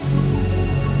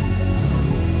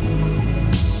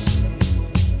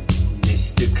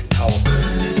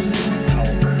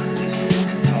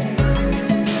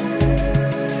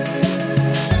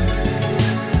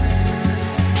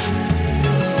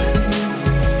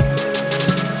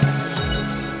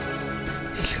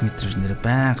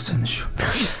Баян сонь шүү.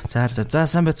 За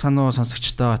сайн байцгаана уу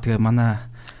сонсогчдоо. Тэгээ манай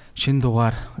шинэ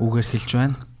дугаар үгээр хэлж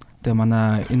байна. Тэгээ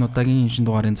манай энэ удаагийн шинэ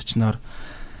дугаарын зочноор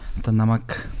одоо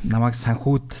намайг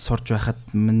санхүүд сурж байхад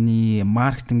миний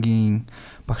маркетингийн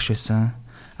багш байсан.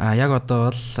 Яг одоо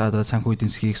бол санхүү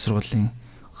эдийн засгийн их сургуулийн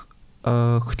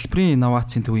хөтөлбөрийн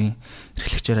инновацийн төвийн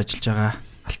эрхлэгчээр ажиллаж байгаа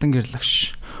Т.Алтангэрэл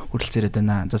багш хүрэлцээрээд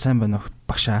байна. За сайн байна уу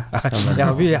багшаа?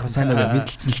 Би сайн уу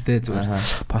мэдэлцэн л дээ зүгээр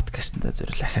подкастнда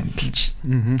зөв ахаа мэдэлж.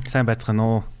 Сайн байцгаана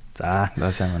уу? За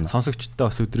сайн байна.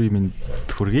 Сонсогчдоо бас өдрийн минь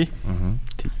хүргэе.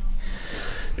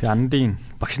 Тэгээ андын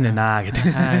багш нэнаа гэдэг.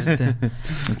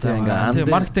 Тэгээ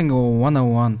маркетинг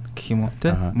 101 гэх юм уу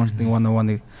те? Маркетинг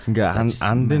 101-ыг ингээ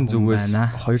андын зүгээс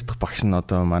хоёр дахь багш нь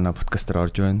одоо манай подкастер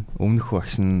орж байна. Өмнөх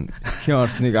багш нь хэн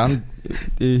орсныг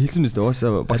хэлсэн мэт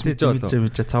уусаа багш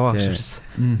мэдэж цаваа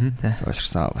авширсан.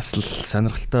 Авширсан. Бас л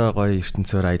сонирхолтой гоё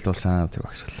ертөнцөөр аялуулсан тэр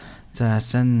багш л. За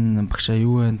сайн багшаа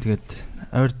юу вэ? Тэгээд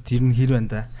ойрд ер нь хэр байна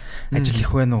да? Ажил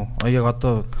их байна уу? Яг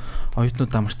одоо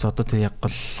оюутнууд амарч одоо тэг яг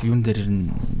гол юун дээр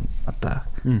нь одоо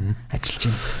ажиллаж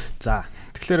байна. За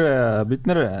тэгэхээр бид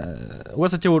нар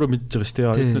угаасаа ч өөрөө мэдж байгаа шүү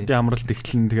дээ. Оюутнуудын амралт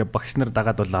эхлэн тэгээ багш нар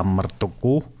дагаад бол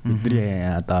амардаггүй.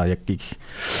 Бидний одоо яг их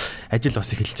ажил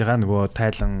бас эхэлж байгаа. Нөгөө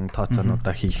тайлан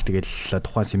тооцоонуудаа хийх тэгэл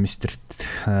тухайн семестрт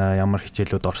ямар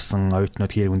хичээлүүд орсон,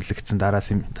 оюутнууд хэрэг үнэлэгдсэн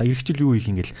дараас эргэжил юу хийх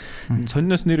ингээл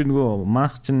сонноос нэр нөгөө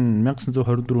маах чинь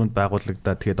 1924 онд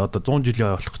байгуулагдаад тэгээд одоо 100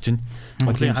 жилийн болох чинь.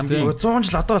 Монголын хамгийн 100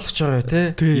 жил одоо болох ч байгаа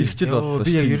тий. Эргэжил боллоо.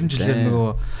 Би яг 90 жилээр нөгөө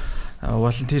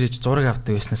волонтер хийж зураг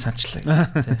авдаг байснаа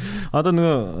санчлаа. Одоо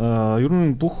нөгөө ер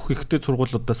нь бүх ихтэй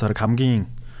сургуулиудаас хамгийн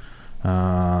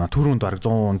түрүүнд бараг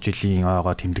 100 жилийн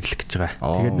ойгоо тэмдэглэх гэж байгаа.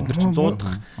 Тэгээд бид нар чинь 100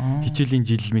 дахь хичээлийн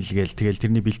жил мэл гээл тэгэл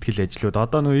тэрний бэлтгэл ажлууд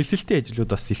одоо нөгөө эсэлтийн ажлууд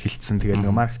бас эхэлсэн. Тэгээд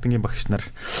нөгөө маркетингийн багш нар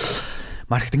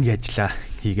маркетингийн ажиллаа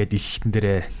хийгээд эсэлтэн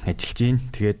дээрээ ажиллаж гин.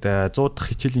 Тэгээд 100 дахь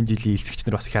хичээлийн жилийн элсэгч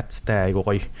нар бас хятадтай айгу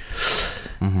гоё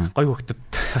хөгтөд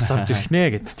бас орж ирэх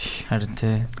нэ гэдэг. Харин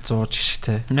тий 100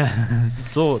 жигштэй.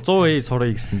 100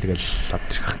 сурах гэсэн тэгэл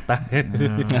авч ирэх та.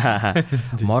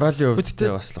 Моралын хувьд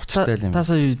бас учиртай юм. Та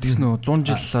сая тэгсэн үү 100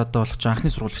 жил одоо болох чинь анхны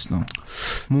сургууль гэсэн үү?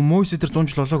 Мөс өдөр 100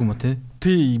 жил болоогүй юм тий?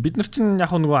 Тий бид нар чинь яг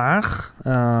нөгөө анх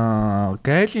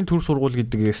гайлын төр сургууль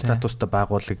гэдэг статустай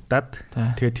байгуулагдаад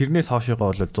тэгээд тэрнээс хоошоогоо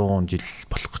бол 100 жил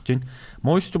болох гэж байна.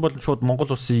 Мөс ч бол шууд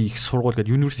Монгол Улсын их сургууль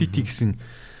гэдэг university гэсэн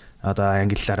одоо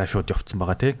англиараа шууд явцсан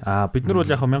байгаа тий. Бид нар бол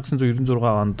яг 1996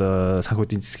 онд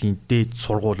санхүүгийн засгийн дээд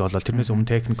сургууль болол тэрнээс өмнө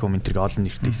техникум энтерг олон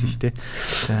нэртэй байсан шүү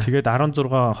дээ. Тэгээд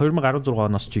 2016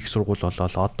 оноос ч их сургууль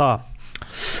болол одоо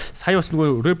сая бас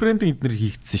нөгөө ребрендинг эднэр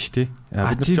хийгдсэн шүү дээ.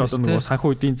 Бид нар ч одоо нөгөө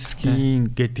санхүүгийн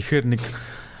засгийн гэдэг тэгэхээр нэг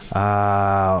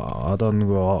одоо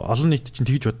нөгөө олон нийт чинь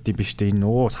тэгж боддсон юм биш үү? Энэ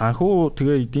нөгөө санхүү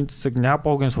тэгээ эдийн засаг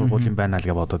Нябогийн сургууль юм байна л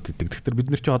гэж бодоод идэг. Тэгэхээр бид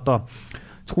нар ч одоо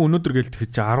зөвхөн өнөөдөр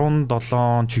гэлтгэж 17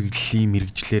 чиглэлийн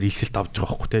мэрэгжлэр эсэлт авч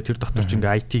байгаа байхгүй те. Тэр дотор ч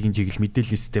ингээ IT-ийн чиглэл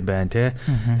мэдээллийн систем байна те.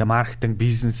 Тэгээ маркетинг,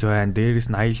 бизнес байна. Дээрээс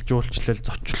нь аялал жуулчлал,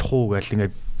 зочлох уу гэл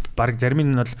ингээ баг зарим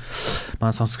нь бол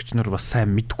маань сонсогч нар бас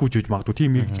сайн мэдгүй жиж магадгүй.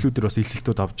 Тийм мэрэгжлүүдээр бас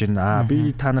эсэлтүүд авж байна.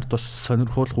 Би та нарт бас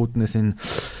сонирхуулах үүднээс энэ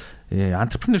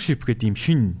Entrepreneurship гэдэг ийм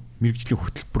шинэ мэрэгжлийн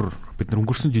хөтөлбөр бид нар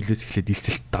өнгөрсөн жилээс эхлээд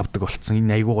эсэлт авдаг болсон.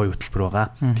 Энэ айгүй гоё хөтөлбөр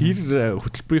байгаа. Тэр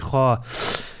хөтөлбөрийнхөө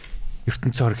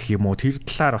ертөнцөөр гэх юм уу тэр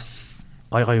талаар бас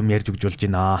гой юм ярьж өгж болж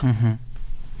байна.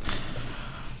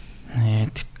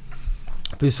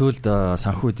 Би сүүлд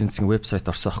санхүү эдийн засгийн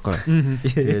вебсайт орсон байхгүй.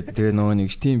 Тэгээ нөгөө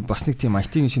нэг тийм бас нэг тийм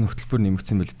IT-ийн шинэ хөтөлбөр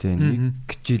нэмэгдсэн байл тээ.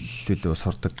 Нэг жил лөө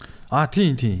сурдаг.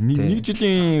 Тийм. Нэг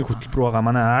жилийн хөтөлбөр байгаа.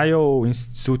 Манай IO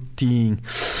институтийн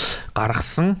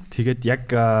гаргасан. Тэгээд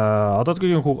яг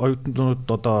одоогийн оюутнууд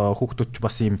одоо хүүхдүүд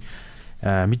бас ийм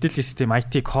мэдээллийн систем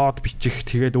IT код бичих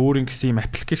тэгээд өөрийн гэсэн юм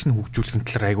аппликейшн хөгжүүлэх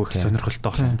талаар айгүй их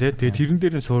сонирхолтой болсон тийм. Тэгээд тэрэн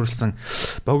дээр нь суурилсан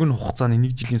богино хугацааны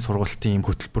 1 жилийн сургалтын юм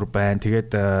хөтөлбөр байна.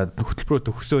 Тэгээд хөтөлбөрөө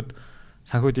төгсөөд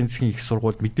санхүү эдийн засгийн их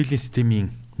сургуульд мэдээллийн системийн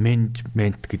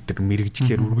менежмент гэдэг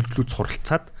мэрэгжлээр үргэлжлүүлж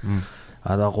суралцаад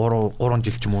одоо 3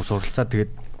 жил ч юм уу суралцаад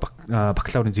тэгээд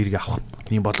бакалаврын зэрэг авах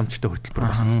ийм боломжтой хөтөлбөр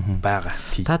бас байгаа.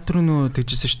 Та түрүү нөө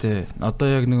тэгжсэн шүү дээ. Одоо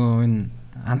яг нөгөө энэ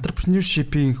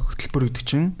Entrepreneurship-ийн хөтөлбөр гэдэг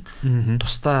чинь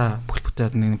тусдаа бүхэл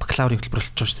бүтэн нэг бакалаврын хөтөлбөр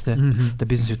болж байгаа шүү дээ. Одоо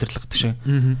бизнес удирдлага гэдэг шиг.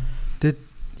 Тэгээд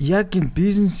яг энэ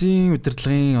бизнесийн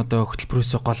удирдлагын одоо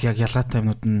хөтөлбөрөөс гол яг ялгаатай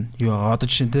юмнууд нь юу байгаа? Одоо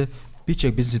жишээ нь те би ч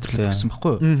яг бизнес удирдлага гэсэн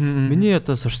байхгүй юу? Миний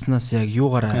одоо сурснаас яг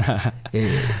юугаараа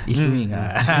илүү юм.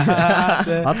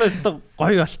 Одоо өстө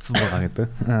гоё болцсон байгаа гэдэг.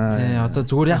 Тий, одоо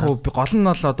зүгээр яг гол нь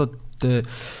бол одоо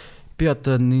би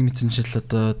одоо нэг мэдсэнчил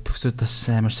одоо төгсөөд бас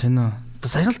амар сонио. Одоо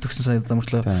сая л төгсөн сая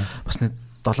дамжлаа бас нэг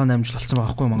 7-8 жил болсон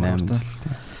байгаа байхгүй юу Монголд.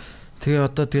 Тэгээ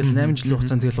одоо тэгэл 8 жилийн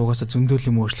хугацаанд тэгэл угаасаа зөндөөл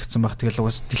юм өөрчлөгдсөн баг. Тэгэл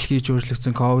угаасаа дэлхий ч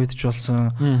өөрчлөгдсөн, ковид ч болсон.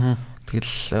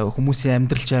 Тэгэл хүмүүсийн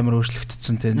амьдрал ч амар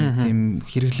өөрчлөгдсөн тийм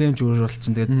хэрэглээн ч өөр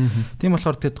болцсон. Тэгээд тийм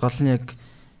болохоор тэгэд гол нь яг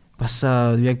бас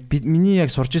яг миний яг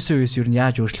сурж исэн үеэс юу нь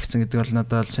яаж өөрчлөгдсөн гэдэг бол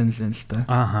надад сонирхол байна л да.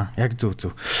 Ааха, яг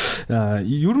зөв.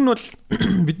 Ер нь бол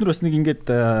бид нар бас нэг ингээд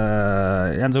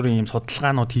янз бүрийн юм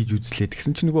судалгаанууд хийж үзлээ.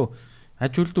 Тэгсэн чинь нөгөө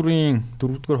аж үйлдвэрийн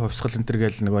 4-р хувьсгал энэ төр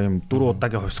гэл нөгөө юм 4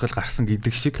 удаагийн хувьсгал гарсан гэдэг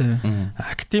шиг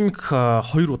академик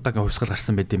 2 удаагийн хувьсгал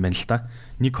гарсан байт юм байна л да.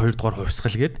 1-2 дугаар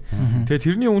хувьсгал гээд. Тэгээ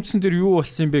тэрний үндсэн дээр юу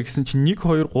болсон юм бэ гэсэн чинь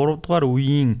 1-2 3 дугаар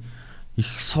үеийн их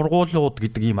сургуулиуд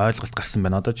гэдэг ийм ойлголт гарсан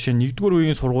байна. Одоо жишээ нь 1-р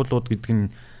үеийн сургуулиуд гэдэг нь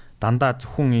дандаа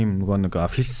зөвхөн ийм нөгөө нэг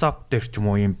философи дээр ч юм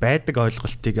уу ийм байдаг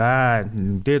ойлголтыг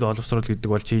дээд боловсрол гэдэг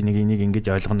бол чи энийг ингэж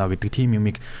ойлгоно гэдэг тийм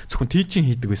юмыг зөвхөн тийчин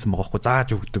хийдэг байсан байгаа байхгүй зааж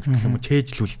өгдөг гэх юм уу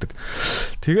чэйжлүүлдэг.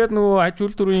 Тэгээд нөгөө аж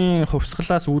үйлдвэрийн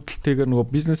хувьсгалаас үүдэлтэйгээр нөгөө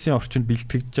бизнесийн орчинд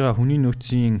бэлтгэж байгаа хүний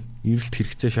нөөцийн эрэлт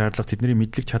хэрэгцээ шаардлага тэдний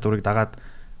мэдлэг чадварыг дагаад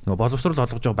нөгөө боловсрол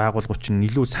олгож байгаа байгууллагууд чинь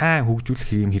илүү сайн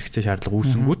хөгжүүлэх юм хэрэгцээ шаардлага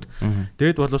үүсэнгүүт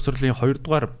дээд боловсролын 2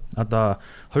 дугаар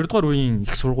үеийн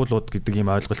их сургуулиуд гэдэг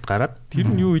ийм ойлголт гараад тэр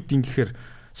нь юу гэдгийг гэхээр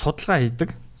судалгаа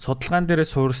хийдэг. Судалгаан дээрээ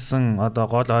суурьсан одоо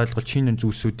гол ойлголт шинэ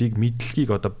зүйлсүүдийг мэдлэгийг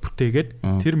одоо бүтээгээд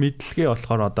тэр мэдлэгээ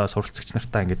болохоор одоо суралцагч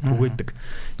нартаа ингээд түгээдэг.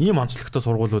 Ийм онцлогтой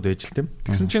сургуулиуд ээж л тийм.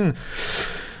 Тэгсэн чинь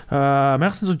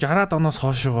 1960-аад оноос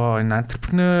хойшоо энэ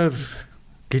entrepreneur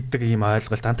гэдэг ийм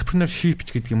ойлголт, entrepreneurship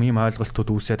гэдэг ийм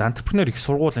ойлголтууд үүсээд entrepreneur их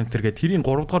сургууль энэ төр гэдэг тэрийн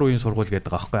 3 дугаар үеийн сургууль гэдэг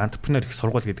байгаа байхгүй. Entrepreneur их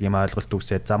сургууль гэдэг ийм ойлголт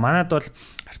үүсээд. За манайд бол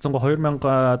харцангуй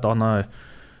 2000-ад оны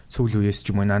сүүлийн үеэс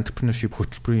ч юм уу entrepreneurship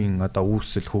хөтөлбөрийн одоо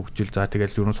үүсэл хөгжил за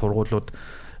тэгэл зөвхөн сургуулиуд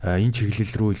энэ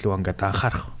чиглэл рүү илүү ингээд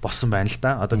анхаарах болсон байна л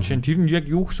да. Одоо жишээ нь тэр нь яг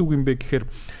юу гэсэн үг юм бэ гэхээр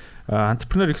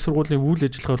entrepreneur их сургуулийн үйл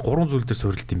ажиллагаа 3 зүйл дээр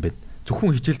суурилт юм байна.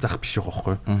 Зөвхөн хичээл заах биш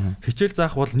байхгүй. Хичээл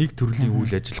заах бол нэг төрлийн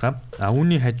үйл ажиллагаа.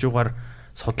 Үүний хажуугаар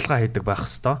судалгаа хийдэг байх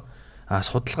хэвээр.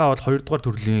 Судалгаа бол 2 дугаар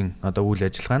төрлийн одоо үйл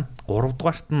ажиллагаа нь 3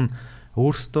 дугаарт нь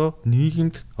өөрсдөө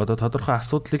нийгэмд одоо тодорхой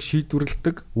асуудлыг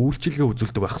шийдвэрлэдэг үйлчилгээ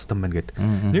үзүүлдэг байх хэвээр байна гэдэг.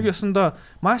 Нэг ёсондоо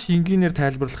маш энгийнээр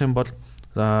тайлбарлах юм бол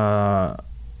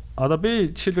одоо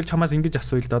би жишээлбэл чамаас ингэж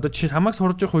асууя л да. Одоо чамаас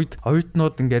сурж явах үед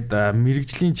оюутнууд ингээд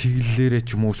мэрэгжлийн чиглэлээрээ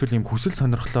ч юм уу эсвэл юм хүсэл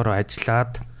сонирхлоороо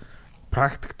ажиллаад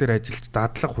практик дээр ажиллаж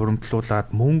дадлага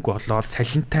хуримтлуулад мөнгө олоод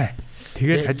цалинтай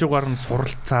тэгээд хажуугаар нь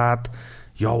суралцаад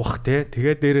явах те.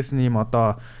 Тэгээд дээрэс нь юм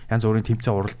одоо янз бүрийн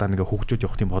тэмцээн уралдаа нэг хөгжөөд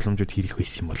явах тийм боломжууд хийх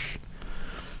байсан юм бол.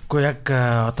 Гэхдээ яг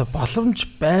одоо боломж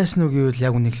байсан уу гэвэл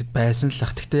яг үнэхээр байсан л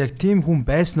ах. Гэхдээ яг тийм хүн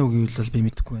байсан уу гэвэл бол би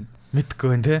мэдэхгүй байна. Мэдгүй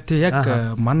байна те. Тэг яг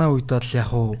манай үед бол яг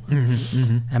уу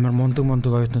амар мундаг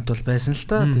оюутнууд бол байсан л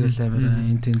та. Тэгэл амар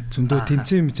энэ тийм зөндөө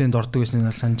тэмцээнд ордог гэсэн нь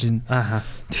бол санаж байна.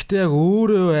 Гэхдээ яг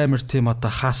өөрөө амар тийм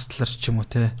одоо хастлар ч юм уу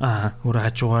те. Өөрөө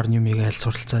хажуугаар юмыг айл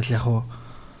суралцаал яг уу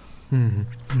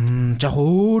яг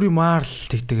өөр юмар л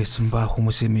тэгдэг гэсэн ба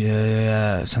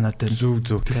хүмүүсийн санаад байна. Зөв.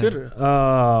 Тэгэхээр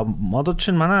одоо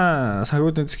чинь манай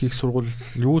саргуудын засгийн их сургууль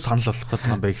юу санал болгох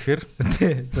гэдэг юм бэ гэхээр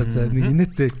за нэг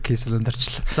инээдтэй кейс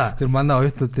өндарчлаа. Тэр манай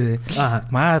оюутнууд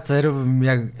маа зарим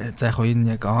яг за яг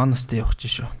энэ яг honest явах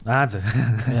чинь шүү. За.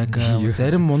 Яг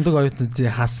зарим мундаг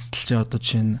оюутнуудын хасдал чинь одоо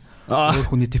чинь өөр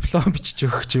хүний диплом бичиж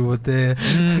өгөх ч юм уу те.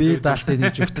 Би даалтыг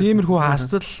хийж өгөх. Тиймэрхүү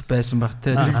хасдал байсан баг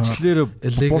те. Хичээлээр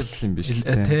бус юм биш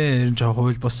те. Ер нь жоо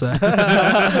хууль бусаа.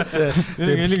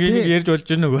 Энийг ярьж болж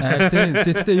байна уу?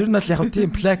 Тэгтээ ер нь л яг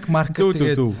тийм black market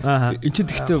тэгээд эн чинь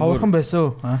тэгтээ ховхон байсан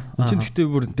уу? Эн чинь тэгтээ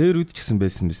бүр дээр үед ч гэсэн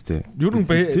байсан биз дээ. Ер нь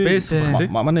байсан баг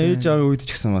те. Манай ээж аавын үед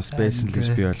ч гэсэн бас байсан л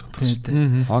гэж би ойлгодог шүү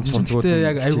дээ. Онц сургууль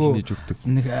яг айгүй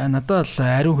нэг надад л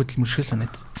ариун хөдөлмөршгөл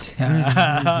санагдав.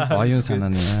 Оюун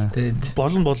санааны.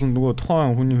 Болон нөгөө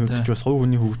тухайн хүний хувьд ч бас хувь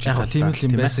хүний хөгжил яг тийм л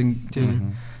юм байсан.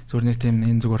 Тийм зүгээр нэг тийм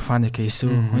энэ зүгээр фаны кейс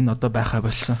үү. Энэ одоо байхаа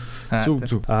болсон.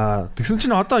 Зүг. Тэгсэн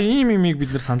чинь одоо ийм юмыг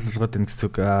бид нэр санал болгоод байна гэсэн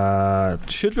үг.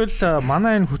 Жишээлбэл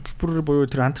манай энэ хөтөлбөр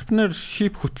буюу тэр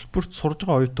entrepreneurship хөтөлбөрт сурж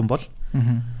байгаа оюутан бол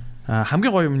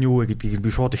хамгийн гоё юм нь юу вэ гэдгийг би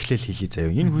шууд эхлээл хэлье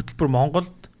заяа. Энэ хөтөлбөр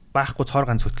Монголд байхгүй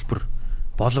цоор ганц хөтөлбөр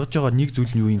болгож байгаа нэг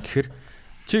зүйл нь юу юм гэхээр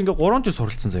чи ингээ 3 жил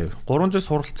суралцсан заяа. 3 жил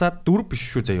суралцаад 4 биш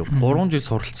шүү заяа. 3 жил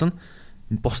суралцсан.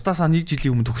 Бусдаасаа 1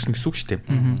 жилийн өмнө төгснө гэсэн үг шүү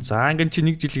дээ. За ингээ чи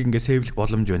 1 жилийг ингээ сэвлэх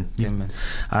боломж байна.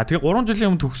 Тэгээ 3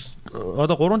 жилийн өмнө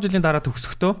одоо 3 жилийн дараа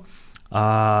төгсөхдөө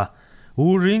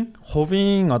өөрийн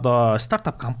хувийн одоо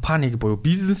стартап компаниг буюу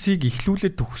бизнесийг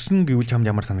эхлүүлээд төгснө гэвэл чамд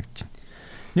ямар санагдаж байна?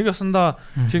 Нэг ёсондоо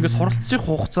чи ингээ суралцчих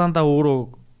хугацаанд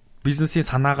өөрөө бизнесийн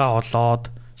санаагаа олоод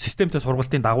системтэй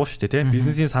сургалтын дагуу шүү дээ, тийм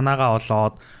бизнесийн санаагаа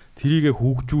олоод тэрийгэ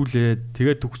хөгжүүлээд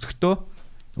тэгээд төгсөхдөө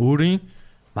өөрийн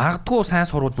магадгүй сайн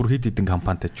сурвал бүр хэд хэдэн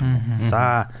компанитай ч юм уу.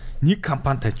 За нэг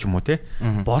компанитай ч юм уу те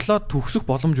болоод төгсөх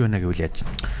боломж байна гэвэл яаж?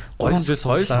 3 жил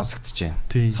гоё сонсогдож байна.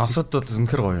 Сонсогдод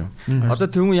үнэхээр гоё юм. Одоо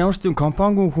тэгвэл ямар ч тийм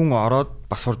компани хүн ороод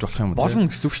бас сурж болох юм болно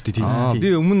гэсэн үг шүү дээ.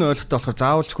 Би өмнө ойлгохтой болохоор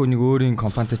заавалч хүний өөрийн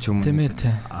компанитай ч юм уу.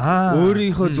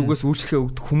 Өөрийнхөө зүгээс үйлчлэгээ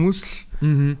өгдөг хүмүүс л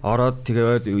ороод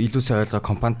тэгээд илүү сайн ойлгоо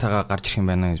компанитайгаа гарч ирэх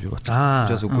юм байна гэж би бодсон.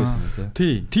 Чаас үгүй байсан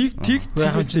тийм. Тийг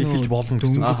эхэлж болно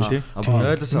гэсэн үг тийм.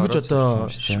 Ойлгосон одоо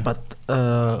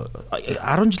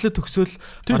 10 жилээ төгсөөл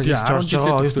баг хийж орж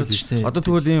байгаа оюутнууд шүү дээ. Одоо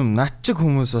тэгвэл ийм натчиг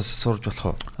хүмүүс бас сурж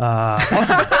болох уу?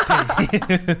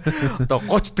 Одоо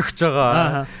 30 төгсөж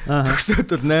байгаа.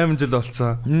 Төгсөөд бол 8 жил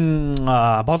болцсон.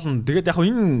 Болно. Тэгээд яг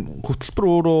энэ хөтөлбөр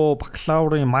өөрөө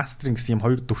бакалаврын, мастрын гэсэн юм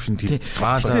хоёр төвшөнд тийм.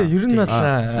 Тэгээ ер нь бол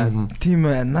тийм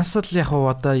нас л яг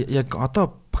одоо яг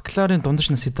одоо бакалаврын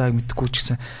дундаж нас хэдааг мэдгүй ч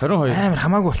гэсэн 22 амар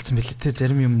хамаагүй болцсон билээ те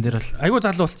зарим юм дээр бол айгүй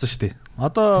залуу болцсон шүү дээ.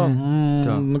 Одоо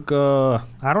нэг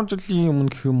 10 жилийн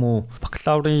өмнө гэх юм уу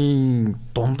бакалаврын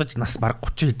дундаж нас баг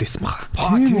 30 хэд байсан баха.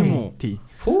 Тийм үү? Тийм.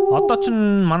 Одоо ч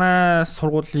манай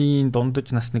сургуулийн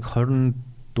дундаж нас нэг 24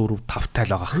 5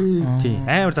 тайл байгаа. Тийм.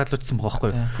 Амар залуучсан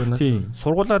байгаа байхгүй. Тийм.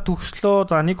 Сургуулаа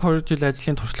төгслөө. За 1-2 жил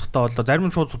ажлын туршлагатай боллоо.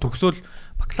 Зарим нь шууд төгсөөл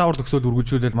бакалавр төгсөөл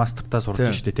үргэлжлүүлэл мастертаа сурч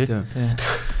штэ тий.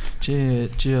 Чи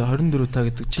 24 та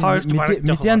гэдэг чи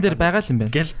медиан дээр байгаа л юм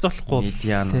байна. Гэлзохгүй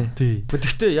медиан. Тий.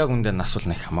 Гэхдээ яг үндэ нас бол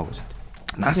нэг хамаагүй шүү дээ.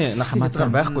 Насны хязгаар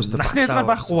байхгүй шүү дээ. Насны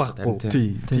хязгаар байхгүй.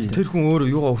 Тий. Тэр хүн өөрөө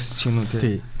юугаа өсч шинэ үү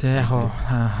тий. Тий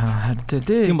яг тий.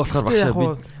 Тийм болохоор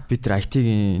багшаа бид тэр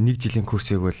IT-ийн 1 жилийн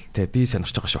курсыг бол тий би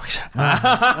сонирч байгаа шүү багшаа.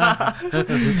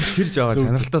 Тэр жоо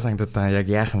сонирхолтой санагдаад байгаа. Яг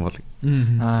яах юм бол.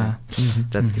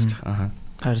 За тэгж байгаа.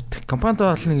 Харин компанид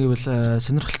олно гэвэл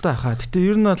сонирхолтой хаа. Гэтэ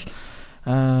ер нь бол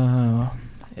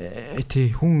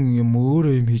тий хүн юм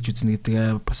өөрөө юм хийж үзнэ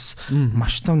гэдэг бас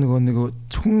маш том нэг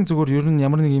зөвхөн зүгээр ер нь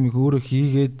ямар нэг юм өөрөө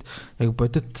хийгээд яг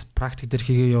бодит практик дээр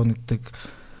хийгээ явна гэдэг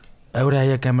авир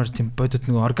аяг амар тийм бодит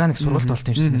нэг органик сургалт болт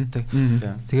юм шиг нэгдэг.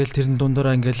 Тэгэл тэрэн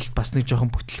дундаараа ингээл бас нэг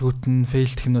жоохон бүтлгүүт нь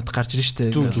фейл технүүд гарч ирж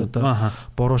штэ. Ингээл одоо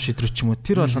буруу шийдвэр ч юм уу.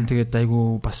 Тэр болгон тэгээд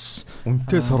айгүй бас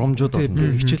үнэтэй сургамжууд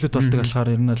болно. Хичээлүүд болдог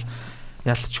болохоор ер нь бол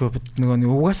ялцчгүй бид нэг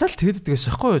угаасаа л тэгдэгээс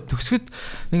байхгүй төгсгöd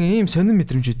нэг ийм сонирн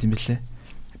мэдрэмж үүд юм бэлээ.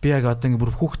 Би яг одоо ингээ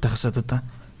бүр хүүхэд тахасаад одоо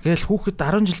гээл хүүхэд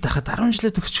 10 жил тахад 10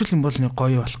 жилээ төгсчихвэл юм бол нэг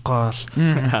гоё болохгүй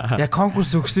л. Яг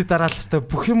конкурс өгсөй дараа л хэвээр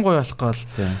бүх юм гоё болохгүй л.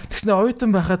 Тэгснэ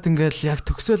оюутан байхад ингээл яг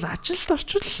төгсөөл ажилд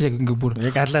орчвол яг ингээ бүр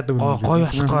яг алаад өгнө. Гоё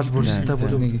болохгүй л бүр хэвээр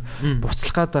бүр нэг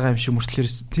буцлах гээд байгаа юм шиг мөртлөөр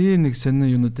тийм нэг сонирн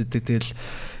юмнууд өгдөг тэгэл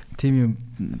тийм юм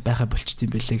байха болчт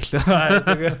юм байлээ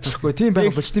гэлээ. Тэгэхгүй тийм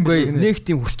байха болчт юм байлээ. Нэг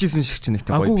тийм хүсчихсэн шиг ч нэг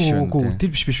тийм гоё биш үү. Тэр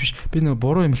биш. Би нэг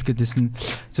буруу юм хэлэх гээдсэн.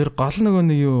 Зөв гол нөгөө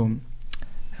нэг юу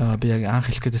би яг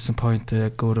анх хэлэх гээдсэн point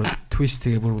яг өөрөө twist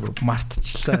тэгээ бүр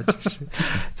мартчихлаа гэж.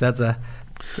 За.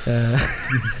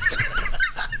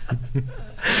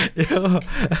 Яа.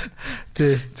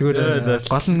 Зүгээр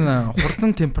гол нь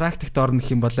хурдан тийм практикт орно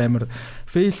гэх юм бол амар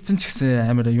фейлцэн ч гэсэн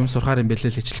амар юм сурахаар юм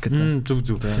бэлээ л хэлэх гэдэг.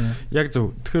 Зүг. Яг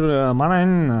зөв. Тэгэхээр манай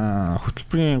энэ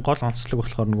хөтөлбөрийн гол онцлог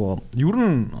болохоор нөгөө ер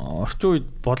нь орчин үед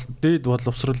дээд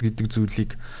боловсрал гэдэг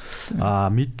зүйлийг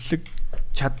мэдлэг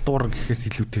чадвар гэхээс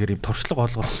илүүтэйгээр юм туршлага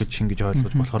олгох гэж ингэж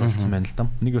ойлгож болохоор болсон байна л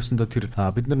да. Нэг өсөндөө тэр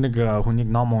бид нар нэг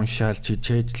хүнийг ном уншаал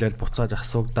чийжлээл буцааж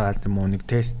асуугдаал юм уу нэг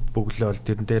тест бөглөөл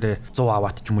тэрэн дээрээ 100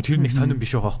 аваад ч юм уу тэр нэг сонирн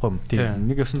биш байгаа байхгүй юу. Тийм.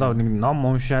 Нэг өсөндөө нэг ном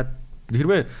уншаад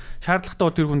хэрвээ шаардлагатай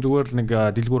бол тэр хүн зүгээр л нэг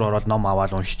дэлгүүр ороод ном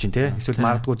аваад уншиж чинь тий. Эсвэл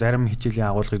магадгүй зарим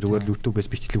хичээлийн агуулгыг зүгээр л YouTube-ээс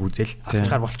бичлэг үзэл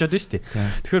авчаар болчиход байна шүү дээ.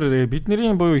 Тэгэхээр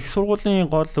бидний буюу их сургуулийн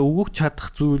гол өгөх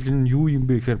чадах зүйл нь юу юм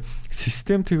бэ гэхээр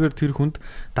системтэйгээр тэр хүнд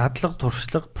дадлага,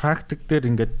 туршлага, практик дээр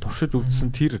ингээд туршиж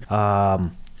үзсэн тэр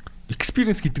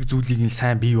experience гэдэг зүйлийг нь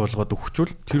сайн бий болгоод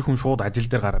өгчвөл тэр хүн шууд ажил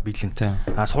дээр гараа биелэнтэй.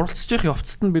 Суралцчих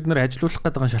явцад нь бид нэр ажилуулах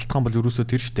гэдэг шалтгаан бол ерөөсөө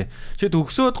тэр штэ. Чи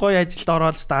төгсөөд гоё ажилд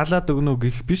ороод даалаад өгнө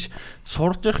гэх биш.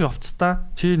 Сурж явах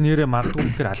явцдаа чи нэрээ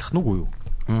магадгүй гэхээр алах нүг үү?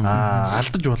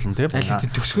 Алдаж болно тийм.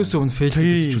 Төгсгөөс өмнө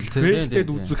фейлдүүлж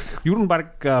фейлдэд үзэх. Ер нь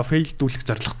баг фейлдүүлэх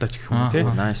зорилготой ч гэх юм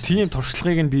тийм. Тийм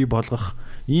туршлагыг нь бий болгох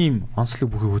ийм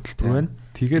онцлог бүхий хөтөлбөр байна.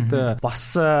 Тэгээд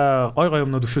бас гой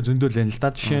юмнууд өшөө зөндөөл байна л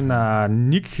да. Жишээ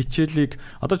нь нэг хичээлийг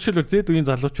одоо жишээлбэл зэд үеийн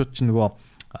залуучууд чинь нөгөө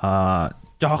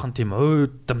жоохон тийм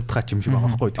уйдамтгай юм шиг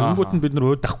байгаа байхгүй. Тэнгүүд нь бид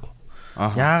нар уйдахгүй.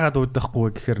 Яагаад уйдахгүй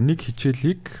гэхээр нэг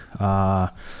хичээлийг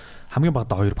хамгийн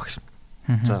багадаа 2 багш.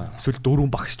 За эсвэл 4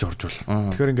 багш ч орж бол.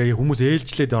 Тэгэхээр ингээ хүмүүс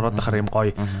ээлжлээд ороод байхаар юм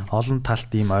гоё олон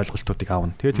талт ийм ойлголтуудыг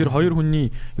авна. Тэгээд тэр 2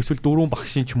 хүний эсвэл 4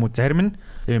 багшийн ч юм уу зарим нь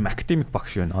ийм академик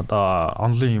багш байна. Одоо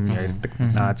онлайн юм ярьдаг.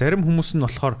 Зарим хүмүүс нь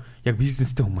болохоор яг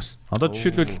бизнестэй хүмүүс. Одоо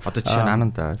жишээлбэл одоо жишээ нь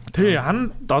ананд. Тий,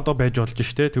 ананд одоо байж болж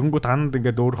штэ. Тэгэнгүүт ананд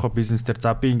ингээд өөрийнхөө бизнес дээр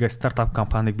за би ингээд стартап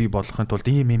компаниг бий болгохын тулд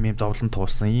ийм зовлон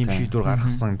туулсан, ийм шийдвэр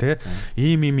гаргасан тий.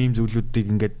 Ийм зүйлүүдийг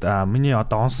ингээд миний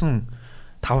одоо онсон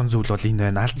 5 зүйл бол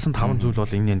энэ байна. Алдсан 5 зүйл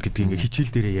бол энэ гэдгийг ингээ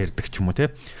хичээл дээрээ ярьдаг ч юм уу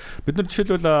те. Бид нар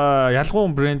жишээлбэл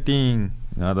ялгуун брендийн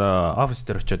офис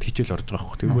дээр очиод хичээл орж байгаа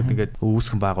хөөх. Тэгвэл ингээд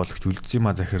үүсгэн байгуулагч үлдсэн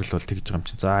маа захирал бол тэгж байгаа юм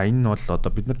чинь. За энэ нь бол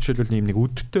одоо бид нар жишээлбэл ийм нэг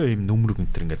өдөртөө ийм нөмрөг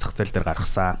энэ төр ингээд зах зээл дээр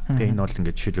гаргасан. Тэгээ энэ бол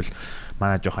ингээд жишээлбэл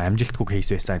манай жоохон амжилтгүй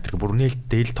кейс байсан. Тэр бүр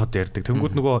нээлттэй л тод ярьдаг.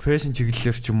 Тэнгүүд нөгөө фэшн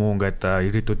чиглэлээр ч юм уу ингээд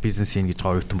ирээдүйд бизнес хийн гэж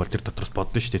байгаа оюутан бол тэр дотроос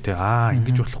бодно шүү дээ.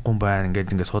 Ингэж болохгүй юм байна.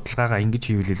 Ингээд судалгаагаа ингэж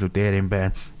хийвэл илүү дээр юм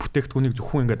байна. Бүтээгдэхүүнийг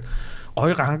зөвхөн ингээд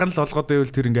гоё хангалал болгоод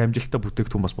байвал тэр ингээм амжилттай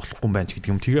бүтээгдэхүүн бас болохгүй юм байна ч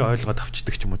гэдэг юм. Тэгээ ойлгоод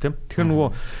авчдаг ч юм уу тийм. Тэгэхээр нөгөө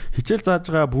хичээл зааж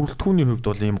байгаа бүрэлдэхүүний хувьд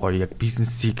бол ийм гоё яг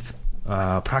бизнесийг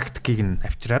практикийг нь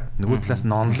авчираад нөгөө талаас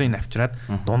нь онлайн авчираад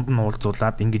дунд нь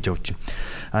уулзуулаад ингэж явж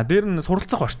байна. Дээр нь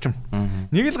суралцах орчим.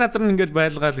 Нэг л газар нь ингээд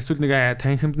байлгаад эсвэл нэг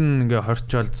танхимд нь ингээ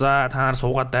хорчоол за та нар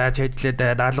суугаад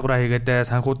чэжлээд даалгавраа хийгээд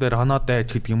санхүү дээр хоноод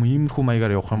ч гэдэг юм иймэрхүү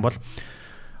маягаар явах юм бол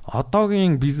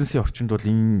одоогийн бизнесийн орчинд бол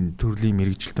энэ төрлийн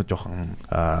мэрэгжилтнүүд жоохон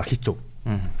хэцүү.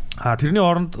 Тэрний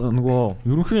оронд нөгөө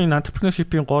ерөнхийн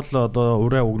entrepreneurship-ийн гол одоо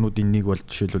ураа үгнүүдийн нэг бол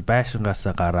жишээлбэл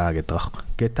байшингаасаа гараа гэдэг байхгүй.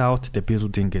 Get out the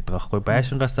building гэдэг байхгүй.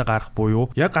 Байшингаасаа гарах буюу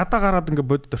яг гадаа гараад ингээ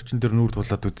бодит орчин дээр нүүр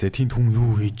тулаад үзээ. Тэнд хүн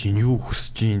юу хийж гин, юу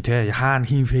хүсэж гин, те хаана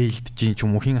хин фейлд гин ч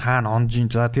юм уу, хин хаана онж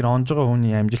гин. За тэр онж байгаа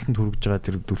хүний амжилтанд хүрэж байгаа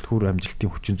тэр түлхүүр амжилтын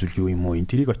хүчин зүйл юу юм уу?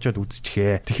 Тэрийг очиод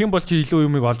үзчихээ. Тэгэх юм бол чи илүү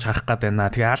юмыг олж харах гээд байна.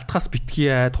 Тэгээ алдхаас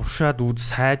битгий туршаад үз,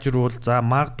 сайжруул. За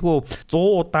магадгүй 100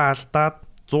 удаа алдаад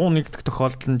 101 дэх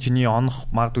тохиолдол нь чиний онох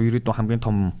магадгүй ирээдүйн хамгийн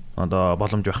том одоо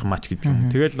боломж байх маач гэдэг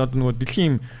юм. Тэгэл одоо нөгөө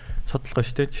дэлхийн судалгаа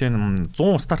шүү дээ. Жишээ нь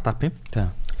 100 стартап юм.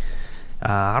 10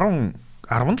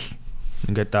 нь л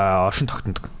ингээд оршин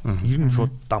тогтнодог. 90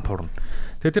 шууд дампуурна.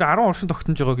 Тэгээ тэр 10 оршин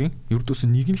тогтнож байгаагийн ердөөс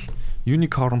нэг нь л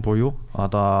unicorn буюу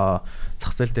одоо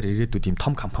зах зээл дээр ирээдүйд ийм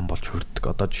том компани болж хөрдөг.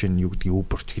 Одоо жишээ нь юу гэдгийг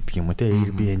Uber ч гэдэг юм уу те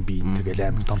Airbnb энэ төр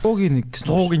гэл амар том. 100-ийн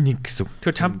 100-ийн 1 гэсэн.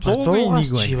 Тэгэхээр чам 100-ийн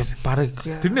 1 байна. Бараг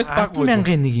тэрнээс баг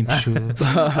 100000-ийн 1 юм шүү.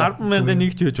 100000-ийн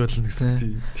 1 ч байж болно гэсэн.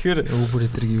 Тэгэхээр Uber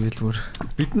эдэр гэвэл бүр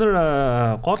бид нар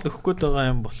гол өгөх гээд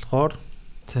байгаа юм болохоор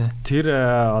тэр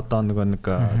одоо нэг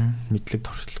мэдлэг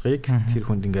туршлагыг тэр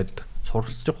хүнд ингээд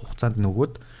суралцчих хугацаанд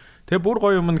нөгөөд тэгээ бүр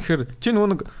гоё юм нэхэр чи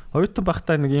нэг оюутан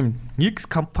байхдаа нэг юм X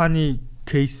компани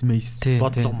кейс мэйс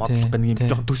бодлого модлох нэг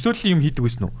юм жоохон төсөөллийн юм хийдэг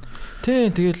байсан уу?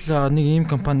 Тий, тэгэл нэг ийм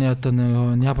компани одоо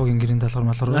нэг Ябогийн гэрийн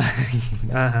даалгавар малгар.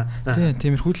 Тий,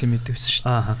 тиймэрхүү л юм хийдэг байсан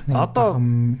шүү дээ. Одоо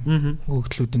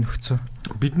өгдлүүдийн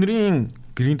өгцөө. Бидний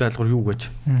гэрийн даалгавар юу гэж?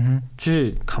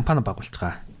 Чи компани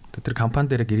байгуулцгаа. Тэр компани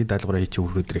дээр гэрээ даалгавраа хийчих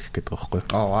өрөөдөр их гэдэг байгаа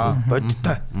байхгүй.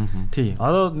 Бодтой. Тий.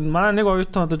 Одоо манай нэг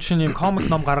оюутан одоо жишээ нь юм комик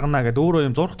ном гаргана гэдэг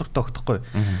өөрөө юм зурх дуртай өгдөхгүй.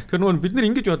 Тэгэхээр нөгөө бид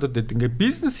нар ингэж бодоод байдаг. Ингээ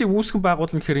бизнесийг үүсгэн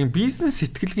байгуулна гэхээр юм бизнес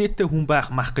сэтгэлгээтэй хүн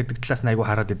байх мах гэдэг талаас нь айгүй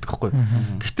хараад байдаг байхгүй.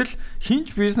 Гэтэл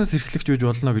хинч бизнес эрхлэгч байж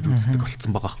болно гэж үздэг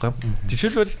болцсон байгаа байхгүй.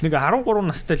 Жишээлбэл нэг 13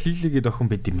 настай Лили гэдэг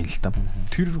охин байд юм л та.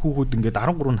 Тэр хүүхэд ингээд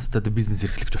 13 настай бизнес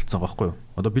эрхлэгч болцсон байгаа байхгүй.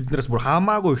 Одоо биднээс бүр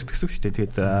хамаагүй эртгсэн шүү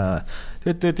дээ.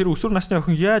 Тэгээд тэр өсвөр насны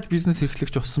охин яаж бизнес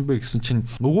эрхлэгч болсон бэ гэсэн чинь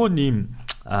нөгөө нэм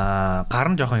гар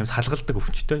нь жоохон юм салгалдаг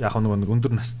өвчтэй. Яг нэг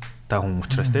өндөр настай хүн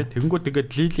учраас тэгэнгүүт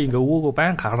ингээд Лили ингээ өвөөгөө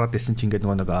байн гараад исэн чинь ингээд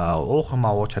нөгөө уух юм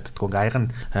ууж чаддгүй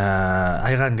ингээ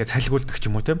аягаа ингээ цалгуулдаг ч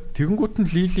юм уу тэгэнгүүт нь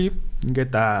Лили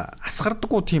ингээд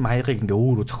асгардаггүй тийм аягыг ингээ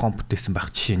өөрөө зохион бүтээсэн байх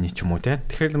жишээний ч юм уу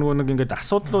тэгэхээр нөгөө нэг ингээд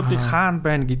асуудлуудыг хаана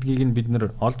байна гэдгийг нь бид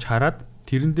нэр олж хараад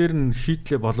тэрэн дээр нь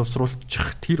шийдлээ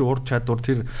боловсруулчих тэр ур чадвар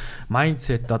тэр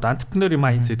майндсет одоо entrepreneur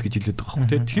mindset гэж хэлээд байгаа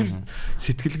байхгүй тэр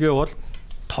сэтгэлгээ бол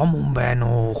том хүн байна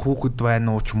уу хүүхэд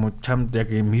байна уу ч юм уу чамд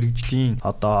яг мэрэгжлийн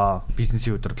одоо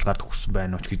бизнесийн удирдлагаар төгссөн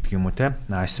байна уу ч гэдэг юм уу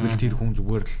эсвэл тэр хүн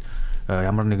зүгээр л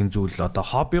ямар нэгэн зүйл одоо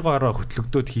хоббигоор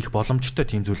хөтлөгдөөд хийх боломжтой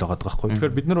тийм зүйл байгаа байхгүй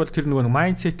тэгэхээр бид нар бол тэр нөгөө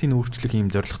майндсетийг өөрчлөх юм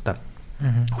зорилготой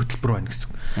хөтөлбөр байна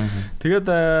гэсэн. Тэгээд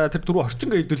тэр дөрөв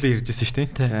орчин гэйдүүлээ ярьжсэн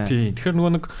шүү дээ. Тийм. Тэгэхээр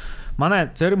нөгөө нэг манай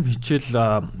зарим хичээл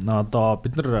одоо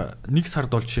бид нар нэг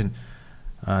сард бол жишээ нь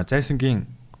Зайсангийн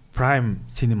Prime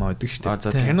Cinema байдаг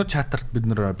шүү дээ. Кино чатарт бид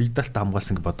нар биг дата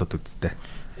хамгаалсан гэж бодоод үзтээ.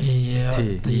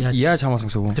 Яаж хамгаалсан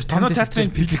гэсэн үг? Тэр кино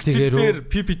чатарын PPT-гээр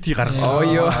PPT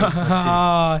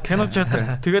гаргав. Кино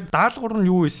чатар. Тэгээд даалгавар нь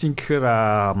юу исэн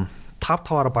гэхээр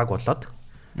 5-5-аар баг болоод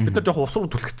бид нар жоохон ус руу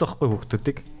түлхсэн байхгүй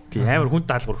хүүхдүүдийг. Тийм амар хүн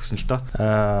даалгавар өгсөн л доо.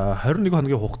 21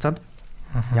 хоногийн хугацаанд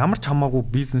ямар ч хамаагүй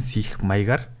бизнес хийх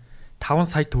маягаар 5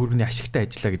 сая төгрөгийн ашигтай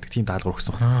ажиллаа гэдэг тийм даалгавар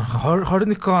өгсөн байна.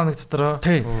 21 хоног дотор.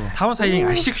 Тийм. 5 саяын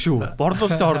ашиг шүү.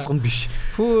 Борлуулалтын орлого нь биш.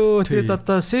 Фүү тэгээд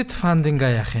одоо set funding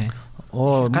яах юм?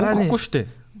 Гарахгүй шүү дээ.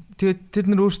 Тэгээд тэд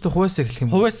нар өөрсдөө хуваасаа эхлэх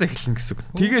юм. Хуваасаа эхлэн гэсэн үг.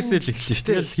 Тгээсээ л эхэлнэ шүү.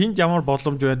 Тэгэл хинд ямар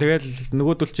боломж вэ? Тэгэл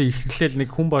нөгөөдөл чи эхлээл нэг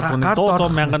хүн болгоны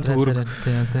 100 мянган төгрөг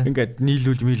ингээд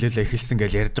нийлүүлж мэлээлээ эхэлсэн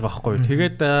гэж ярьж байгаа байхгүй юу.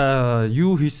 Тэгээд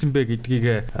юу хийсэн бэ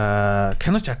гэдгийг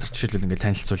кино театр жишээлбэл ингээд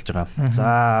танилцуулж байгаа.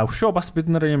 За өшөө бас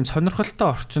бид нар ийм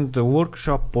сонирхолтой орчинд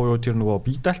workshop буюу тэр нөгөө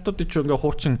бие даалтуудыг ч ингээд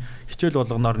хуучин хичээл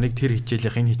болгоноор нэг тэр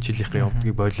хичээлийнх энэ хичээлийнхээ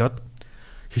явдгийг болоод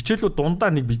хичээлүүд дундаа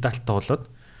нэг бие даалттай болоод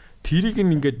тэрийг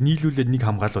ингээд нийлүүлээд нэг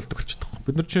хамгаалуулдаг болчихдог.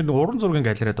 Бид нар чинь уран зургийн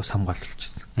галерейд бас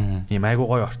хамгаалуулчихсан. Ийм айгуу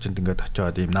гоё орчинд ингээд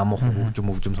очиод ийм намуухан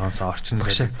хөгжим сонсоо орчин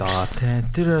гэдэг доо.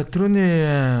 Тэр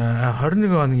түрүүний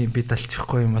 21 оны би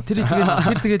далчихгүй юм а. Тэр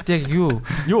тэгээд яг юу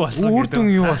болсон? Үр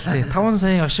дүн юу болсон? 5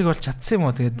 сая ашиг болж чадсан юм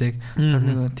уу? Тэгээд яг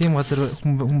 21 тийм газар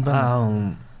хүн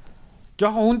байна.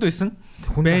 Жохон хүнд байсан.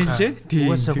 Хүн байлээ.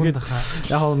 Угаасаа хүн дахаа.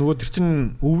 Яг нөгөө тэр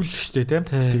чинь өвөл шүү дээ, тийм.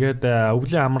 Тэгээд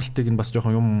өвлийн амралтыг нь бас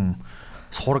жохон юм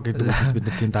сураг гэдэг үгээс бид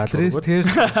нар тийм даалгавар өгөөд.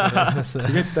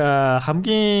 Тэгээд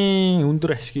хамгийн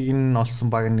өндөр ашгийг нь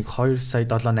олсон баг нэг 2 сая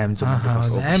 7-800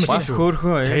 байна. Бас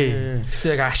хөөрхөн.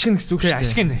 Гэтэ яг ашиг гэсэн үг шүү дээ.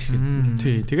 Ашиг.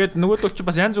 Тий. Тэгээд нөгөөдөл чи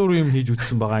бас янз бүрийн юм хийж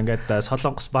үтсэн байгаа. Ингээд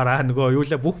солонгос бараа нөгөө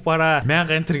юулаа бүх бараа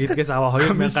 1000 энтер гэдгээс аваа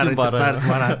 2000 гараар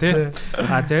бараа тий.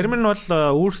 Зарим нь бол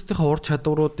өөрсдийнхөө ур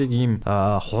чадваруудыг ийм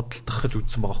худалдах гэж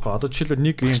үтсэн байгаа байхгүй. Одоо жишээлбэл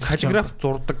нэг ийм каллиграф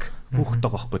зурдаг хүүхэд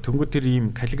байгаа байхгүй. Тэнгүү тэр ийм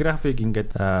каллиграфыг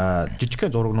ингээд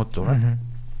жижигхэн зурагнууд зураад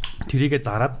тэрийгэ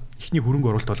зараад ихний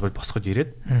хөрөнгө оруулалт болгож босгож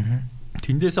ирээд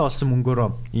тэндээсээ олсон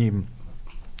мөнгөөрөө ийм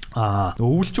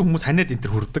өвлчин хүмүүс ханиад энэ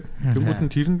төр хүрдэг. Тэнгүүд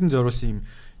нь тэрэнд нь зориулсан ийм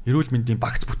эрүүл мэндийн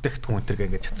багц бүтээгдэхүүн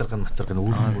энэ ингээд чацарган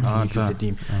хийлээд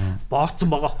ийм бооцсон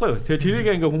байгаа байхгүй юу. Тэгээ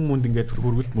тэрийг ингээд хүмүүнд ингээд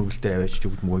хөргөлт мөргөлтээр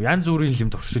аваачиж өгдөг мөгөө янз бүрийн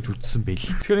юм туршиж үзсэн байл.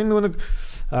 Тэгэхээр энэ нэг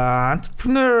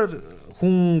entrepreneur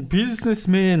хүн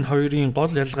бизнесмен хоёрын гол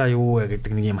ялгаа юу вэ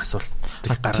гэдэг нэг юм асуулт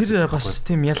гараад. Тэр бас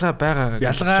тийм ялгаа байгаа.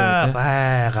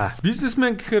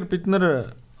 Бизнесмен гэхээр бид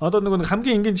нар одоо нэг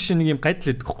хамгийн энгийн жишээ нэг юм гайдал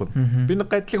гэдэг байхгүй. Би нэг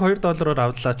гайдлыг $2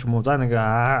 авлаа ч юм уу. За нэг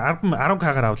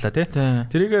 10k-аар авлаа тий.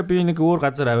 Тэрийг би нэг өөр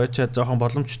газар аваачаад жоохон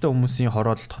боломжтой хүмүүсийн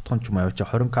хороол тотхон ч юм аваачаа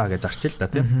 20k гэж зарчил та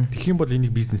тий. Тэгэх юм бол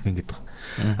энийг бизнесмен гэдэг.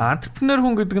 Entrepreneur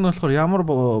хүн гэдэг нь болохоор ямар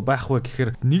байх вэ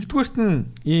гэхээр нэгдүгээрт нь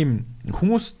ийм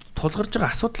хүмүүс тулгарж байгаа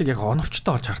асуудлыг яг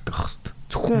оновчтой олж хардаг хэвээр.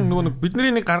 Зөвхөн нөгөө нэг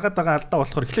бидний нэг гаргаад байгаа алдаа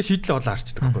болохоор эхлээ шийдлээ олоо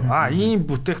харчдаг байхгүй. Ийм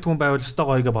бүтээгдэхүүн байвал өстой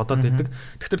гоё гэж бодоод байдаг.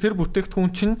 Тэгэхээр тэр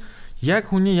бүтээгдэхүүн чинь яг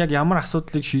хүний яг ямар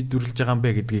асуудлыг шийдвэрлэж байгаа юм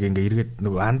бэ гэдгийг ингээ эргээд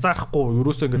нөгөө анзаарахгүй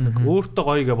ерөөсөө ингээ нэг өөртөө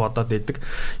гоё гэж бодоод байдаг.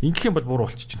 Ингэх юм бол буруу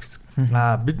болчихно гэсэн.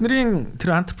 Бидний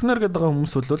тэр entrepreneur гэдэг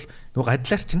хүмүүс бол нөгөө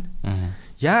гадлаар чинь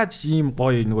яаж ийм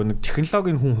гоё нөгөө нэг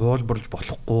технологийн хүн хуулбарлаж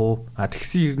болохгүй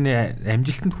тэгсэн ирнэ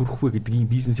амжилтанд хүрэх вэ гэдэг ийм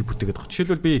бизнесийг бүтээгээд байгаа.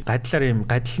 Жишээлбэл би гадлаар ийм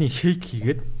гадлын шейк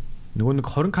хийгээд нөгөө нэг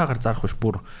 20k-аар зарах биш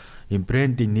бүр ийм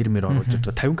брендийн нэр мэр оруулж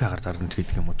байгаа 50k-аар зарна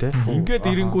гэдэг юм уу те. Ингээд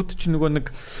ирэнгүүт чинь нөгөө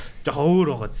нэг жоохон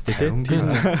өөр байгаа зү те.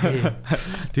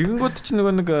 Тэгэнгүүт чинь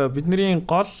нөгөө нэг бидний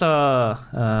гол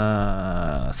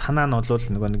санаа нь бол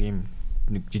нөгөө нэг ийм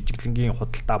нэг жижиглэнгийн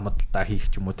худалдаа модалдаа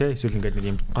хийх ч юм уу те. Эсвэл ингээд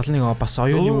нэг юм гол нэг бас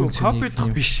оюуны үнцний копидох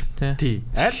биш. Тий.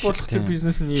 Аль болох тэр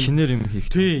бизнес нь шинээр юм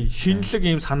хийх. Тий. Шинэлэг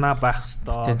ийм санаа байх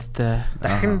хэвээр.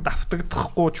 Дахин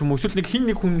давтагдахгүй ч юм уу. Эсвэл нэг хин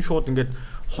нэг хүн шууд ингээд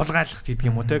хулгайлах гэдэг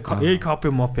юм уу те.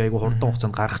 Copy mop айгу хурдан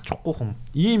хугацаанд гаргачихгүй хүм.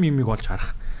 Ийм имийг олж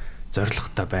харах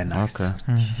зорилготой байна. Окей.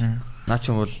 Наа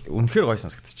ч юм бол үнэхээр гоё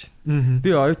сонсогдож байна.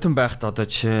 Би оюутан байхад одоо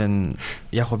жишээ нь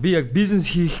яг хөө би яг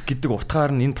бизнес хийх гэдэг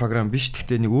утгаар нь энэ програм биш.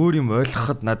 Гэхдээ нэг өөр юм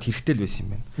ойлгоход надад хэрэгтэй л байсан юм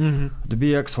байна. Одоо би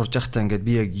яг сурж байхдаа ингээд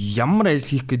би яг ямар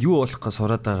ажил хийх гээд юу болох гэж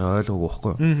сураад байгаа ойлгоогүй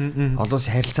байхгүй. Олон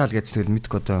улсын харилцаал гэж тэгэл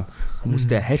мэдгүй одоо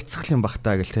хүмүүстэй харьцах юм бах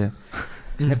таа гэл те.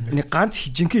 Нэг ганц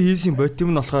жинхэнэ хийсэн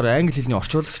бодим нь болохоор англи хэлний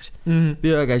орчуулагч. Би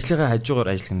яг ажлынхаа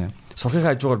хажуугаар ажиллана.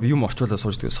 Сургуулийн хажуугаар би юм орчуулаад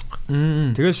сууждаг гэсэн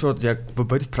юм. Тэгээд шууд яг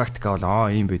бодит практика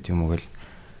бол ийм байт юм уу гэл.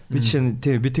 Би чинь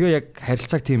тийм би тэгээ яг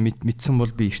харилцааг тийм мэдсэн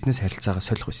бол би эртнээс харилцаагаа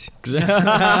солих байсан.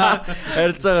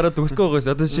 Харилцаагаараа төгсгөө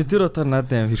байгаас одоо чи тэр утгаар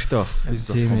надад аим хэрэгтэй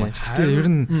байна. Тийм ер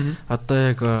нь одоо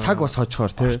яг цаг бас хожихоор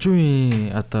тийм орчин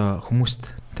үеийн одоо хүмүүст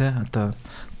тийм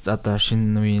одоо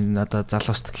шинэ үеийн одоо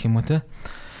залууст гэх юм уу тийм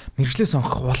мэргэжлээ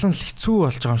сонгох улам хэцүү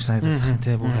болж байгаа юм санагдаад байна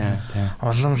тийм бүр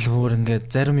улам л бүр ингээд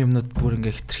зарим юмнууд бүр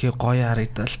ингээд хитрхи гоё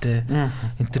харагдал тийм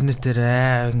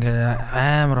интернетээр ингээд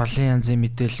амар олон янзын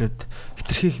мэдээлэлүүд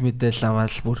хитрхи мэдээлэл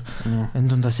аваад бүр энэ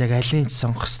дундаас яг алийг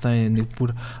сонгох хэвээр нэг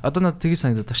бүр одоо надад тгий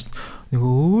санагдаад байна шүү дээ. Нэг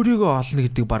өөрийгөө олно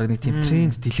гэдэг баг нэг тийм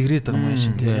тренд дэлгэрээд байгаа юм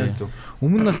шиг тийм.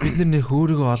 Өмнө нь бол бид нэг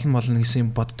өөрийгөө олно гэсэн юм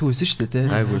боддгоо байсан шүү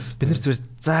дээ тийм. Бид нар зүгээр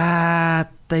за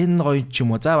энэ гоё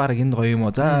юм уу? За баг энэ гоё юм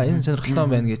уу? За энэ сонирхолтой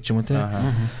байна гэж юм уу тийм.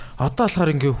 Одоо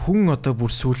болохоор ингээ хүн одоо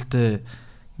бүр сүултээ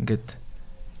ингээд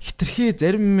хитрхи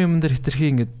зарим юм дээр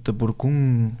хитрхи ингээд бүр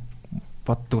гүн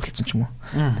боддог болсон ч юм уу.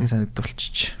 Тэг санагддаг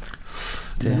болчих.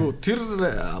 Тэр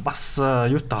бас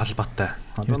юутай холбоотой.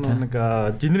 Одоо нэг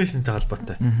генерашнтэй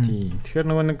холбоотой. Тийм. Тэгэхээр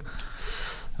нөгөө нэг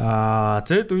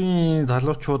Z үеийн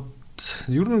залуучууд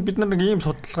ер нь бид нар нэг ийм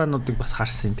судалгаануудыг бас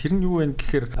харсан. Тэр нь юу вэ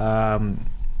гэхээр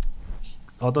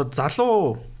одоо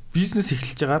залуу бизнес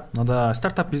эхэлж байгаа. Одоо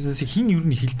стартап бизнесийг хин ер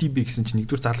нь эхэлдэв бэ гэсэн чинь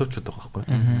нэгдүгээр залуучууд байгаа байхгүй.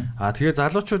 Тэгээ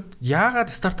залуучууд яагаад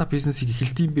стартап бизнесийг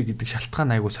эхэлдэв бэ гэдэг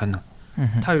шалтгаан айгуу сонио.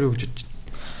 Та юу гэж бодож байна?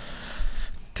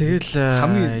 Тэгэл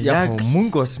хамгийн яг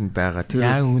мөнгө бас байгаа.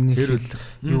 Яг үнэхээр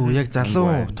юу яг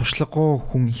залуу туршлагагүй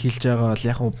хүн эхэлж байгаа бол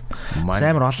яг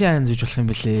амар олон янз хийж болох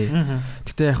юм бэлээ.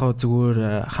 Гэтэ яг зүгээр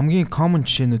хамгийн common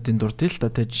жишээнүүдийн дуртай л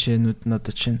да. Тэ жишээнүүд нь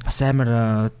одоо чинь бас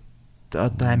амар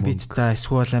одоо амбицтай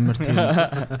эсвэл амар тийм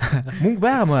мөнгө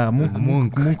байгаа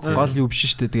мөнгө гол юу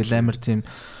биш шүү дээ. Тэгэл амар тийм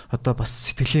одоо бас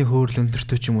сэтгэлийн хөөрөл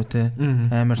өндөртөө ч юм уу те.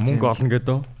 Амар тийм мөнгө олон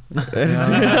гэдэг.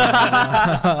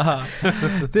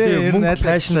 Тэгээ мөнгө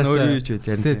passion өөрөө ч үү.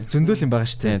 Тэгээ зөндөл юм байгаа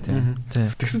шүү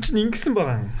дээ. Тэгсэн чинь ингэсэн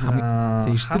байгаа.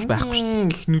 Тэг эрсдэл байхгүй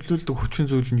шүү. Их нөлөөлдөг хүчин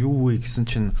зүйл нь юу вэ гэсэн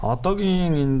чинь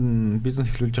одоогийн энэ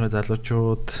бизнес эхлүүлж байгаа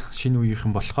залуучууд шинэ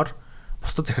үеийнхэн болохоор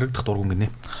бусдад захирагдах дургуун гинэ.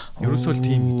 Ерөөсөө л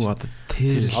тийм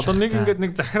одоо нэг ингээд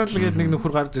нэг захирал гээд нэг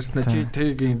нөхөр гарч ирсэн чи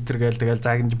тэг энтер гээл тэгэл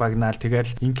загнаж багнаал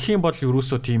тэгэл ингэх юм бол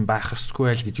ерөөсөө тийм байх ёсгүй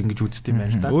байл гэж ингэж үздэг юм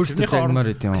байна л да. Өөрөөсөө загнамаар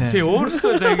идэв юм. Тий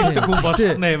өөрөөсөө загнадаг хүн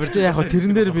болно ямар ч яг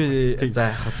тэрэн дээр би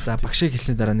за багшиг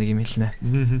хэлсний дараа нэг юм хэлнэ.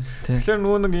 Тэгэхээр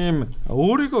нөгөө нэг юм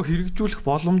өөрийгөө хэрэгжүүлэх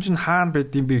боломж нь хаана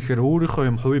байдığım бэ гэхээр өөрийнхөө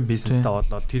юм хувийн бизнестэй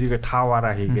болоод тэрийгэ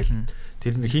таваараа хийгээл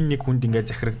тэр хин нэг хүнд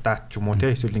ингээд захирагдаад ч юм уу те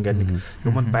эсвэл ингээд нэг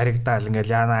юмд баригдаал ингээд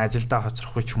яана ажилдаа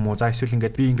хоцрохгүй ч юм уу за эсвэл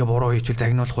ингээд би ингээд буруу хийчихвэл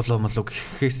загнуулах болоо молоо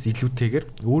гэхээс илүүтэйгээр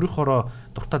өөрийнхөө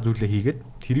дуртай зүйлээ хийгээд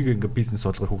тэрийг ингээд бизнес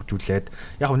болгоор хөгжүүлээд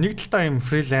яг нэг талдаа юм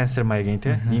фрилансер маягийн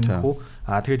те ийм хөө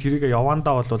тэгээд тэрийг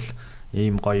явандаа бол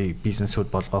ийм гоё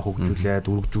бизнесүүд болгоо хөгжүүлээд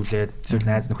үргэлжлүүлээд эсвэл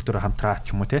найз нөхдөөрөө хамтраа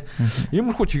ч юм уу те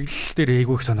иймэрхүү чиглэл дээр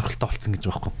эйгөө их сонирхолтой болсон гэж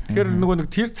байгаа юм. Тэгэхээр нөгөө нэг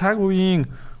тэр цаг үеийн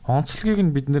онцлогийг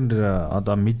нь бид нэр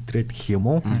одоо мэдрээд гэх юм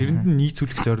уу тэрэнд нь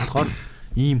нийцүүлэх зорилгоор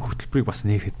ийм хөтөлбөрийг бас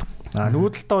нээхэд.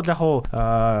 Нөгөө талдаа бол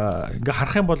яг ингээ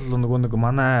харах юм бол нөгөө нэг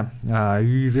манай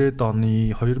 90-ад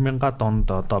оны 2000-ад онд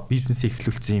одоо бизнес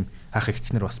эхлүүлсэн юм ах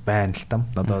ихчнэр бас байна л там.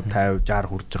 Одоо 50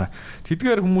 60 хүрж байгаа.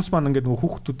 Тэдгээр хүмүүс маань ингээ нөгөө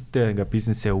хүүхдүүдтэй ингээ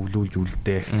бизнесээ өвлүүлж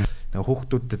үлдээх. Нөгөө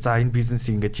хүүхдүүдтэй за энэ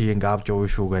бизнесийг ингээ чи ингээ авч явна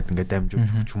шүү гэдэг ингээ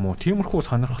дамжуулж өгч юм уу. Тиймэрхүү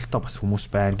сонирхолтой бас хүмүүс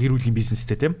байна. Гэр бүлийн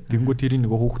бизнестэй тийм. Тэгэнгүүт тэрийг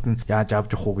нөгөө хүүхд нь яаж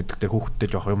авч явах уу гэдэг дээр хүүхдтэй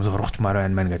жоох юм сургахчмаар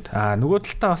байна мэн гэдэг. Нөгөө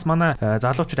талдаа бас манай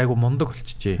залуучууд айгу мундаг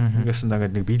болчихжээ. Ингээс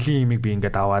ингээ нэг бэлгийн имийг би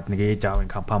ингээ аваад нэг ээж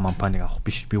аавын компаниг авах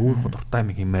биш. Би өөрөө дуртай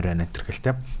юм хэмээр байна энэ төр гэл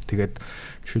тийм. Тэгээд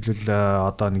жишээлбэл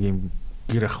одоо нэг юм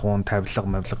гэр ахуйн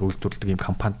тавилга үйлдвэрлэдэг юм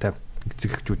компанитай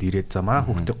эцэгчүүд ирээд замаа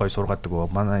хүүхдийг гой сургаадаг.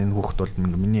 Манай энэ хүүхд бол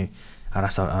миний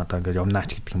араасаа одоо ингээд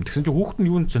явнаач гэдэг юм. Тэгсэн чинь хүүхд нь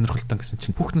юунд сонирхолтой гэсэн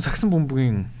чинь хүүхд нь сагсан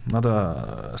бөмбөгийн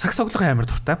одоо сагс оглохын амар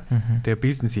дуртай. Тэгээ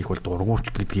бизнес хийх бол дургуутч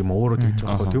гэдэг юм өөрөө тэгж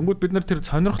байгаа байхгүй. Тэнгүүд бид нар тэр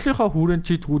сонирхлынхаа хүрээнд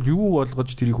чи тэгвэл юу болгож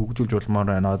тэрийг хөгжүүлж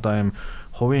болмоор байна. Одоо юм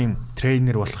хувийн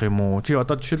трейнер болох юм уу? Чи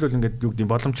одоо жишээлбэл ингээд юу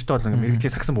гэдэг боломжтой бол ингээд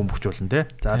мэрэгжлийн сагсан бөмбөгч болно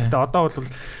те. За гэхдээ одоо бол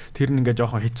тэр нь ингээд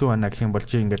жоохон хэцүү байна гэх юм бол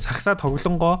чи ингээд сагсаа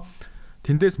тоглонгоо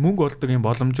тэндээс мөнгө олдог юм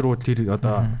боломж руу тэр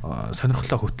одоо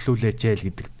сонирхлоо хөтлүүлээч л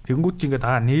гэдэг. Тэнгүүд чи ингээд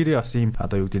нэрээ бас юм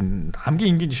одоо юу гэдэг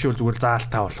хамгийн энгийн жишээ бол зүгээр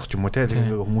заалтаа болох ч юм уу те.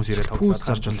 Тэгээ хүмүүс ирээд тоглоод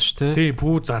зарж болно шүү дээ. Тийм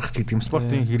пүү зарах ч гэдэг юм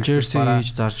спортын хэрэг жерси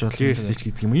хийж зарж болно. Жерси ч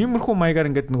гэдэг юм. Иймэрхүү маягаар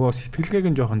ингээд нөгөө сэтгэлгээг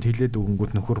нь жоохон тэлээд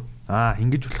өгөнгүүт нөхөр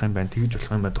ингэж болох юм байна, тэгж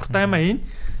болох юм байна. Дуртай юм энэ.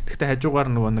 Гэхдээ хажуугаар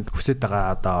нөгөө нэг хүсэж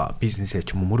байгаа одоо бизнесээ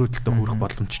ч юм уу мөрөөдөлтөд хүрэх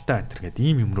боломжтой энэ гэдэг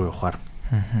ийм юм руу явахаар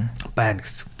байна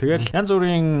гэсэн. Тэгэл янз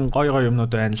бүрийн гоё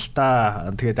юмнууд байна л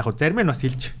да. Тэгээд яг зарим нь бас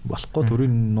хэлж болохгүй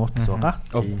төрийн нууц байгаа.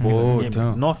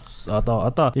 Нууц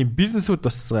одоо ийм бизнесүүд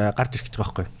бас гарч ирэх гэж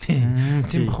байгаа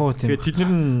байхгүй. Тийм бахуу тийм. Тэгээд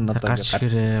тэднэр нь одоо гарч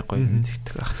ирээ гоё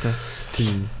нэгтгэх байх та.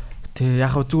 Тийм. Тэгээ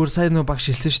яг зүгээр сайн нөгөө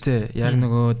багш хэлсэн шүү дээ. Яг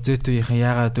нөгөө Z-үеийнхэн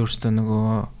яагаад өөрсдөө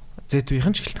нөгөө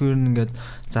Z-үеийнхэн ч гэлтгээр нь ингээд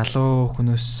залуу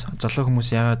хүмүүс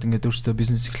яагаад ингээд өөрсдөө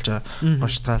бизнес эхэлж байгаа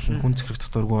баштаал нь хүн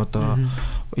захирагдах дургу одоо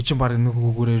эчин баг нэг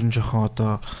үгүүрээр нь жоохон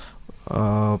одоо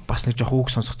бас нэг жоох үг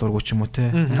сонсох дургу ч юм уу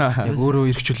те яг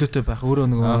өөрөө ирэх чөлөөтэй байх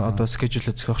өөрөө нөгөө одоо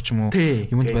скежүүлээ зохиох ч юм уу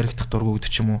юмд баригдах дургу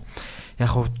гэдэг ч юм уу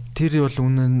яг хөө тэр бол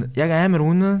үнэн яг амар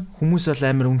үнэн хүмүүс бол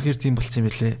амар үнэхээр тийм болцсон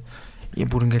юм билээ юм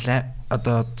бүр ингээл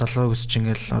одоо залуу өсч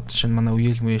ингээл одоо шинэ манай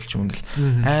үеэл ч юм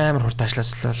ингээл амар хурд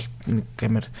ажилласлал нэг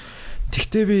амар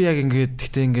тэгтээ би яг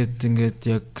ингээд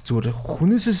яг зүгээр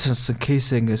хүнээсээ сонссон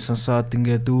кейсээ ингээд сонсоод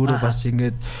ингээд өөрөө бас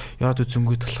ингээд яад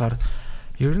үзэнгүйт болохоор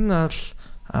ер нь ал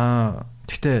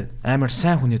тэгтээ амар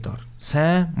сайн хүний доор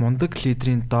сайн мундаг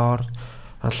лидерийн доор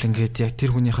бол ингээд яг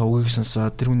тэр хүнийхээ үгийг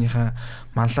сонсоод тэр хүнийхээ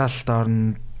манлайлал доор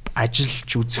нь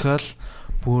ажиллаж үзэхэл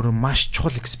бүр маш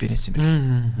чухал экспириенс юм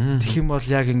байна. Тэгэх юм бол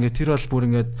яг ингээд тэр бол бүр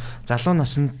ингээд залуу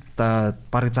наснд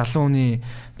баг залуу хүний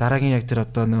дараагийн яг тэр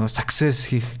одоо нөгөө success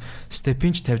хийх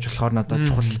степинч тавьж болохоор надад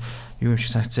чухал юм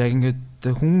шиг санагцсан. Яг ингээд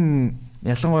хүн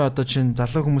ялангуяа одоо чинь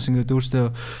залуу хүмүүс ингээд өөрсдөө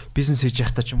бизнес хийж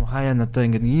явахдаа ч юм уу хаяа надаа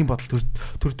ингээд ийм бодол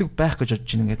төрдөг байх гэж бодож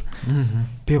байна ингээд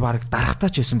би баг дарахтаа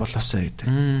ч хийсэн болоосоо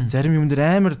гэдэг. Зарим юм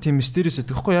дээр амар тийм mysterious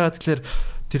гэдэг. Тэгэхгүй яагаад тэгэхээр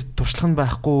тэр туршлага нь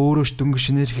байхгүй өөрөө ч дөнгө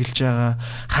шинээр эхэлж байгаа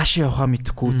хаашаа явахаа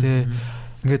мэдэхгүй те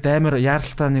ингээд амар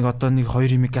яаралтай нэг одоо нэг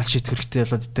хоёр юм газ шийдэх хэрэгтэй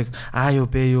болоод идэг аа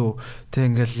юу бэ юу те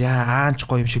ингээл яа аанч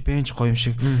гоё юм шиг бэнч гоё юм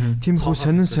шиг тиймхүү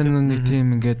сонин нэг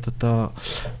тийм ингээд одоо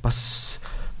бас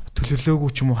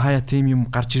төлөвлөөгүй ч юм уу хаяа тийм юм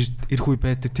гарч ирэх үе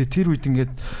байдаг тэр үед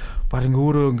ингээд баг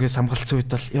өөрөө ингээд самгалцсан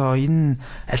үед бол ёо энэ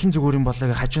алин зүгээр юм болоо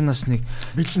гэж хажуунаас нэг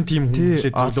бэлэн тийм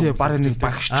хүлээд төлөв баг нэг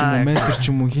багш ч юм уу ментор ч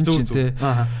юм уу хин ч те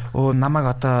оо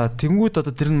намайг одоо тэнгууд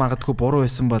одоо тэр нь магадгүй буруу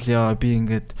байсан бол ёо би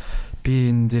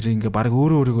энэ дээр ингээ баг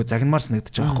өөрийгөө загнамаар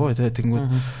санагдаж байгаа байхгүй тий тэнгүүд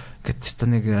ингээд теста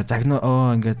нэг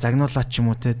ингээ загнуулаад ч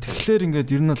юм уу тий тэгэхээр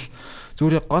ингээд ер нь бол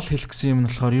зүгээр гол хэлэх гэсэн юм нь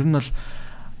болохоор ер нь бол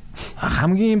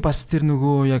хамгийн бас тэр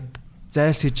нөгөө яг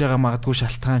зайлс хийж байгаа магадгүй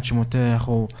шалтгаан ч юм уу тий яг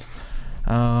уу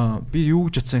би юу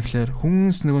гэж бодсон гэхээр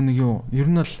хүнс нөгөө нэг юу ер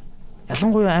нь бол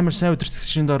ялангуяа амар сайн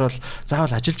өдөртөгчийн доор бол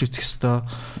заавал ажиллаж үзэх ёстой.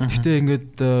 Гэхдээ ингээд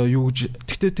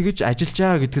тэгэж ажиллаж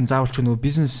байгаа гэдэг нь заавал ч нөгөө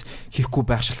бизнес хийхгүй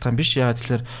байх шалтгаан биш. Яагаад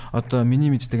тэгэхээр одоо миний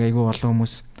мэддэг айгүй олон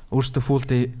хүмүүс өөрсдөө full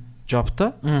day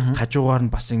jobтой хажуугаар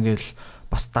нь бас ингээд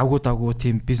бас давгүй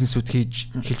тийм бизнесүүд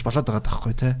хийж болоод байгаа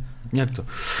байхгүй тий. Яг зөв.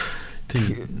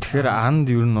 Тэгэхээр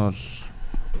анд ер нь бол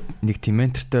нэг тийм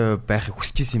ментортой байхыг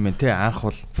хүсэж исэн юм байна те анх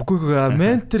бол үгүй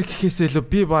ментор гэхээсээ илүү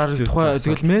би баг тухай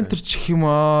тэгэл ментор ч гэх юм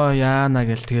оо яана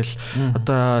гэл тэгэл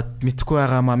одоо мэдхгүй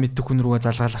байгаамаа мэддэг хүн рүүгээ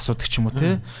залгаал асуудаг ч юм уу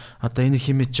те одоо энийг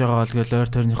химэж байгаа бол тэгэл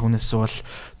ойр тойрны хүнээс бол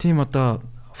тийм одоо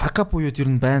fuck up уууд ер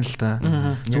нь байна л да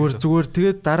зүгээр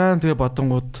тэгээд дараа нь тэгээ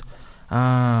бодонгууд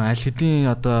аль хэдийн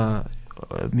одоо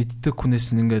мэддэг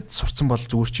хүнээс нь ингээд сурцсан бол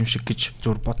зүгээр ч юм шиг гэж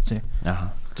зүгээр бодсон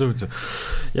юм. Зөв.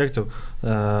 Яг зөв.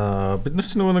 Бид нар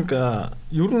ч нөгөө нэг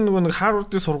ер нь нөгөө нэг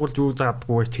Харвардын сургуульд юу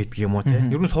заадаггүй ч гэдэг юм уу те.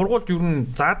 Ер нь сургуульд ер нь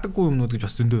заадаггүй юмнууд гэж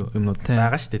бас зөндөө юмнууд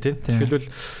байгаа шүү дээ те.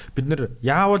 Жишээлбэл бид нар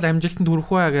яавал амжилтанд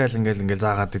хүрэх вэ гэж ингээл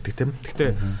заагаад идэг те.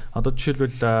 Гэхдээ одоо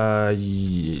жишээлбэл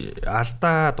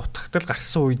алдаа дутагдал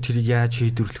гарсан үед тэрийг яаж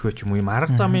шийдвэрлэх вэ ч юм уу юм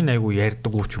арга замын айгу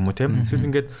ярьдаггүй ч юм уу те. Эсвэл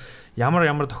ингээд ямар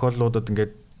тохиолдлуудад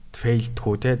ингээд failed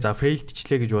хөө те. За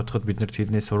failed-члээ гэж бодоход бид нар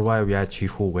тэрнээ survive яаж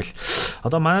хийх үү гэл.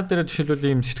 Одоо манай дээр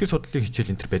жишээлбэл ийм сэтгэл судлалын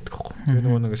хичээл энэ төр байдаг байхгүй. Тэгээ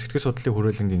нөгөө нэг сэтгэл судлалын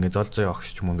хүрээлэнг ингээ зол зөө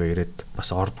огш ч юм ингээ ирээд бас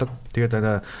ордог. Тэгээд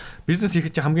бизнес хийх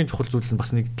чинь хамгийн чухал зүйл нь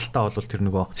бас нэг талтаа бол тэр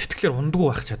нөгөө сэтгэлээр ундгүй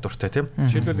байх чадвартай тийм.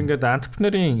 Жишээлбэл ингээд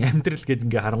entrepreneur-ийн амьдрал гэдэг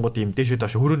ингээ харангууд ийм дээшээ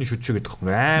доош хөрөөний шүдшөө гэдэг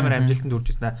байхгүй. Амар амжилтанд хүрч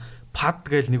ирсэн пад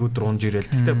гээл нэг өдөр унж ирээл.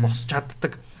 Гэхдээ босч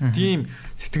чаддаг. Тийм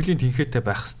сэтгэлийн тэнхээтэй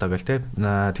байх хэрэгтэй гэл тийм.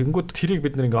 Тэгэнгүүт тэрийг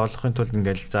бид нэг ингээ олохын тулд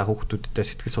ингээл за хүүхдүүдтэй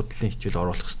сэтгэл судлалын хичээл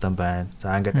оруулах хэрэгтэй байна.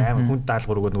 За ингээд амар хүн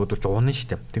даалгавар өгөө нөгөөдөр унна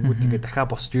штэ. Тэгэнгүүт ингээ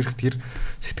дахиад босч ирэх тэр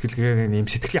сэтгэлгээ ийм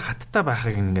сэтгэлийн хаттай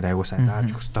байхыг ингээ аягүй сайн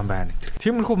зааж өгөх хэрэгтэй байна.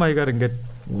 Тиймэрхүү маягаар ингээд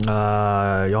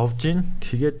явж гин.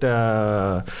 Тэгээд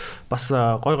бас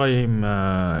гой юм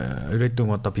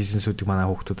ирээдүйн одоо бизнесүүдийг манай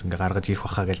хүүхдүүд ингээ гаргаж ирэх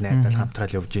байхаа гэж найдаад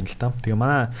хамтрал явж гин л та. Тэгээ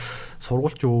манай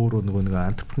сургуульч өөрөө нөгөө нэг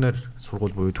entrepreneur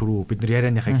сургууль буюу түрүү бид нар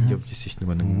ярианыхаа ихд явж ирсэн шүү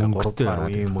дээ. Нөгөө 3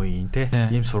 гаруй юм уу юм те.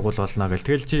 Ийм сургууль болно гэл.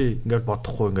 Тэгэл чи ингээд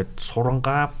бодохгүй ингээд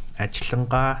сурангаа,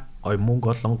 ажиллангаа гой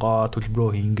мөнгө олонгоо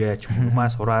төлбөрөө хийнгээ ч юмаа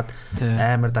сураад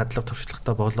амар дадлаг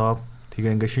туршлагатай болоод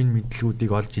тэгээ ингээ шинэ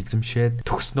мэдлгүүдийг олж эзэмшээд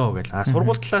төгснөө гэл.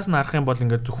 Сургууль талаас нь харах юм бол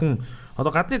ингээ зөвхөн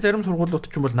одоо гадны зарим сургуулиуд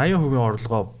ч юм бол 80%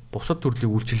 орлогоо бусад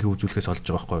төрлийн үйлчилгээ үзүүлэхээс олж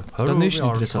байгаа байхгүй.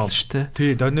 Donation идээс олж шүү дээ.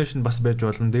 Тий, donation бас байж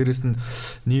болно. Дээрээс нь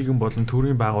нийгэм болон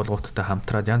төрийн байгууллагуудтай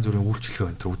хамтраад янз бүрийн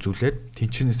үйлчилгээ өнтер үзүүлээд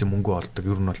тэнцэнээс мөнгө олдог.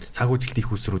 Ер нь бол санхүүжилт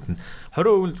их усрууд нь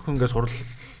 20% зөвхөн ингээ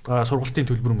сургалтын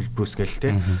төлбөрөөс гээл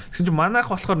те. Тэгсэн чинь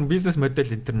манайх болохоор бизнес модель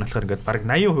энэ төр нь болохоор ингээд баг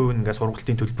 80% ингээ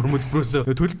сургалтын төлбөрөөс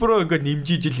төлбөрөө ингээд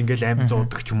нэмжиж ил ингээд аим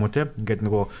зуудаг ч юм уу те. Ингээд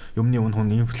нөгөө юмны үн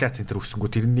хүн инфляц энэ төр өсөнгөө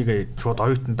тэрнийг шууд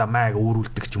оюутандаа майг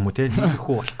өөрүүлдэг ч юм уу те.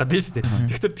 Иймэрхүү болох гэдэг шүү дээ.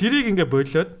 Тэгэхээр тэрийг ингээ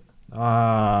болоод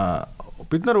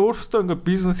бид нар өөрсдөө ингээ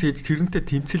бизнес хийж тэрнтэй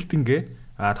тэмцэлдэнгээ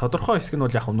тодорхой хэсэг нь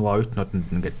бол яг нөгөө оюутнуудад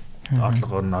ингээд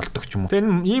орлогоор нь олдог ч юм уу.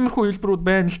 Тэгээ иймэрхүү хэлбэрүүд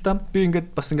байна л да. Би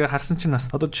ингээд бас ингээд харсан чинь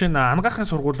бас одоо жишээ нь ангаахын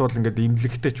сургууль бол ингээд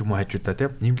имлэгтэй ч юм уу хажуудаа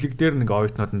тийм. Имлэг дээр нэг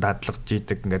оюутнууд нь дадлагж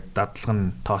ийдэг ингээд дадлага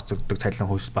нь тооцогддог, цалин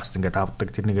хөлс бас ингээд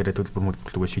авдаг. Тэрнийгээрээ төлбөр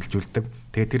мөлбөрлөгөө шилжүүлдэг.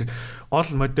 Тэгээ тэр гол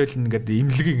модель нь ингээд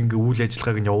имлэгийг ингээд үйл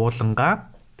ажиллагааг нь явуулангаа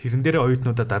Тэрэн дээрээ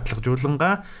оюутнуудаа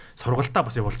дадлагжуулангаа сургалтаа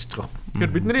бас явуулчихж байгаа. Тэгэхээр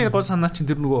бидний гол санаа чинь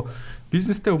тэр нөгөө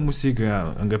бизнестэй хүмүүсийг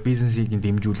ингээ бизнесийг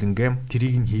дэмжүүлэнгээ,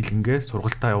 тэрийг нь хийлэнгээ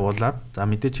сургалтаа явуулаад за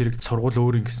мэдээч хэрэг сургууль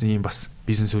өөр ингэсэн юм бас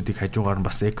бизнесүүдийг хажуугаар нь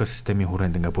бас экосистемийн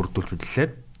хүрээнд ингээ бүрдүүлж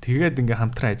үлдээд тэгээд ингээ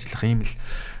хамтран ажиллах ийм л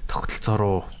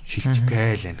тогтолцоороо шилжих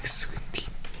гээл байна гэсэн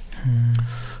юм.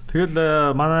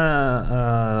 Тэгэл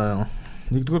манай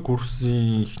нэгдүгээр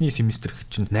курсын эхний семестр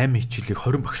чинь 8 хичээлийг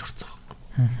 20 багш орцсон.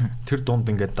 Тэр дунд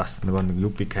ингээд бас нэг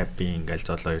UB cap-ийн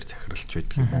ингээл золоо 2 захиралч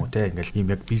байдаг юм уу те ингээл ийм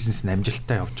яг бизнес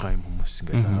амжилттай явж байгаа юм хүмүүс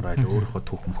ингээл ороод өөрийнхөө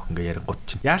түүх мөх ингээ ярингууд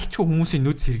чинь яалчгүй хүмүүсийн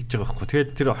нүд сэргэж байгаа байхгүй.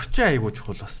 Тэгээд тэр орчин аягүй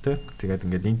чухал бас те. Тэгээд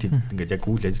ингээд энэ тэнд ингээд яг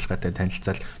үйл ажиллагаатай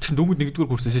танилцал чинь дөнгөж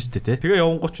нэгдүгээр курс шүү дээ те. Тэгээ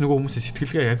явангууч нөгөө хүмүүсийн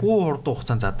сэтгэлгээ яг хурдан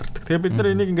хугацаанд задардаг. Тэгээ бид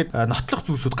нар энийг ингээд нотлох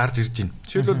зүйлсүүд гарч ирж байна.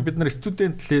 Жишээлбэл бид нар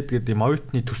студент лед гэдэг юм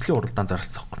оюутны төслийн уралдаан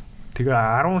зарсан байхгүй. Тэгээ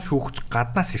 10 шүүгч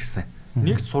гаднаас ирсэн.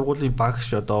 Нэг сургуулийн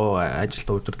багш одоо ажилд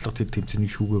удирдлага тэр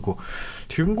тэмцээний шүүгээгүй.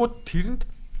 Тэгэнгүүт тэрэнд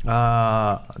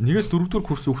нэгээс 4-р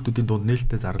курсын хүүхдүүдийн дунд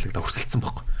нээлттэй зарлагдаа өрсөлдсөн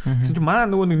байхгүй. Тэгсэн чинь манай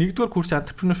нөгөө нэгдүгээр курсын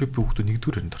entrepreneurship хүүхдүүд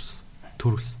нэгдүгээр энд орсон.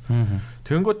 Төрөөс.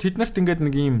 Тэгэнгүүт тэд нарт ингээд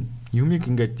нэг юм юмыг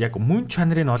ингээд яг мөн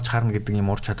чанарыг олж харна гэдэг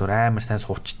юм ур чадвар амар сайн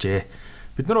суучжээ.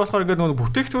 Бид нар болохоор ингээд нөгөө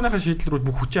бүтээгдэхүүнийхээ шийдэл рүү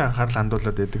бүх хүчин анхаарал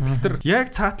хандуулад байдаг. Тэгэхээр яг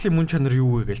цаатлын мөн чанар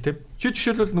юу вэ гээл те. Чи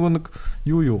жишээлбэл нөгөө нэг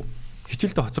юу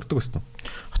хичээлдээ хоцордог байсан уу?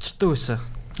 Хоцордог байсан.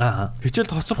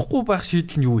 Хичээлд хоцрохгүй байх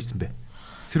шийдэл нь юу байсан бэ?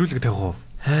 Сэрүүлэг тавих уу?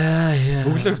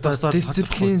 Өглөөр тосоод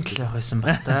дисциплин л авах байсан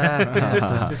баг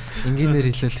та.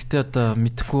 Инженеэр хэлвэл гэтээ одоо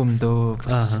мэдхгүй юм дөө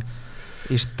бас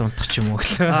эрт унтах ч юм уу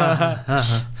гэл.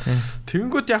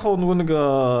 Тэгэнгүүт яг нөгөө нэг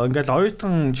ингээл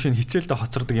оюутан жишээ нь хичээлдээ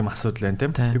хоцордог юм асуудал байна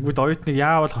тийм. Тэгвэл оюутныг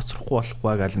яавал хоцрохгүй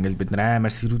болохгүй гал ингээл бид нар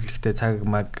амар сэрүүлэгтэй цаг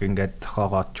маг ингээд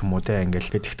зохиогоод ч юм уу тийм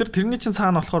ингээл. Тэгэхээр тэрний чинь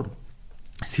цаана болохоор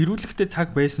сэрүүлэгтэй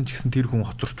цаг байсан ч гэсэн тэр хүн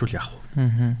хоцорчул яах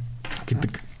вэ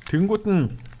гэдэг. Тэнгүүд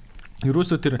нь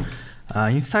ерөөсөө тэр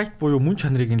инсайт буюу мөн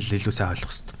чанарыг нь л илүү сайн ойлгох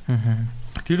хэрэгтэй.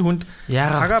 Тэр хүнд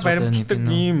цагаа баримтдаг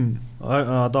ийм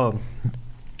одоо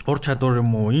ур чадвар юм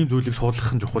уу, ийм зүйлийг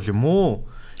суулгах нь чухал юм уу?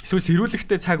 Эсвэл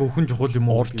сэрүүлэгтэй цаг өгөх нь чухал юм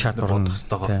уу? Ур чадвар бодох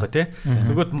хэрэгтэй байхгүй тий.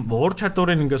 Нөгөөд ур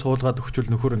чадварыг ингээ суулгаад өгчвөл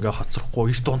нөхөр ингээ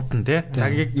хоцрохгүй эрт унтан тий.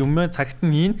 Цагийг юм цагт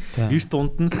нь хийн эрт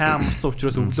унтан сайн амарсан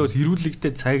учраас өглөө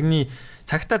сэрүүлэгтэй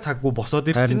цагтаа цаггүй босоод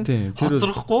ирчин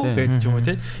хоцрохгүй гэж юм уу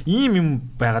тий. Ийм юм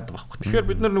байгаад байгаа байхгүй. Тэгэхээр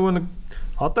бид нар нөгөө нэг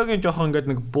одоогийн жоохон ингээд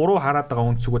нэг буруу хараад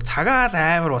байгаа үнцгөө цагаал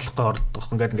амар болохгүй ордог.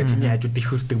 Ингээд чиний хажууд их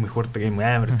хөрдөг мөхөрдөг юм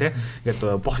амар тий.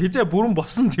 Ингээд хизээ бүрэн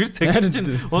босон тэр цаг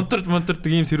чинь унтарч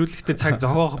монтордог ийм сэрүүлэгтэй цаг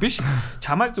зогоох биш.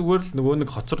 Чамайг зүгээр л нөгөө нэг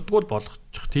хоцордгоо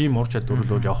болгочих тийм ур чадвар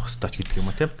бол явах хэрэгтэй ч гэдэг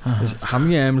юм уу тий.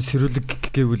 Хамгийн амар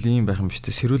сэрүүлэг гэвэл ийм байх юм биш үү?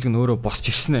 Сэрүүлэг нь өөрөө босч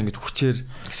ирсэн аа ингэж хүчээр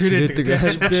сэрээдэг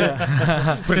тий.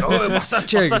 Ой босаач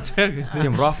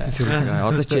тийм рофт сэрүүлэг.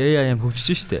 Одоо чи AI юм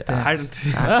хөгжиж штэ.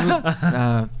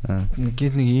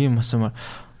 Нэг ийм асуумаар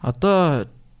одоо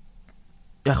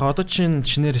яг одоо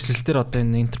шинээр эсэлтээр одоо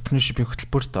энэ entrepreneurship-ийн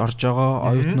хөтөлбөрт орж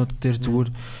байгаа оюутнууд дээр зүгээр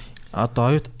одоо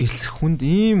оюут элсэх хүнд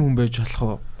ийм хүн байж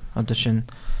болох уу? Одоо шинэ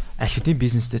аль хэдийн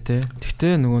бизнестэй те.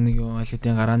 Тэгтээ нөгөө нэг аль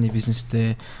хэдийн гарааны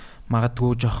бизнестэй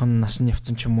магадгүй жоохон насны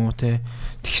явцсан ч юм уу те.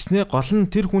 Тэгснээ гол нь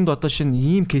тэр хүнд одоо шинэ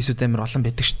ийм кейсүүд амар олон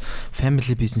байдаг шүү дээ.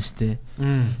 Family businessтэй.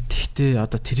 Тэгтээ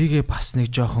одоо тэрийгээ бас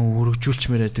нэг жоохон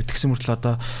өргөжүүлчмээр байдаг. Тэгсэн мөртлөө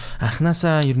одоо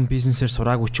анханасаа ер нь бизнесээр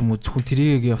сураагүй ч юм уу зөвхөн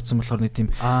тэрийгээ явцсан болохоор нэг тийм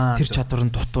тэр чадвар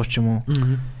нь дутуу ч юм уу.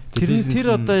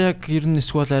 Тэр одоо яг ер нь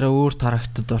эсвэл арай өөр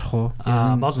тарагтад орох уу?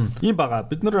 Болно. Ийм байгаа.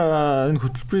 Бид нар энэ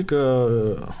хөтөлбөрийг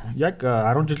яг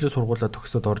 10 жилийн сургуулаа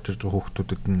төгсөөд орж ирж байгаа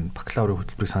хүүхдүүдэд нь бакалаврын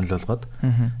хөтөлбөрийг санал болгоод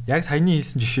яг саяны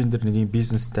хэлсэн жишээн дээр нэг юм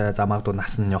бизнестэй замагдуу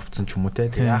нас нь явцсан ч юм уу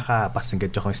те. Тэгээ яхаа бас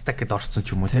ингээд жоохон стакэд орцсон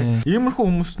ч юм уу те. Иймэрхүү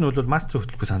хүмүүс нь бол мастерын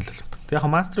хөтөлбөрийг санал болгодог. Тэгээ яг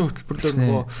мастерын хөтөлбөрлөөр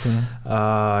нөгөө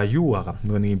юу байгаа.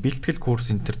 Нөгөө нэг юм бэлтгэл курс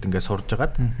энтерт ингээд сурж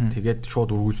агаад тэгээд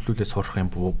шууд үргэлжлүүлээ сурах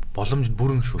юм боломж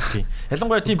бүрэн шүү тийм.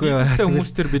 Ялангуяа тийм бизнестэй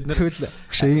хүмүүс төр бид нар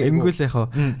энгүүл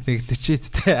яхаа нэг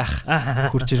 40-тэй ах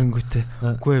хурж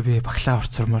ирэнгүүтээ үгүй би бакалавр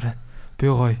сурмаар байна. Би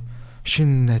гоё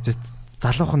шинэ найзууд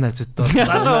залуухан найзуудтай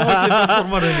залуу хүмүүстэй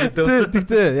сурмаар байна гэдэг.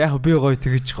 Тэгтээ яг би гоё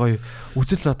тэгэж гоё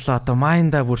үзэл бодлоо одоо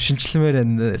майнда бүр шинчлэмээр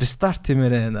байна. Рестарт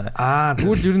хиймээр байна.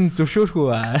 Тэгвэл ер нь зөвшөөрөх үү?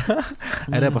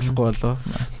 Арай болохгүй болоо.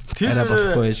 Арай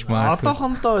болохгүй байж маа.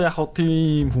 Одоохондоо яг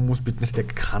тийм хүмүүс биднэрт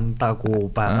яг хандаагүй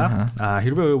байгаа.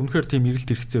 Хэрвээ үнэхээр тийм эрэлт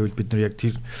хэрэгцээ байвал бид нар яг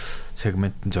тэр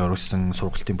сегментэн зориулсан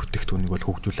сургалтын бүтээгдэхүүнийг бол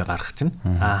хөгжүүлээ гаргах чинь.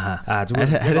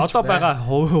 Зүгээр одоо байгаа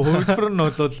хувилбар нь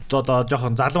бол одоо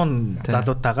жоохон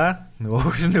залуутайгаа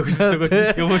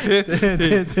нөгөөсөө юм уу те.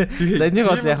 За энийг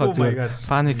бол яг зүгээр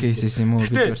фаны кейсээс юм уу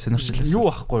би зөв сонирхчлаа. Юу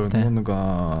ахгүй юу нэг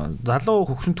залуу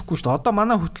хөгшинтэхгүй шүү дээ. Одоо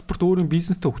манай хөтөлбөрт өөрийн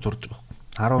бизнестэй хөгж сурж байгаа.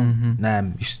 18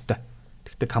 9-тэй.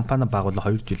 Тэгтээ компани байгуулах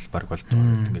 2 жил баг болж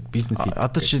байгаа. Ингээд бизнес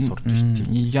одоо чинь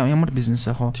ямар бизнес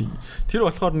ах вэ? Тэр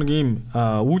болохоор нэг ийм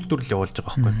үйлдвэрлэл явуулж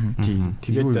байгаа байхгүй. Тийм.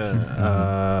 Тэгээд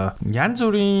янз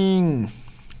бүрийн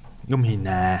юм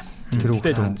хийнэ.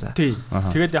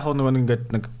 Тэгээд яг нөгөө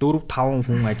ингээд нэг 4-5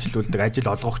 хүн ажиллаулдаг,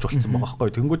 ажил олгогч болсон байгаа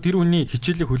байхгүй. Тэнгүүд тэр хүний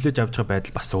хичээлийг хүлээж авч байгаа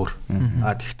байдал бас өөр.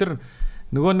 Тэгэхээр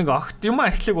нөгөө нэг огт юм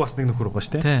эхлэх бас нэг нөхөр байгаа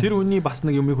шүү дээ. Тэр хүний бас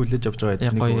нэг юмыг хүлээж авч байгаа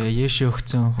байдаг. Гоё яшээ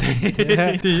өгцөн.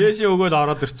 Тийм яшээ өгөөд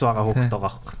ороод ирсэн байгаа хүүхэд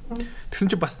байгаа байхгүй.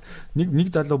 Тэгсэн чи бас нэг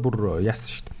залуу бүр яасан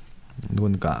шүү дээ.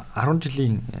 Нөгөө нэг 10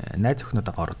 жилийн найз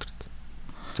өхнөдөд ороод ирсэн.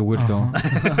 Зүгээр лөө.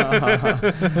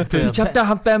 Тэр чамтай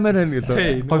хамт баймаар байна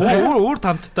гэлээ. Өөр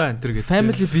тамттай энэ төр гэдэг.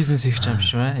 Family business их юм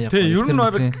шиг байна. Тийм, ер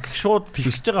нь шууд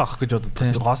тэгсэж байгаа ах гэж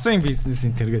боддог. Госын бизнес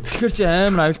энэ төр гэдэг. Тэгэхээр чи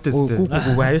амар аюултай өстэй.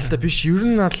 Үгүй аюултай биш. Ер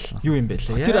нь ал юу юм бэ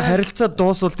лээ. Тэр харилцаа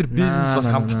дуусвал тэр бизнес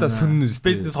бас хамтдаа сүннэ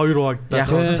өстэй. Бизнес хоёр хуваагдаа.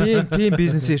 Яг тийм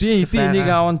бизнес ирсэн. Би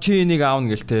энийг аавн, чи энийг аавн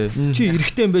гэлтэй. Чи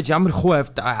эрэхтэй юм байж ямар хуу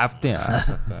авдیں۔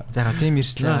 За яа тийм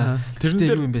ирслээ.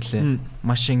 Тэрнээ юу юм бэ лээ.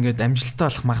 Маш ингээд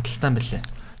амжилттай болох магадaltaй юм бэлээ.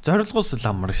 Зорилгоос л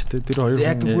амар шүү дээ. Тэр хоёр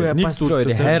яг үгүй бас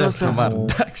хайраас хамаар.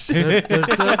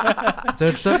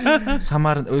 Зорилго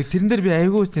самаар тэрэн дээр би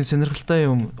айгүй тийм сонирхолтой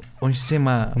юм уншсан юм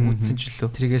аа үзсэн ч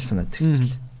лөө. Тэргээл санаад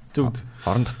тэрчээ. Зүгд.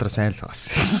 Орон дотор сайн л байгаас.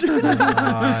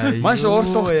 Маш урт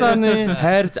хугацааны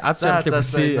хайр аз жаргалыг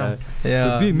хүсье.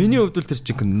 Би миний хувьд л тэр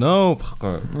чинь нөө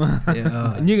баггүй.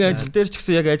 Нэг ажил дээр ч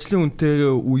гэсэн яг ажлын үнэтэйгээ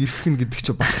үерхэх нь гэдэг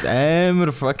чинь бас амар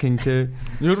fucking те.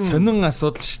 Ер нь сонин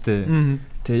асуудал шүү дээ.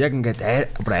 Тэг яг ингээд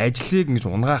ажлыг ингэж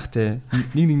унгаах те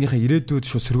нэг нэгнийхээ ирээдүйд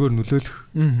шууд сөргөөр нөлөөлөх.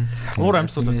 Уур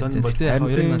амьсгал сонь бол те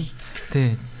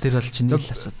тэр бол чинь л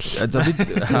асуудал. За бид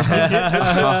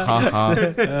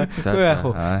за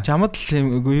чамд л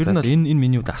ер нь энэ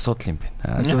миний хувьд асуудал юм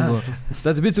байна.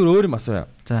 За би зүгээр өөр юм асууя.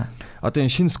 За одоо энэ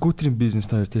шинэ скутерийн бизнес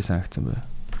таар тэр санагдсан бай.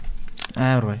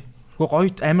 Амар гоё. Гоё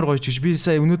амар гоё ч гэж би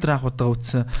сая өнөөдөр анх удаа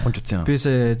үзсэн. Би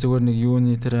сая зүгээр нэг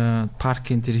юуны тэр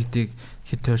паркинг тэр хитийг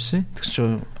хэд төрсөн. Тэгс чи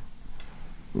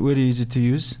very easy to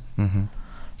use.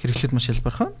 Хэрэглээд маш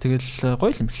хялбархан. Тэгэл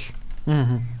гоё юм бэл.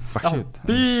 Багш.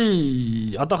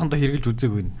 Би одоохондоо хэрэглэж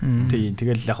үзээгүй. Тийм.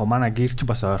 Тэгэл яг манай гэр чи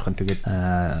бас ойрхон тэгээд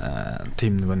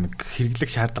тийм нэг хэрэглэх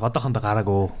шаардлага одоохондоо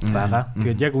гараагүй байгаа.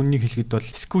 Тэгээд яг үннийг хэлэхэд бол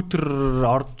скутер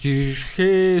орж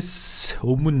ирэхээс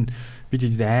өмнө бид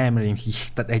амар юм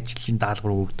хийх ажлын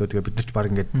даалгавар өгдөө. Тэгээ бид нар ч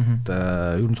баг ингээд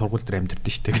ер нь сургууль дээр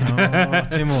амьдэрдэн шүү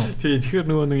дээ. Тийм үү. Тий,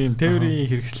 тэгэхээр нөгөө нэг юм теорийн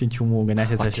хэрэгслийн ч юм уу ингээ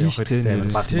наашаа цаашаа явах хэрэгтэй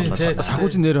амар баг болоо.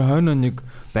 Сахуучин нэр хойноо нэг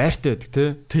байртай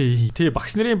байдаг тий. Тий,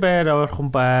 багш нарын байр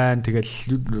ойрхон байна.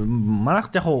 Тэгэл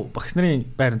манайх яг багш нарын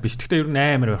байр биш. Гэхдээ ер нь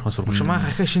амар ойрхон сургууль. Маа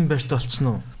хахаа шинэ байртай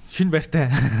болцсон уу? Шинэ байртай.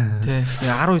 Тий.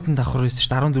 10 хэдэн давхар байсан шүү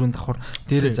дээ. 14 давхар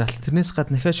дээрээ заалт. Тэрнээс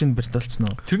гадна дахиад шинэ байртай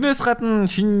болцсон уу? Тэрнээс гадна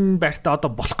шинэ байртай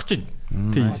одоо болох гэж байна.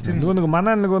 Тийм. Нөгөө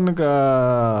манай нэг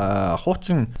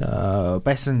хуучин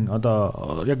байсан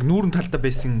одоо яг нүүрэн талдаа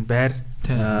байсан байр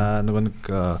нөгөө нэг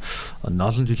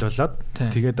олон жил болоод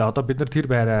тэгээд одоо бид нар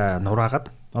тэр байраа нураагаад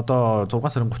одоо 6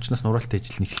 сарын 30-наас нураалт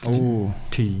ажил нэг эхэлж байна.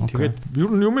 Тийм. Тэгээд ер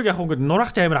нь юмэг яг ингээд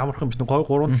нураач амар амархан биш. Гоё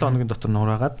 3-7 хоногийн дотор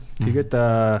нураагаад тэгээд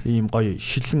ийм гоё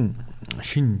шилэн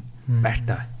шин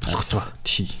байртай болгож байгаа.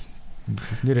 Тий.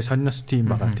 Нэрээ сонноос тийм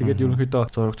байгаа. Тэгээд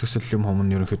ерөнхийдөө зураг төсөл юм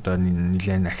хүмүүс ерөнхийдөө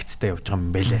нэлээд агцтай явж байгаа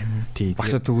юм байлээ. Тий.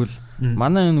 Багш тэгвэл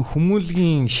манай энэ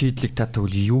хүмүүлгийн шийдлийг та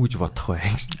тэгвэл юу гэж бодох вэ?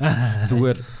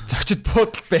 Зүгээр зочид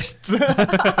буудал барьцсан.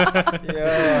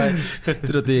 Яа.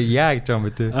 Тэр одоо яа гэж байгаа юм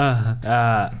бэ те?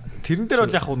 Тэрэн дээр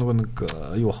бол яг нөгөө нэг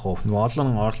юу бах вэ? Нөгөө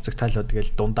олон оролцох тайлбар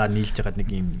тэгэл дундаа нийлж байгаа нэг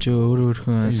юм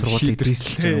өөрөөрхөн сургуулийг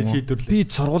дийсэлж байгаа юм. Би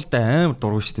сургуульд амар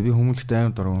дургу шүү дээ. Би хүмүүлэгт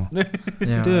амар дургу.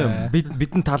 Тэгээ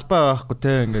бидэн талбай байхгүй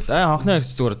те. Ингээл анхны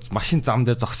зүгээр машин зам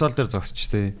дээр зогсоол дээр зогсож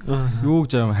те. Юу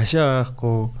гэж юм хашаа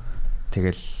байхгүй.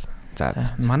 Тэгэл за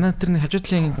манай тэр нэг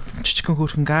хажуудлын жижигхэн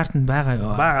хөөрхөн гарден байгаа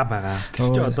юу? Бага.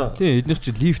 Тэр чи одоо тий эднийх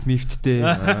чи лифт мифттэй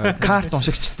карт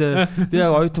уншигчтай. Би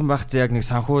яг оюутан байхад яг нэг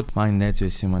санхуд маань найз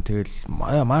байсан юм аа. Тэгэл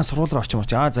маань сургууль руу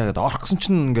очимооч заагаад орох гэсэн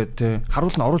чинь ингээд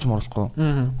харуулна оруулж моруулахгүй.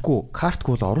 Гүү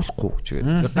картгүй бол оруулахгүй гэж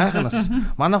тэгээд гайханаас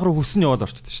манайх руу хүссэн яваад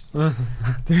орчдоо шүү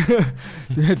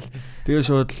дээ. Тэгэл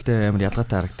шууд л амар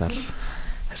ялгаатай харагдал.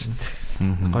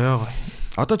 Гоё.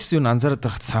 Одоо ч гэсэн анзаараад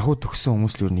байхад санхүү төгссөн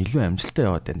хүмүүс л юу илүү амжилттай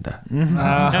яваад байна да.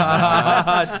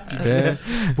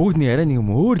 Бүгд нэг арай нэг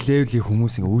юм өөр левлийн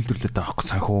хүмүүс ингээ үйлдвэрлэдэг байхгүй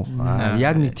санхүү.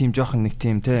 Яг нэг тийм жоохон нэг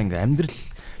тийм те ингээ амьдрал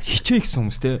хичээх гэсэн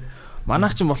хүмүүс те.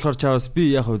 Манайх ч болохоор чаавс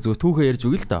би яг зөв түүхээ ярьж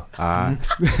өгье л доо.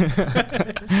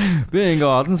 Би ингээ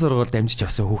олон сургуульд амжиж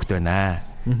явсан хүүхэд байна.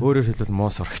 Өөрөөр хэлбэл муу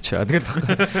сурагч. Тэгээд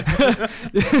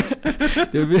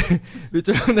би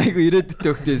жоохон айгу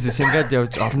ирээдүйтэй хөхтэйс Сингад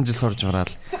явж олон жил сурж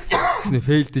гараад гэснэ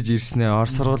фейлдэж ирснэ.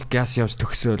 Орос сургууль газ явж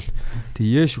төгсөөл. Тэг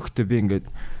яэш хөхтэй би ингээд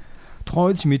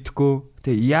тухайн үед ч мэдэхгүй.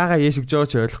 Тэг яага яэш өгж байгаа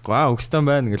ч ойлгохгүй. Өгстөн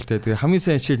байна гэл тэг. Хамгийн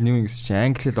сайн хичээл нэг гэсэн чинь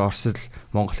англи хэл, орос хэл,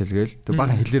 монгол хэл гээл. Тэг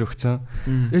бага хэлээр өгсөн.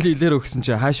 Тэгэл хэлээр өгсөн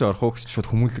чинь хаашаа орох уу гэсэн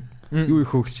шууд хүмүүлэг. Юу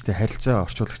их хөөгчтэй харилцаа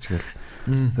орчуулагч гээл.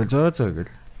 Тэгэл зөө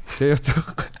гэл. Тэг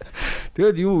явцгаахгүй.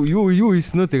 Тэгээд юу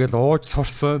хийснөө тэгэл ууж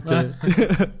сурсан тий.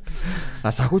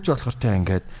 Сахууч болохоор тий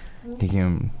ингээд нэг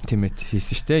юм тимэт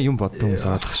хийсэн штэ юм бодсон хүмүүс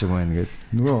ороод ах шиг байна гэдэг.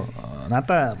 Нөгөө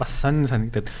надаа бас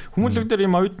санагдаад хүмүүлэг дээр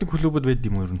юм оюутны клубуд байд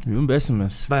юм уу юм байсан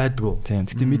мас. Байдгүй. Тийм.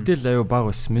 Гэтэ мэдээл аюу баг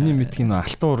байсан. Миний мэдхийн нөө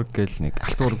алтан ураг гэл нэг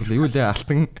алтан ураг юу лээ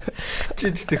алтан. Чи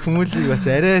тэгтээ хүмүүлийг бас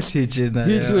арай л хийж байна.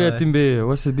 Хийлгүй яд юм бэ?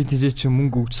 Уусаа би тийж чи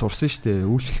мөнгө өгч сурсан штэ.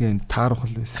 Үйлчлэгийн таарах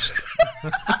л байсан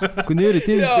штэ. Гү нэрэ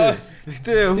тийм штэ.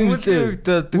 Гэтэ хүмүүлийг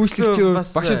үйлчлэгч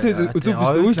багш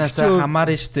үйлчлэгч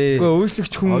хамаарна штэ. Үгүй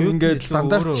үйлчлэгч хүн ингээд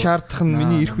стандарт шаардах нь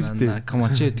миний эрх үстэй. Come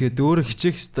on чи тэгээд өөрөө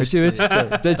хичээх ёстой. Чи вэж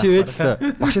та. За чи вэж та.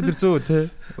 Багш дээр зөө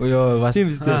те. Өө бас тийм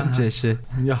үстэй чаашаа.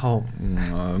 Яхаа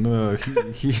нөө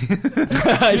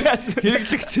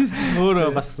хэрэглэгч өөрөө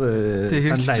бас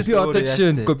саналаа. Би одоо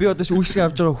жишээ би одоо үйлчлэг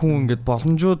авч байгаа хүн ингээд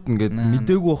боломжууд ингээд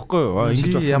мдээгүй байхгүй.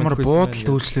 Ингэж болох ямар буудалд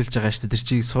үйлчлүүлж байгаа штэ. Тэр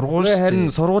чиг сургууль штэ.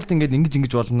 Харин сургуульд ингээд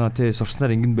ингэж болно те.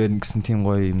 Сурснаар ингэн байна гэсэн тийм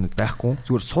гоё юмнууд байхгүй.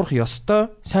 Зүгээр сурах ёстой.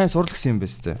 Сайн сурал гэсэн юм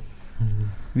байна штэ.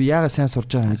 Би яагаад сайн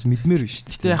сурж байгаа гэж мэдмээр биш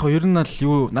шүү дээ. Гэтэ яг нь ер нь л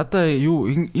юу надаа юу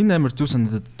энэ амар зүг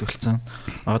санагдаад төгөлцсөн.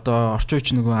 Одоо орчин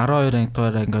үеч нөгөө 12 анги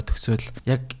дугаар ингээд төгсөөл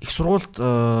яг их сургуульд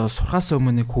сурахаас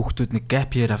өмнө нэг хүүхдүүд нэг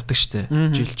gap year авдаг штэ.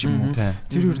 Жил ч юм уу.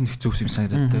 Тэр ер нь их зүг юм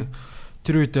санагдаад.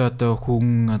 Тэр үедээ одоо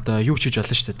хүн одоо юу ч хийж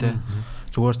болно штэ те.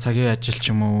 Зүгээр цагийн ажил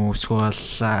ч юм уу эсвэл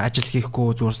ажил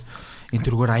хийхгүй зүгээр энэ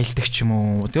төргөөр аялдаг ч юм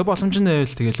уу. Тэгээ боломж нь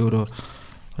байвал тэгэл өөрөө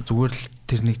зүгээр л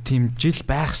тэр нэг тийм жил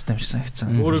байх хэрэгтэй юм шиг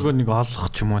санагдсан. Өөрийгөө нэг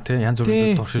олох ч юм уу те янз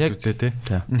бүрийн туршиж үзээ те.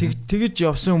 Тэгэж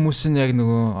явсан хүмүүс нь яг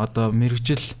нөгөө одоо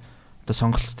мэрэгжил одоо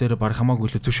сонголт дээр баг хамаагүй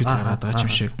л зөвшөөрж гараад байгаа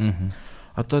юм шиг.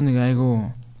 Одоо нэг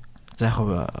айгу за яг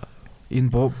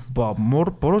энэ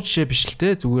буруу жишээ биш л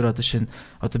те зүгээр одоо шинэ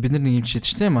одоо бид нар нэг юм жишээ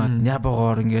ч тийм аа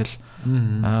нябогоор ингээл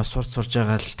сурж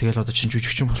байгаа л тэгэл одоо чинь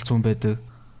жүжигчин болцсон хүн байдаг.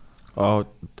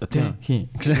 Тийм хин.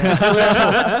 Тэр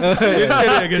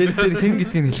хин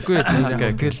гэдгийг хэлэхгүй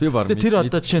яг тэгэл тэр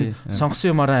одоо чинь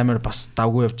сонгосон юмараа амар бас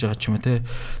давгүй явж байгаа ч юм уу те.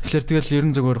 Тэгэхээр тэгэл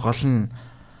ерэн зүгээр гол нь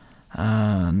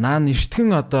наан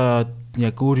эртгэн одоо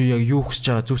яг өөрөө яг юу хүсэж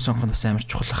байгаа зүг сонгохоос амар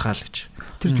чухал хаа л гэж.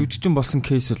 Тэр жүжигчин болсон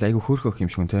кейс бол айгүй хөөрхөх юм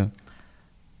шиг те.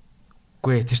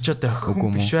 Гүй тэр ч одоо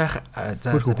охин биш байх.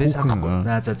 За би санахгүй.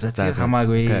 За тэр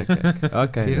хамаагүй.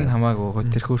 Окей. Тэр нь хамаагүй.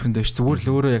 Тэр хөөрхөнд биш. Зүгээр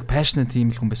л өөрөө яг passionate тийм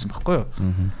л хүн байсан байхгүй юу?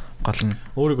 Гол нь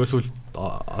өөрийгөө сүл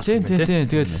тийм.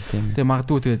 Тэгээд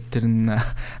магадгүй тэгээд тэр нь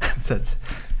за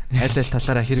айл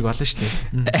талаараа хэрэг болно шүү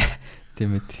дээ.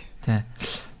 Тийм ээ. Тийм.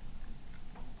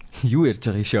 Юу ярьж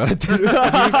байгаа ийш ороод тэр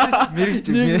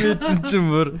мэрэгжил мэдсэн чинь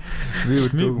мөр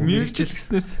мэрэгжил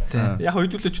гэснээс яг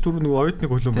хэдүүлээч түрүү нэг оюутны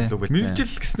хөлөө болов мэрэгжил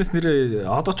гэснээс нэрээ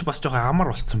одоо ч бас жоохон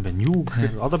амар болцсон байна. Юу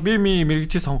гэхээр одоо би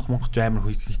мэрэгжил сонгох монгоч амар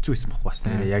хэцүү байсан бах бас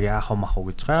нэрээ яг яах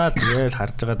вэ гэж гал тэгэл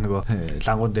харж байгаад нөгөө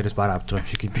лангуун дээрээс бар авч байгаа юм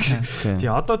шиг гэдэг шиг.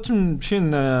 Тийм одоо ч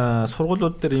шинэ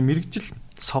сургуулиуд дээр мэрэгжил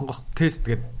сонгох тест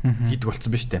гэдэг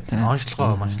болсон биз дээ.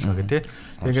 Онцлогоо гэх тээ.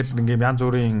 Тэгээд ингээм янз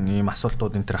бүрийн ийм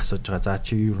асуултууд энэ төр асууж байгаа. За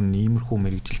чи юу н иймэрхүү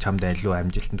мэрэгжил чамд айлуу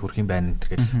амжилтанд хүрэх юм байна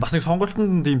гэдэг. Бас нэг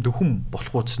сонголтод ийм дөхөм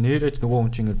болох ууц нэрэж нөгөө хүн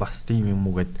чинь бас тийм юм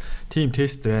уу гэд тийм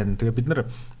тест байна. Тэгээд бид нар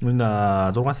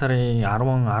энэ 6 сарын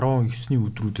 10-19-ний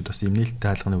өдрүүдэд бас ийм нээлттэй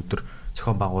хаалганы өдөр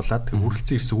зохион байгуулад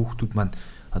хүрэлцэн ирсэн хүүхдүүд маань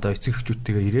одоо эцэг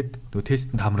эхчүүдтэйгээ ирээд нөгөө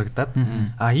тестэнд хамрагдаад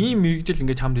ийм мэрэгжил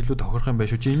ингээд чамд илүү тохирох юм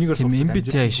байна шүү. Чи энийгээр сурч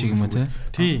MBTI шиг юм уу те?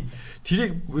 Тий.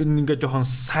 Тэрийг ингээд жоохон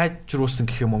сайжруулсан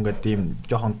гэх юм ингээд ийм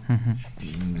жоохон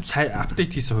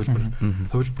апдейт хийсэн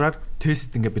хувилбараар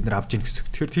тест ингээд бид нар авч ийн гэсэн.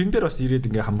 Тэгэхээр тэрэн дээр бас ирээд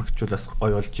ингээд хамрагчулаас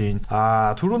гоё болж ийн.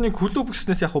 Түрүүний клуб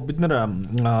гэснээс яг бид нар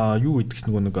юу гэдэг ч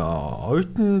нөгөө нэг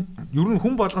оюутан ер нь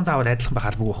хүн болгон заавал адилхан байх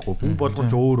албагүй байхгүй. Хүн болгон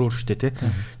ч өөр шүү дээ тий.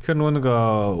 Тэгэхээр нөгөө нэг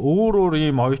өөр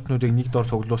ийм оюутнуудыг нэг дор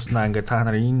цуглуулснаа ингээд та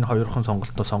нар энэ хоёрхан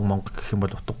сонголтоо сонгомонго гэх юм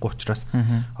бол утгагүй учраас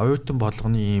оюутан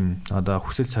болгоны ийм одоо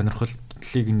хүсэл сонирхолыг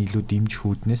нь илүү дэмжих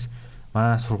үүднээс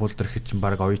маа сургууль дээр их чинь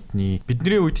баг оюутны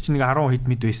бидний үед чинь нэг 10 хэд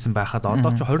мэд байсан байхад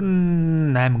одоо ч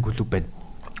 28 клуб байна.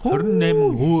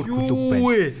 28 өөр клуб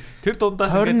байна. Тэр дундаас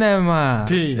 28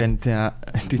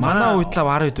 тийм. Манай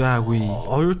уйдлаа 10 байгаагүй.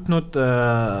 Оюутнууд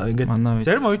ингээд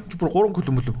зарим оюутнууд бүр 3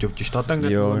 клуб мөлөвд явж шít. Одоо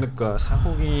ингээд нэг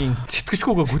санхүүгийн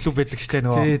сэтгэжгүйгээ клуб байдаг штэ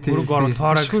нөгөө бүрэг орол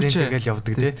форекс гэж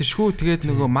явдаг тий. Тэшгүй тэгээд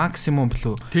нөгөө максимум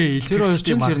блүү. Тэр хоёр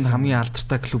чинь тэр хамгийн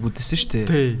алдартай клубүүд эсэн штэ.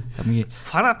 Хамгийн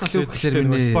фанат клуб гэхэлэр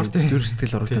спортын зүрх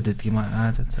сэтгэл оруулаад байдаг юм аа.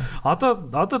 За.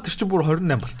 Одоо тэр чинь бүр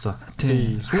 28 болцсон.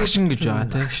 Тий. Сүүшин гэж байгаа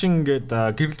тий. Тэгшин ингээд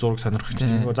гэрэл зураг сонирхож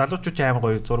чинь нөгөө залуучууд амар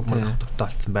гоё зураг мөрөх дуртай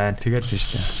болсон байна. Тэгэл л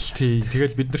штэ. Тий.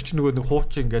 Тэгэл бид нар ч нөгөө нэг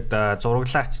хуучин ингээд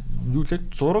зураглаач юу лээ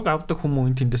зураг авдаг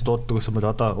хүмүүс тэндээс дууддаг гэсэн бол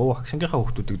одоо агшингийнхаа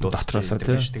хүмүүсийг дууддаг дотроосоо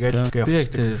тий.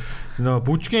 Тэгэл нөгөө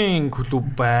бүжгийн клуб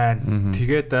байна.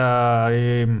 Тэгээд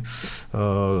ийм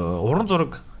уран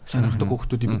зураг сонирхдаг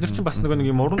хүмүүсүүд бид нар чинь бас нэг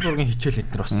юм уран зургийн хичээл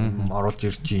энэ төр бас оруулж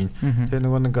ирж байна. Тэгээ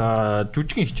нөгөө нэг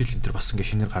жүжигийн хичээл энэ төр бас ингээ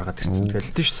шинээр гаргаад ирсэн.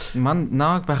 Тэгэл тийм шүү дээ.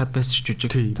 Намайг байхад байсан ч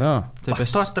жүжиг. Тэгээ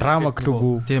бас драма клуб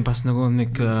үү. Тийм бас нөгөө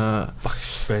нэг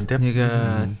багш байна тийм. Нэг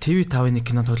ТV5-ын нэг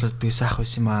кино тоглоод байсан ах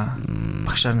байсан юм аа.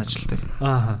 Багшаар нь ажилладаг.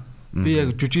 Аа. Би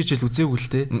яг жүжиг хичээл үзээгүй л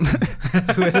дээ.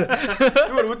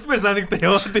 Зүгээр үзмээр санагдаа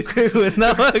яваад байсан.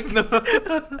 Намайг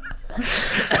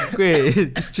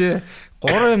үгүй чи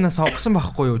 3 юмнаас сонгосон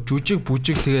байхгүй юу? Жүжиг,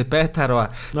 бүжиг тэгээ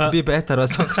байтарва. Би байтарва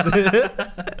сонгосон.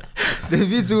 Тэгээ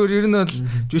би зүгээр ер нь бол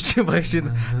жүжиг багш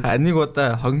нэг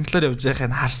удаа хогнолоор явж байхыг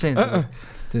харсан юм.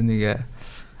 Тэгээ нэг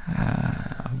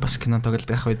бас кино тоглолт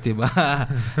байх байд юм аа.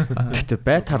 Гэтэ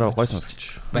байтарва гой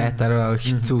сонсгоч. Байтарва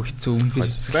хэцүү.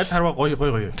 Байтарва гой.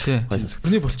 Тий.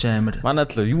 Миний болч амар.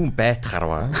 Манад л юм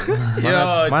байтарва.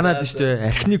 Манад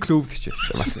штэ архины клуб гэж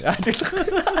байсан.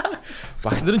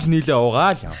 Бас багш нарын ч нийлээ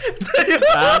уугаал юм.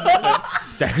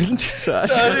 Захирлан ч гэсэн.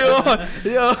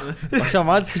 Йоо. Багшаа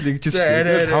маа захирл ингэж байсан.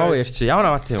 Тэгээд тав ярьчих. Ямар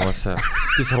аваатай юм уусаа.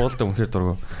 Би сургуультай үнэхээр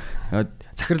дургу.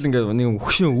 Захирл ингээд нэг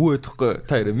өгшин өвөө өдөхгүй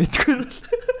та ярэ мэдгүй.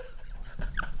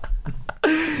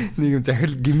 Нэг юм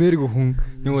захирл гимээргүй хүн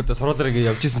юм удаа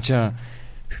сургуулаараа явж исэн чинь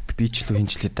би ч л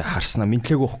хинчлээдээ харснаа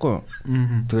мэдлээгүй байхгүй юу.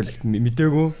 Тэгэл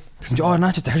мэдээгүй. Тэгсэн чинь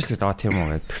наа чи захирл гэдэг аваа тийм үү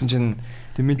гэдэг. Тэгсэн чинь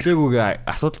тэг мэдлээгүйгээ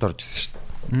асуудалд орж исэн шүү дээ.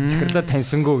 Захирлаа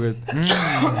таньсангүй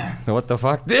гэдэг. What the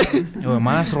fuck. Йоо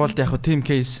манай сургуульд яг team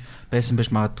case байсан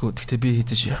байж магадгүй. Гэхдээ би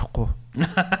хийжээш ярихгүй.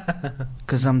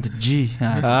 Cuz I'm the G.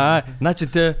 Наач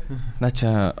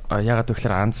ягаад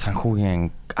гэвэл анд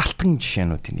санхүүгийн алтан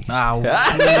жишээнүүдийн нэг.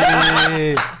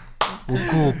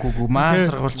 Үгүй маа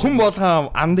сургууль. Хүн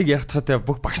болгоо андыг ярих тахтай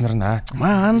бүх багш нар наа.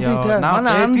 Маа андыг те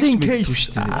манай андын кейс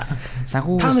шүү дээ.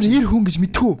 Санхүү та нар 90 хүн гэж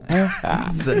мэдтгүү.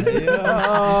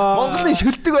 Монголын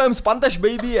шилдэг аймс бандаш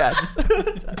baby.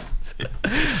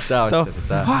 За.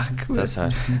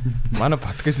 Манай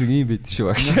подкаст нэг юм байд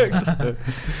шүү багш.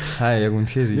 Яг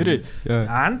үнэхээр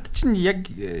анд чинь яг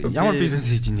ямар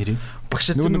бизнес хийж нэрээ?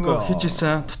 Багш нөгөө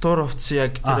хийжсэн дотор хувцс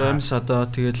яг тэр аймс одоо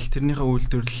тэгэл тэрнийхээ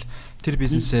үйлдвэрлэл тэр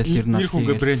бизнесээ л ер нь аль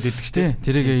брэнд гэдэг чинь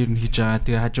тэрийгээ ер нь хийж байгаа.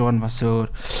 Тэгээ хажуугаар нь бас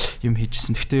өөр юм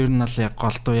хийжсэн. Гэхдээ ер нь бол яг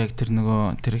голдуу яг тэр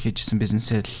нөгөө тэр хийжсэн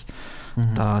бизнесээ л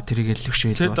одоо тэрийгээ л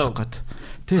хөшөөл болох гээд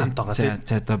хамт байгаа тийм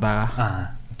цайдаа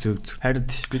байгаа. Зүг. Харин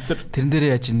бид нар тэрэн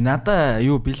дээр яаж надаа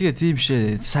юу бэлгээ тийм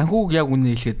шээ. Санхүүг яг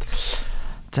үнэ хэлэхэд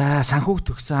за санхүүг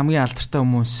төгсөн хамгийн алдартай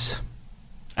хүмүүс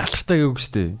алдартай гэв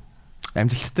шүү дээ.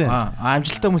 Амжилттай.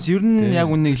 Амжилттай хүмүүс ер нь яг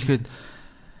үнэ хэлэхэд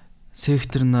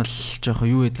сектор нь бол жоохон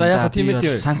юу гэдэг да.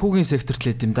 Санхүүгийн секторт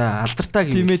л юм да. Алдартай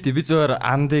гэх юм. Тийм ээ. Би зөвөр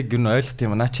андыг юу ойлгох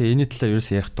юм. Наа чи энэний талаар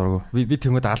ерөөсөө ярих дургу. Би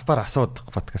тэгмэд албаар асуудаг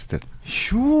подкаст дээр.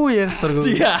 Шүү ярих дургу.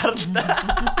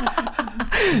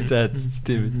 За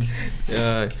тийм ээ.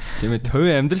 Яа. Тийм ээ.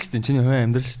 Хувийн амьдрал шүү дээ. Чиний хувийн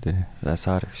амьдрал шүү дээ. За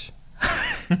sorry гэж.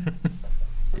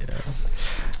 Яа.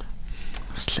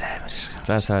 Слаймер.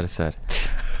 За sorry.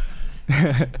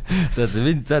 За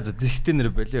тэгтээ нэр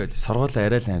болио. Сургуулаа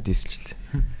арай л амт ийсэлчлээ.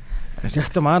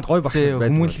 Ягта маанд гой багш байдаг.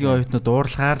 Хүмүүнлэгийн оюутнууд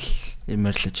уурлахаар л юм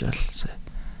ярьлаж байлаа.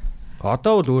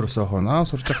 Одоо бол өөрөөсөө хоноо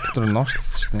сурч явах дотор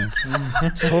ноошлсон шүү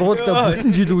дээ. Сургуультай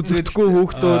бүтэн жил үзэгдэхгүй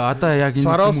хөөхтөө одоо яг энэ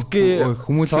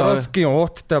Саровскийн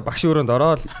ууттай багш өрөөнд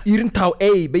ороод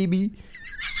 95A baby.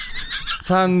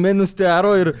 Цаан менюстэй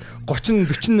 12 30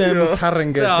 48 сар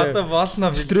ингээд. За одоо болно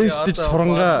би. Стресстэй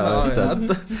сурангаа.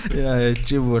 Яа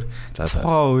чи бүр.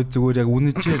 Тухайн үе зүгээр яг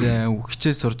үнэчээр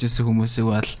хичээл сурж исэн хүмүүсийг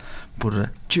бол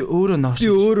бүр чи өөрөө nooш. Чи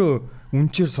өөрөө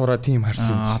үнчээр сураа тийм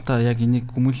харсан. Одоо яг энийг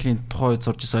хүмүүнлэгийн тухайн үед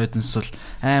сурж исэн оюутнаас бол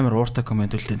амар ууртай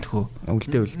комент үлдэн төхөө.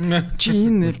 Үлдээ.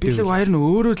 Чи энэ бэлэг баяр нь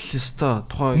өөрөө л өстой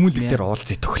тухайн хүмүүнлэг дээр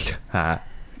уулзъя төгөл.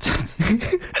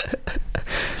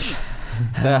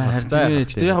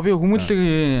 Тэгээ яг би хүмүүнлэг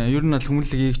ер нь бол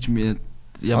хүмүүнлэгийг ч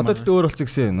ямар одоо өөр болцсон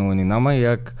гэсэн нөгөө нэг намайг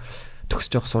яг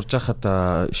төгсөж явах сурж байхад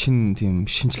шин тийм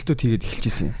шинжилтүүд хийгээд эхэлж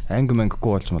ийсэн. Анги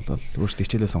мангигүй болж мал бол өөрсдөө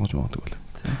хичээлээ сонгож магадгүй бол.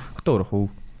 Одоо өөрөө хөө.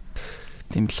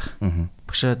 Тийм л.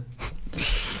 Багшаа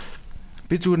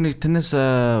би зүгээр нэг танаас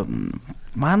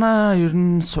манай ер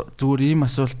нь зүгээр ийм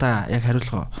асуултаа яг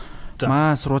хариулах уу.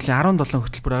 Маа сургуулийн 17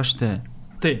 хөтөлбөр байгаа шүү дээ.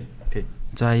 Тий.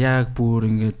 За яг бүр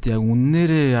ингээд яг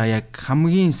үннээрээ яг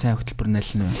хамгийн сайн хөтөлбөр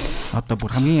нэлнэ. Одоо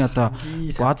бүр хамгийн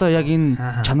одоо яг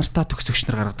энэ чанартай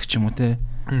төгсөгч нар гаргадаг ч юм уу те.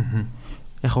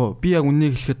 Яг уу би яг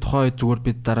үннийг хэлэхэд тухай зүгээр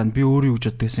би дараа нь би өөрөө юу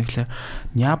гэж боддог гэсэн гэхлээр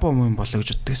Нябо юм болоо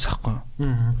гэж боддог гэсэн байхгүй.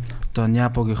 Одоо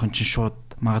Нябогийнхэн чинь шууд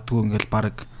магадгүй ингээд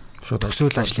баг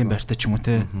төгсөөл ажлын байртай ч юм уу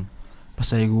те.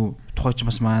 Бас айгу тухай ч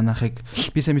бас маанахыг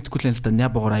би сайн мэдгүй л да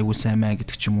Нябогоор айгу сайн маа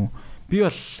гэдэг ч юм уу. Би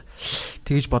бол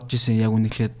тэгэж бодож исэн яг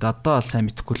үнэхээр одоо бол сайн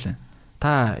мэдэхгүй л байна.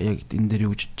 Та яг энэ дээр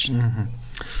юу гэж бодож байна?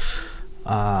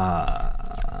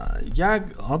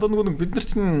 Яг одоо нэг бид нар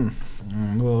чинь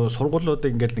нөгөө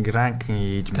сургуулиудыг ингээд нэг ранкинг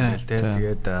хийж мэгэл те.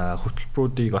 Тэгээд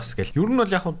хөтөлбөрүүдийг бас гэл. Ер нь бол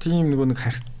яг тийм нэг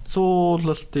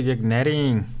харьцуулалтыг яг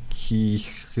нарийн хийх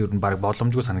ер нь баг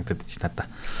боломжгүй санагдаад байна надаа.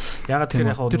 Ягаад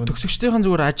тэгэхээр яг тэр төгсөгчдийн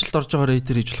зүгээр ажилд орж байгаа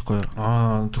рейтер хийж болохгүй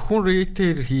юу? Зөвхөн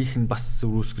рейтер хийх нь бас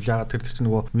үүсгэл. Ягаад тэр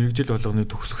чинь нөгөө мэрэгжил болгоны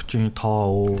төгсөгчийн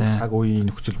тоо, цаг үеийн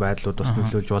нөхцөл байдлууд бас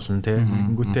нөлөөлж болно те.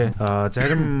 Тэгэнгүүтээ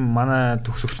зарим манай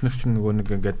төгсөгчнөр чинь нөгөө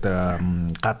нэг ингээд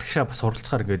гадагшаа бас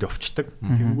суралцахаар ингээд явцдаг.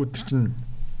 Тэгэнгүүт тэр чинь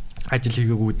ажил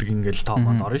хийгээгүй гэдэг ингээд тоо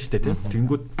мод орно шүү дээ те.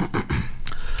 Тэгэнгүүт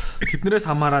тэднээс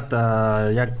хамаарад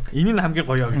яг энэ нь хамгийн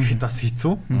гоё гэхэд бас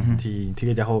хэцүү. Тийм.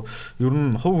 Тэгээд яг хуу ер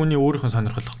нь хувь хүний өөрийнхөө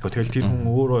сонирхолтой. Тэгэл тэр хүн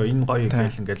өөрөө энэ гоё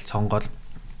гэж ингээл сонгоод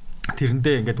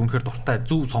тэрэндээ ингээд үнэхээр дуртай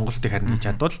зөв сонголтыг харин хийж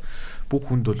чадвал бүх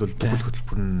хүнд бол бүхэл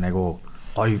хөтөлбөр нь айгу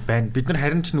гоё байна. Бид нар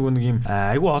харин ч нөгөө нэг юм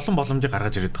айгу олон боломжийг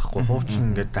гаргаж ирээд байгаа хгүй.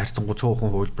 Хуучин ингээд харьцангуй цөөхөн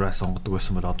хувилбараа сонгодог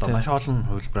байсан бол одоо маш олон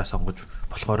хувилбараа сонгож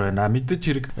болохоор байна. Мэдээж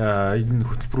хэрэг энэ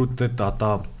хөтөлбөрүүдэд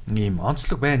одоо ийм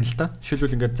онцлог байна л да.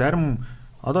 Жишээлбэл ингээд зарим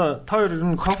одоо та хоёр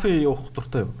нь кофе уух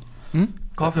дуртай юу?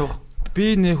 Кофе уух.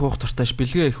 Би нэг уух дуртай ш,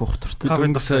 бэлгээ их уух дуртай.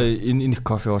 Кофенд энэ их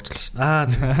кофе уучлаа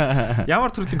ш. Ямар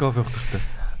төрлийн кофе уух дуртай?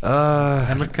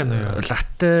 Американо юу?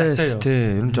 Латте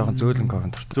тий, ер нь жоохон зөөлөн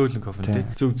кофе дуртай. Зөөлөн кофе тий.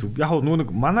 Зөв. Яг нөө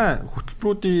нэг манай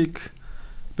хөтөлбөрүүдийг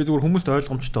би зүгээр хүмүүст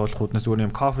ойлгомжтой болох үднээс зүгээр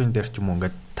юм кофен дээр ч юм уу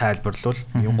ингээд тайлбарлавал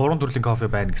юм 3 төрлийн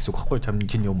кофе байна гэсэн үг байхгүй чам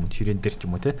чинь юм ширээн дээр ч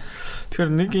юм уу те.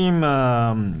 Тэгэхээр нэг юм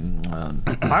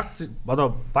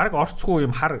баг орцгүй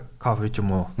юм хар кофе ч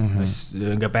юм уу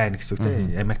ингээд байна гэсэн үг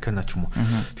те. Американо ч юм уу.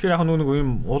 Тэгэхээр яг нэг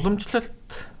юм уламжлалт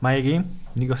маягийн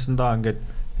нэг осондоо ингээд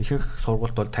ихэнх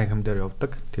сургалт бол танхим дээр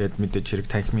явдаг. Тэгээд мэдээж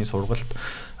хэрэг танхимын сургалт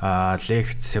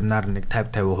лекц семинар нэг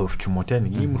 50% ч юм уу те.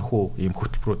 Нэг иймэрхүү ийм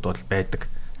хөтөлбөрүүд бол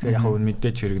байдаг. Тэгээ яг нь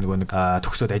мэдээж хэрэг нэг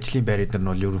төгсөөд ажлын байр эднэр нь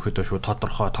бол ерөнхийдөө шууд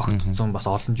тодорхой тогтцсон бас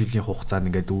олон жилийн хугацаанд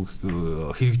ингээд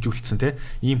хэрэгжүүлсэн тийм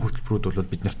ийм хөтөлбөрүүд бол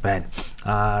биднэрт байна.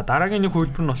 Дараагийн нэг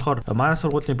хөтөлбөр нь болохоор манай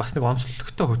сургуулийн бас нэг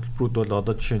онцлогтой хөтөлбөрүүд бол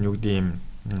одоо жишээ нь юу гэдэг юм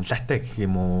латте гэх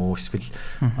юм уу эсвэл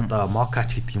одоо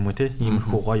мокач гэдэг юм уу тийм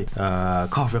иймэрхүү гоё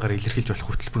кофегаар илэрхийлж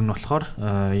болох хөтөлбөр нь болохоор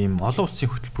ийм олон улсын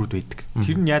хөтөлбөрүүд байдаг.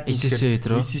 Тэр нь яа CCA,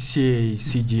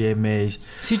 CGMA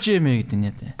гэдэг нь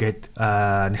яа гэд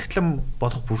нэгтлэн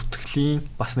бодох бүртгэлийн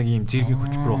бас нэг ийм зэргийн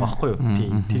хөтөлбөр байгаа байхгүй юу?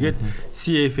 Тийм. Тэгээд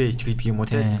CFH гэдэг юм уу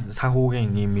тийм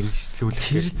санхүүгийн ийм мэрэгчлүүлэх.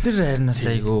 Тэр дээр харинаас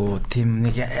айгу тийм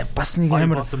нэг бас нэг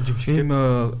амар ийм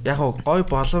яг гоё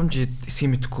боломж эсэх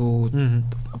мэдгүй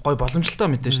гоё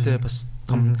боломжтой мэдэн штэ бас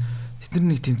том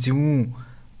тэдний нэг тийм зөвүүн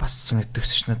бас санагддаг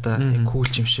ш надаа яг кул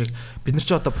юм шиг бид нар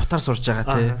ч одоо бутаар сурж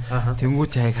байгаа те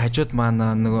тэнгуут яг хажууд маань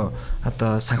нөгөө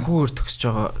одоо санхүүгээр төгсөж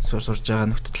байгаа сурж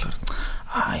байгаа нөхдөд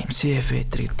талаар юм CFA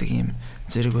гэдэг юм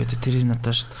зэрэг байд тэрийг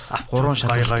надаа ш 3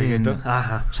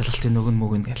 шалгалтын нөгөө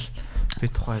мөгөн гэл би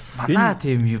тухайд манай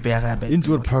тийм юу байгаа бай. Энэ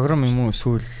зүгээр програм юм уу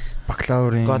эсвэл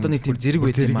бакалаврын одоо нэг тийм зэрэг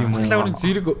байт юм. Бакалаврын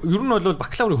зэрэг ер нь бол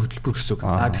бакалаврын хөтөлбөр гэсэн үг.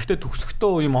 Тэгэхдээ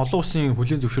төгсөхдөө ийм олон улсын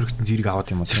хүлээн зөвшөөрөгдсөн зэрэг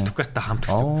аваад юм уу сертификаттай хамт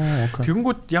гэсэн.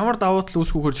 Тэгэнгүүт ямар давуу тал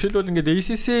үүсгүүхээр жишээлбэл ингээд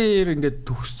ACC-ээр ингээд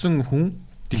төгссөн хүн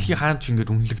дэлхийн хаан ч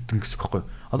ингээд үнэлэгдэн гэсэн үг байхгүй.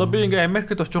 Одоо би ингээ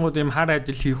Америкт очингууд ийм хар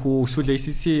ажил хийх үү эсвэл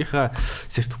ACC-ийнхаа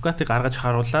сертификатыг гаргаж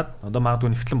харуулад одоо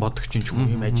магадгүй нэгтлэн боддог чинь ч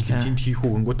юм ийм ажил тэнд хийх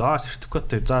үү гингүүд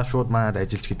сертификат за шууд манад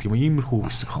ажиллаж гэдэг юм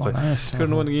иймэрхүү гэсэн үг байхгүй. Тэгэхээр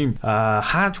нөгөө нэг ийм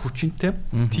хааж хүчинтэй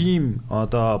тийм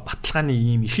одоо баталгааны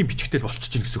ийм ихэн бичгтэл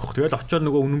болчихж гин гэсэн үг байхгүй. Тэгэл очиод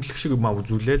нөгөө үнэмлэх шиг юм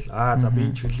үзүүлээл за би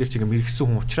энэ чиглэлээр ч ингээ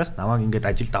мэрэгсэн хүн учраас намайг ингээд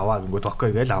ажилд аваа гингүүд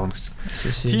окей гээл аавна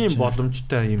гэсэн. Тийм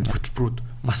боломжтой ийм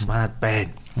хөтөлбөрүүд бас манад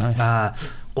байна.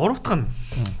 Гурав дахь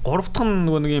нь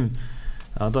нөгөө нэг юм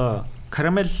одоо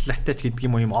карамел латте гэдэг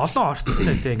юм уу юм олон орцтой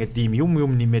те ингээд ийм юм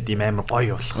нэмээд ийм амар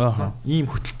гоё болгосон.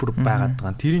 Ийм хөтөлбөр байгаад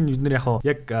байгаа. Тэрийг бид нэр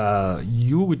яг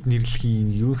юу гэд нэрлэх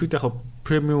юм ерөнхийдөө яг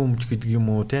премиум гэдэг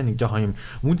юм уу те нэг жоохон юм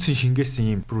үндсэн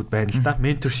шингээсэн юм бүрүүд байна л да.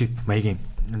 Mentorship маягийн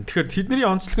Тэгэхээр тэдний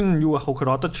онцлог нь юу ах вэ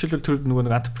гэхээр одоо жишээлбэл тэр нөгөө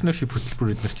нэг entrepreneurship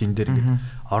хөтөлбөр эднэр чинь энэ дээр ингээд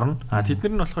орно.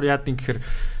 Тэднэр нь болохоор яадаг гэхээр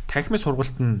танхимын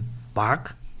сургалт нь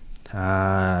бага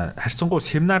харьцангуй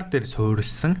семинар дээр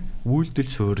суурилсан, үйлдэл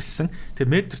суурилсан.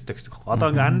 Тэгээ ментортай гэсэн үг.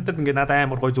 Одоо ингээд андад ингээд надад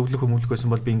амар гой зөвлөх хүмүүлэх байсан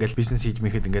бол би ингээд бизнес хийж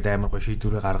мэхэд ингээд амар гой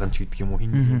шийдвэрээ гаргана ч гэдэг юм уу.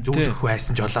 Хин зөвлөх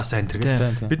байсан ч олоосаа энэ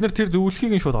гэж. Бид нар тэр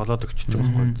зөвлөхийг нь шууд олоод өгч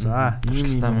байгаа байхгүй. За,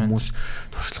 ийм хүмүүс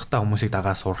туршлагатай хүмүүсийг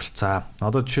дагаа суралцаа.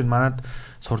 Одоо жишээ нь манад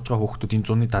сурж байгаа хүүхдүүд энэ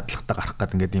зуны дадлагтаа гарах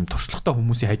гэдэг ингээд ийм туршлагатай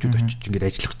хүмүүсийн хажууд очиж ингээд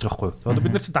ажиллах гэж байгаа байхгүй. Одоо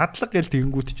бид нар чи дадлага гээл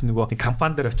тэгэнгүүт чи нөгөө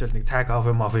компани дээр очиод нэг цаг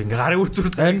кофе ингээд гарын үзүр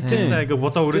зарчсан ингээд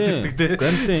бузаа өрөөд ирдэг те.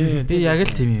 Би яг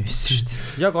л тийм юм байсан шүү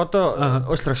дээ. Яг одоо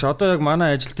уучлаарай. Одоо яг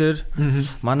манай ажил дээр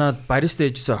манай бариста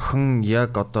ээжсэн охин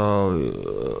яг одоо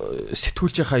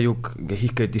сэтгүүлчийнхаа юг ингээ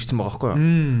хийх гээд ирсэн байгаа байхгүй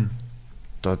юу?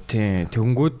 Одоо тийм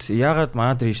тэгэнгүүт яагаад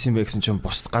манай дээр ирсэн бэ гэсэн чинь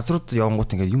бус газрууд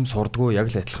явангууд ингээ юм сурдгоо яг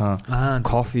л адилхан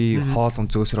кофе хоол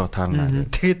өнцгөөсрөө таарна.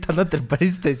 Тэгээд танаа дээр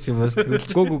бариста байсан юм бас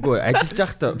тэгвэл гөө ажиллаж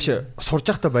байхдаа биш сурж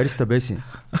байхдаа бариста байсан.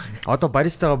 Одоо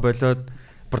баристагаа болоод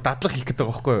бүр дадлах хийх гэдэг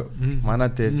байгаа байхгүй юу? Манай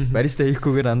дээр бариста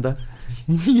хийхгүйгээр андаа.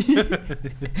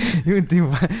 Юу тийм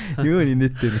юу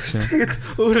инээдтэй нэг шээ.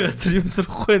 Тэгээд өөр газар юм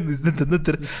сурахгүй байсан танаа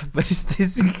дээр бариста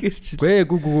хийсэн гэхэр чи.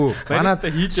 Гүү. Манай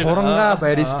сурангаа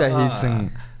бариста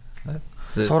хийсэн.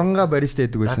 Сурангаа бариста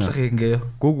гэдэг байсан. Дадлах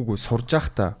хийнгээ. Гүү сурж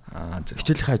байхдаа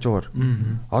хичээлэх хажуугаар.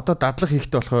 Одоо дадлах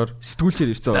хийхдээ болохоор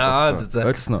сэтгүүлчээр ирсэн байгаа.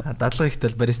 Ойлгосноо. Дадлах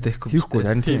хийхдээ бариста хийхгүй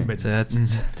харин тийм байж.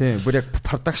 Тийм бүр яг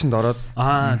продакшнд ороод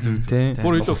зөв.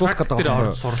 Бүр илүү фактор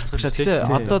орж суралцах гэж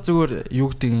тийм. Одоо зүгээр юу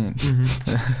гэдэг юм.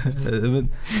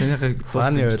 Танайхаа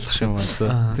фаны ойлгох юм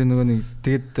байна. Тийм нөгөө нэг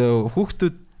тэгэд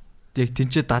хүүхдүүд яг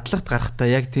тэнцээ дадлагт гарахтаа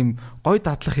яг тийм гой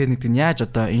дадлах хийнэ гэдэг нь яаж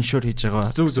одоо иншур хийж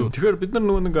байгаа. Зөв. Тэгэхээр бид нар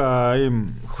нөгөө нэг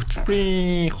ийм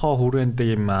хөтөлбөрийн хүрээнд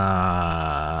ийм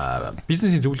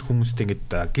бизнесийн зөвлөх хүмүүстэй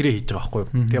ингээд гэрээ хийж байгаа байхгүй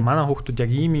юу. Тэгээ манай хүүхдүүд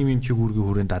яг ийм чигүүргийн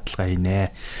хүрээнд дадлага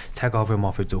хийнэ. Цаг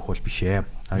мофи зөөх бол биш ээ.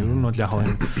 Ер нь бол яг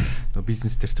нөгөө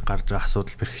бизнес дээр чинь гарч байгаа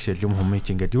асуудал бэрхшээл юм хүмүүс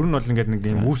чинь ингээд ер нь бол ингээд нэг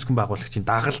ийм үүсгэн байгуулагчийн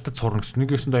дагалдад сурна гэсэн.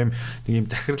 Нэг юм ийм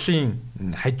захирлын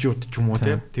хажууд ч юм уу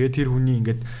тий. Тэгээ тэр хүний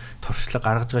ингээд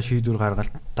туршлага гаргаж байгаа шийдвэр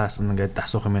гаргалтаас нь ингээд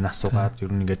асуух юм асуугаад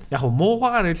ер нь ингээд яг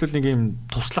муугаар хэлбэл нэг юм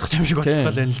туслах юм шиг болох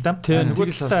гал юм л да.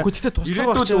 Гэхдээ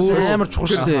туслах амар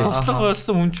чухал шүү дээ. Туслах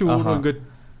болсон хүн чинь өөрөө ингээд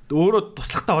өөрөө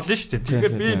туслахтаа болно шүү дээ.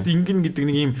 Тэгэхээр би ингэн гэдэг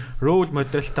нэг юм рол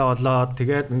модельтай болоод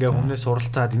тэгээд ингээ хүмүүст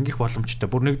суралцаад ингэх боломжтой.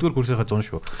 Бүр нэгдүгээр курсынхаа 100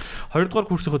 шүү. Хоёрдугаар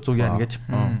курсынхаа 100 яа гэж.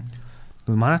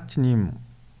 Манай чинь ийм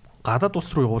гадаад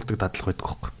улс руу явуулдаг дадлага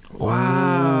байдаг байхгүй.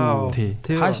 Вау.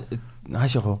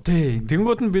 Хааш яг уу.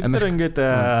 Тэнгууд нь бид нар ингээд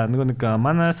нөгөө нэг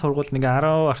манай сургууль нэг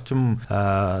 10 орчим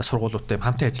сургуулиудтай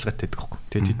хамтын ажиллагаатай байдаг байхгүй.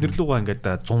 Тэгээд тэднэр лугаа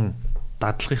ингээд 100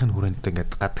 дадлагын хүрээнд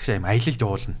ингээд гадагшаа юм аялалд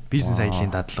явуулна. Бизнес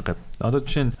аяллаа дадлага гэдэг. Одоо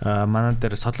жишээ нь манай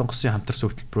дээр Солонгосын хамтарсан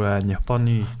хөтөлбөр байна.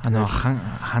 Японы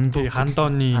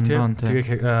хандооны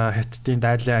тэгээ хятадын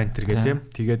дайлаа энтер гэх тийм.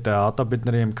 Тэгээд одоо бид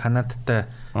нар юм Канадтай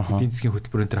эдийн засгийн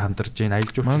хөтөлбөрөөр тэр хамтарж байна.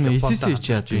 Аялал жуулчлал Японд яаж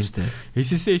яаж юм бэ?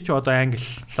 СЭЗИС одоо Англи,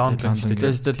 Лондон шүү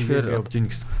дээ. Тэгэхээр явж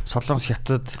ийн гэсэн. Солонгос,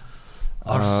 Хятад,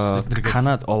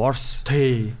 Канада, Орос.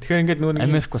 Тэгэхээр ингээд нөгөө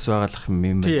Америк бас байгалах юм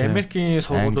байна. Америкийн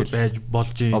сургуулиуд байж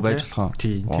болж байна. Байж болох.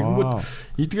 Тэгэнгүүт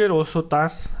эдгээр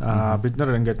улсуудаас бид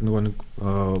нар ингээд нөгөө нэг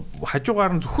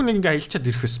хажуугаар нь зөвхөн нэг ингээд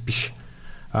аялчаад ирэхээс биш.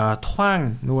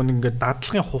 Тухайн нөгөө нэг ингээд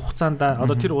дадлагын хугацаанд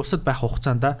одоо тэр улсад байх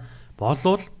хугацаанд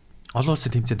болвол олон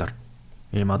улсын тэмцээнд орно.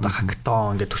 Ийм одоо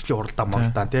хактон ингээд төслийн уралдаан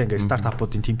молдаа тийм ингээд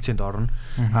стартапуудын тэмцээнд орно.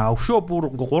 Өвшөө бүр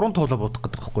 3 туулаа бодох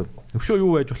гэдэг байхгүй. Өвшөө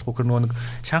юу байж болох вэ? Нөгөө нэг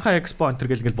Шанхай Экспо энтер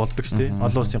гэл болдог шүү дээ.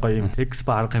 Олон улсын гоё юм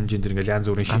экспо арга хэмжээнд ингээд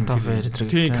янз бүрийн шинэ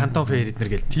тийм кантон фэр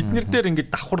эднэр гэл тэднэр дээр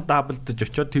ингээд давхар даблдаж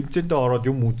очиод тэмцээндээ ороод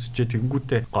юм үзчихээ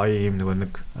тэнгүүтээ гоё юм нөгөө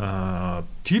нэг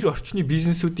тэр орчны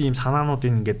бизнесүүдийн юм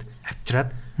санаануудыг ингээд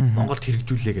авчираад Монголд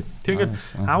хэрэгжүүлээ гэдэг. Тэгээд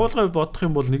агуулгыг бодох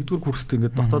юм бол нэгдүгээр курст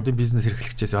ингээд дотоодын бизнес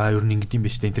эрхлэгчээс ер нь ингэдэм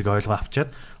биш дээ энэ ойлгоо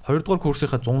авчаад хоёрдугаар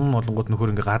курсынхаа 100 болонгууд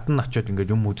нөхөр ингээд гадна очиод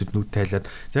ингээд юм үзэд нүд тайлаад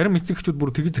зарим эцэгчүүд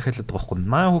бүр тгий захиалаад байгаа байхгүй.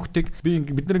 Манай хүүхдийг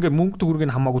бид нар ингээд мөнгө төгрөгийг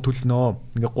хамаагүй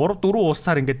төлнөө. Ингээд 3 4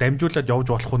 улсаар ингээд дамжуулаад явж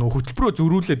болох нь хөтөлбөрөө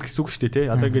зөрүүлээд гэсэн үг шүү дээ тий.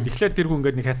 Одоо ингээд эхлээд тэр хүн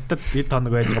ингээд нэг хаттад хэд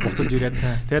тоног байж байгаа буцаж ирээд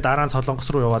тэгээд дараа нь Солонгос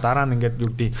руу яваа дараа нь ингээд юу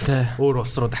гэдэг өөр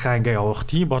улс руу дахиад ингээд явах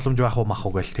тийм боломж байх уу мах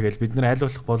уу гэл. Тэгэл бид нар аль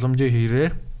болох боломжийн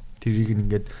хэрээр тэрийг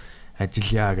ингээд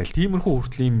ажиллая гэл. Тиймэрхүү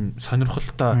хүртэл ийм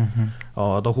сонирхолтой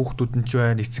одоо хүүхдүүд нь ч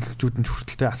байна, эцэгчүүд нь ч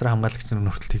хүртэл асар хамгаалагч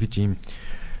нар хүртэл тэгэж ийм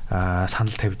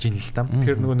санал тавьж ийн л да.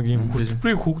 Тэгэхээр нөгөө нэг ийм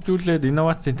хөтөлбөрийг хөгжүүлээд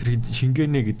инновац центр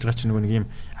шингээнэ гэж байгаа чинь нөгөө нэг ийм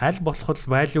аль болох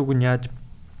value-г нь яаж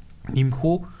нэмэх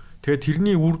үү? Тэгээд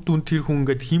тэрний үр дүн тэр хүн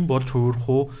ингээд хэн болж хувирах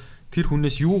уу? Тэр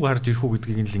хүнээс юу гарч ирэх үү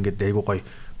гэдгийг нь л ингээд айгуу гоё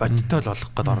бодтой л олох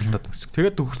гээд оролдоод гэсэн.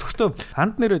 Тэгээд төгсөхдөө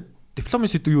ханд нэр дипломын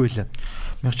сэдв юу вэ?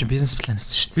 Мөн чи бизнес план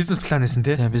гэсэн шүү дээ. Бизнес план гэсэн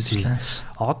тий. Тийм бизнес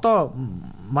план. Одоо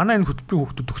манай энэ хөтөлбөрийн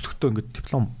хүүхдүүд төгсөхдөө ингээд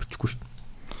диплом бичихгүй шүү дээ.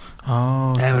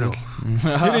 Амар.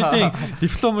 Тэр эдийн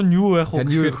диплом нь юу байх вэ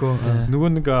гэхээр нөгөө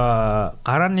нэг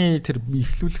гарааны тэр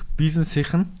эхлүүлэх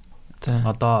бизнесийнх нь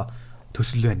одоо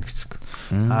төсөл байна гэсэн.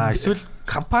 Эсвэл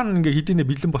компани ингээ хэдийнэ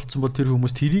бэлэн болцсон бол тэр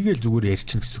хүмүүс тэрийгээ л зүгээр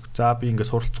ярьчихна гэсэн. За би ингээ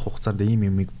суралцах хугацаанд ийм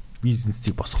юм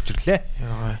бизнесийг босгож ирлээ.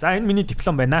 За энэ миний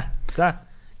диплом байна. За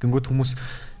гингүүд хүмүүс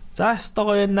за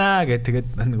стого байна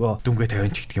гэдэг тэгээд нөгөө дүнгээ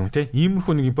тавьж гэх юм те.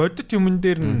 Иймэрхүү нэг бодит юмн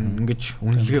дээр ингэж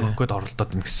үнэлгээ өгөх гээд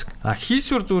оролдоод байна гэсэн.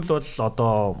 Хийсвэр зүйл бол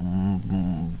одоо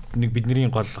нэг бидний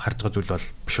гол харж байгаа зүйл бол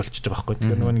биш болчихж байгаа байхгүй.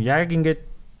 Тэгэхээр нөгөө яг ингээд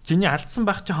чиний алдсан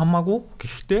байх чи хамаагүй.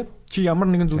 Гэхдээ чи ямар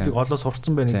нэгэн зүйлийг олоо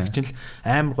сурцсан байна гэдэг чинь л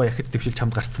амар гоё яхад дэвшил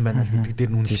чамд гарцсан байна л гэдэг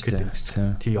дээр нь үнэлэх гээд байна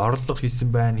гэсэн. Тий орлого хийсэн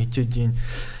байна, хичээж ийн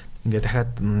ингээд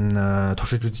дахиад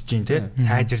туршиж үзэж ийн те.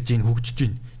 Сайжирж ийн, хөгжиж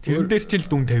ийн. Тэрэн дээр ч л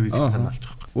дүн тавья гэсэн санаа болж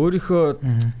байгаа. Өөрийнхөө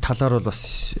талаар бол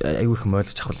бас аюу их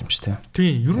ойлгож авах юм шиг тийм.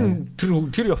 Ер нь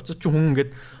тэр явцад чи хүн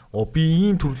ингээд би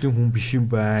ийм төрлийн хүн биш юм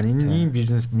байна. Энэ ийм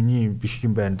бизнес миний биш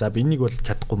юм байна. За би энийг бол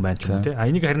чадахгүй юм байна ч юм тийм.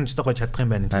 Энийг харин ч гой чадах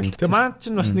юм байна. Тэгээ маань ч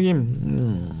бас нэг юм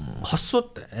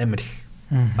хосууд амар их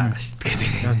байгаа шүү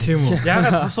дээ. Тийм үү.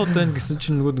 Яагаад хосууд байна гэсэн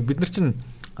чинь нөгөө бид нар чинь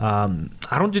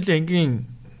 10 жилийн ангийн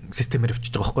системээр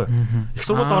явчихж байгаа байхгүй юу? Их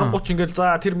сургуульд оронгууд ч ингээл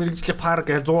за тэр мэрэгжлийн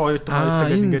парк гэж 100 оюутан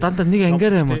ингээд дандаа нэг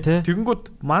ангиараа юм уу те?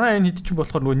 Тэгэнгүүт манай энэ хэд ч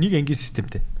болохоор нөгөө нэг ангийн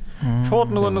системтэй.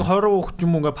 Шууд нөгөө нэг 20 хүүхд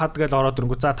юм уу ингээ пад гээл ороод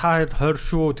ирэнгүү за та хэд 20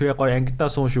 шүү тэгээ гоё ангидаа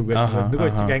суун шүү гэдэг нөгөө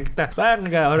чиг ангидаа баян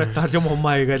ингээ оройтой юм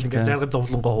хумаа игээл ингээ жаргал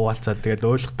зовлонгоо хуваалцаад тэгээд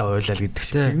ойлгохтаа ойлаа гэдэг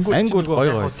чинь. Анги бол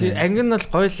гоё. Тий анги нь бол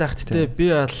гоё л ах тээ би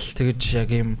бол тэгэж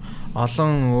яг юм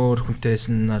олон өөр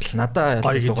хүнтэйс нь бол надад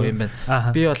гоё юм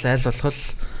байна. Би бол аль болох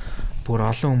бүр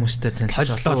олон хүмүүстэй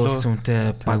танилцуулсан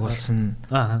үнтэй баг болсон.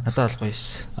 Надад бол гоё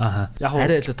эс. Яг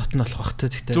арай илүү дотн болох бах тэ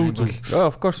тэгтээ.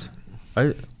 Of course.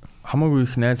 Хамаагүй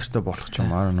их найзартай болох ч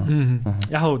юм аа нөө.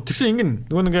 Яг тэр чинь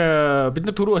ингэн нөгөө нэг бид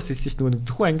нар түрүү бас хэлсэн шүү дээ нөгөө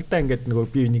зөвхөн ангидаа ингээд нөгөө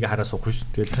би энийг хараа суух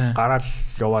шүү. Тэгэл гараал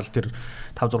яваал тэр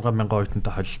 5-6 мянган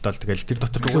оюутантай холилдол тэгэл тэр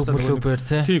дотор клубээр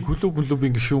тий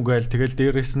клубийн гишүүн гээл тэгэл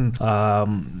дээрэс нь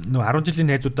нөгөө 10 жилийн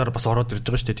найзуудаар бас ороод ирж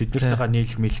байгаа шүү дээ. Тэднэртэйгээ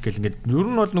нийлэх мэлэх гэл ингээд ер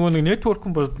нь бол нөгөө нэг нэтворк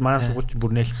нь манай сургууль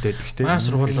бүр нээлттэй байдаг шүү дээ. Манай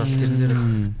сургууль бол тэрнэр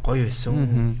гоё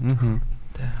байсан.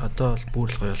 Одоо бол бүр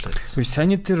л гоё болоод байна.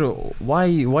 Саний тэр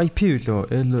YP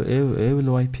үлээ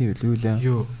YP юу лээ?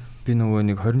 Юу? Би нөгөө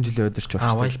нэг 20 жилийн өдөрч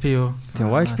байна. YP юу? Тийм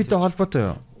YP-тэй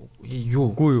холбоотой юу?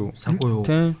 Үгүй юу? Сангүй юу?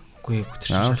 Тийм. Үгүй тэр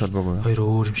чинь холбоогүй. Хоёр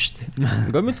өөр юм шүү дээ.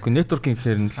 Ингээ мэдгүй нэтворкинг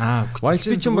гэхээр нь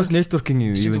YP ч бас нэтворкинг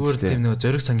юм шүү дээ. Тийм нөгөө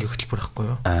зориг сангийн хөтөлбөр байхгүй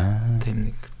юу? Тийм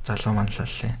нэг залуу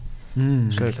манлаллаа.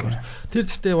 Тэр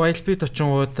гэхдээ YP-д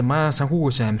очингууд маа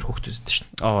санхүүгээс амар хөөхтөд шүү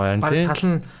дээ. Баг тал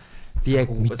нь би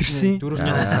яг мэдэрсэн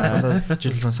 400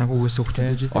 жил санхүүгээс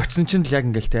хөөхтөд. Очсон чинь яг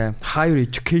ингээл те higher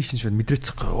education шүү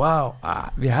мэдрэцэх. Вау.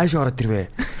 Би хаашаа ороод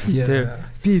ирвэ.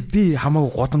 Тэ би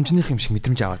хамаагүй годамжных юм шиг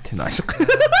мэдрэмж аваад байна ашиг.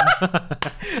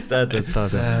 За.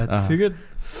 Тэгээд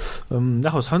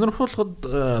яг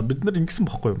сонирхолтой бид нар ингэсэн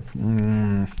бохгүй юу?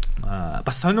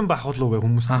 Бас сонирн байх болов уу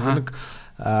хүмүүс нэг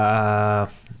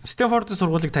Стэнфордын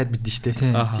сургуулийг таад мэднэ шүү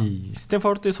дээ. Тий.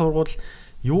 Стэнфордын сургууль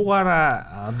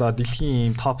юугаараа одоо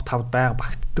дэлхийн топ 5 байга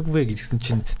багтдаг вэ гэсэн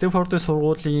чинь Стэнфордын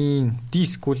сургуулийн D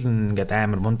school ингээд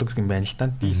амар мундаг юм байна л та.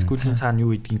 D school-ийн цаана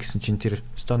юу идэх гэсэн чинь тэр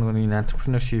нэг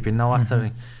entrepreneurship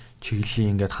инновацийн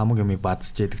чиглэлийн ингээд хамаг юмыг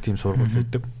баазж яадаг тийм сургууль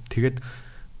байдаг. Тэгээд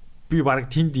би баг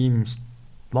тэнд ийм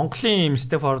Монголын ийм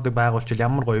Стэнфордыг байгуулчихвал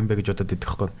ямар гоё юм бэ гэж бодоод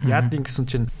идэх байхгүй. Яад ингэсэн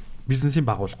чинь бизнесийн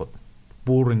байгууллагууд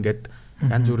бүр ингээд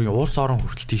янз бүрийн улс орон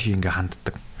хүртэл тийш ингээ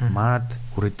ханддаг. Манад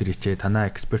хүрээд ирээч танаа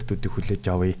экспертүүдийг хүлээж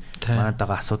авъя. Манад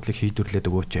байгаа асуудлыг шийдвэрлээд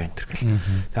өгөөч энэ төр гэл.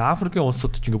 Тэгээ Африкийн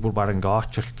улсууд ч ингээ бүр баг ингээ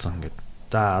очролцсон ингээ.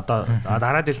 За одоо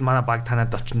дараа жил манай баг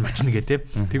танаад очно гэ тэ.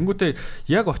 Тэнгүүтээ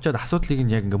яг очиод асуудлыг нь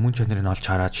яг ингээ мөн чанарыг нь олж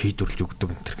хараад шийдвэрлэж өгдөг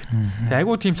энэ төр гэл. Тэгээ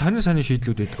айгуу тийм сонир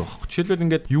шийдлүүд байдаг байхгүй. Жишээлбэл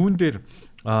ингээ юун дээр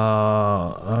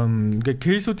ингээ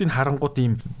кейсүүдийн харангууд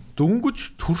ийм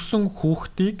дөнгөж төрсэн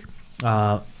хүүхдийг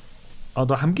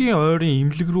одоо хамгийн ойрын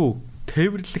имлэг рүү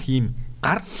тээвэрлэх ийм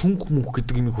гард цүнх мөнх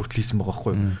гэдэг юм хүртэл хийсэн байгаа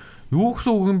байхгүй юу? Юу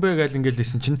гэсэн үг юм бэ гэж ингээл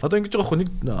хэлсэн чинь одоо ингэж байгаа байхгүй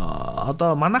нэг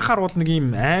одоо манайхаар бол нэг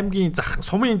ийм аймгийн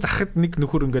сумын захад нэг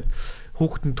нөхөр ингээд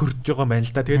хүүхэд нь төрж байгаа юм байна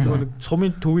л да. Тэгээд нэг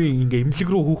сумын төвийн ингээ имлэг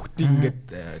рүү хүүхдийг ингээд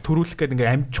төрүүлэх гээд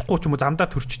ингээ амжихгүй ч юм уу замдаа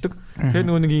төрчдөг. Тэгээд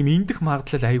нөгөө нэг ийм эндэх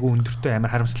магадлал айгүй өндөртэй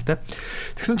амар харамсалтай.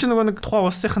 Тэгсэн чинь нөгөө нэг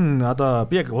тухайн улсынх нь одоо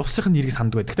би яг улсынх нь нэрийг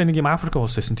санддаг бай. Тэгтээ нэг ийм Африк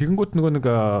улс байсан. Тэгэнгүүт нөгөө нэг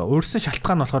өөрсөн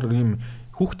шалтгаан болохоор ийм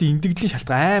хүүхдийн эмдэгдлийн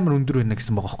шалтгаан амар өндөр байна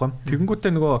гэсэн байгаа байхгүй.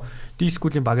 Тэгэнгүүтээ нөгөө D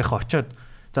school-ийн багийнхаа очиод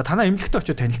за танаа эмнэлэгтээ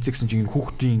очиод танилцъя гэсэн чинь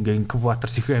хүүхдийн ингээ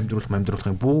инкубатор сэхэ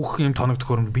амьдруулах бүх юм тоног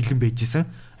төхөөрөмж бэлэн байжсэн.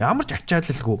 Ямар ч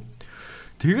ачаалалгүй.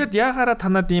 Тэгээд яагаараа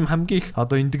танад ийм хамгийн их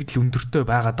одоо индигдэл өндөртэй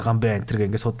байгаад байгаа юм бэ энэ төр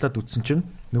ингээд судлаад үзсэн чинь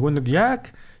нөгөө нэг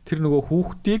яг тэр нөгөө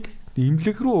хүүхдийг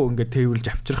имлэг рүү ингээд тээвэрлж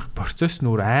авчрах процесс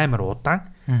нөр амар удаан.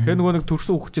 Тэгээ нөгөө нэг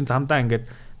төрсөн хүүхд чинь замдаа ингээд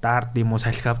даард юм уу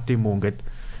салхи авд юм уу ингээд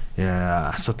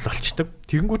асуудал болчдөг.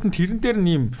 Тэгэнгүүт нь тэрэн дээр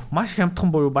нэм маш хямдхан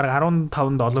буюу баг $15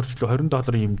 ч лөө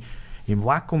 $20 ийм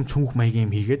вакуум цүнх маягийн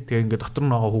юм хийгээд тэгээ ингээд дотор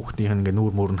нь байгаа хүүхдийн ингээд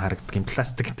нүүр мөр нь харагддаг юм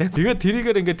пластиктэй. Тэгээд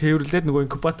тэрийгээр ингээд тээвэрлээд нөгөө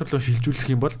инкубатор руу шилжүүлэх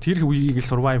юм бол тэр үеийг л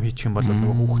survive хийчих юм бол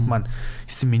нөгөө хүүхд маань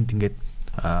 9 минут ингээд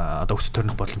одоо өсөж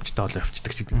төрнөх боломжтой болоо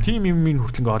явцдаг ч гэдэг. Тим юм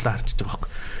хүртэл ингээд олоо харчиж байгаа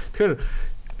байхгүй. Тэгэхээр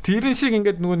тэрэн шиг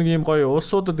ингээд нөгөө нэг ийм гоё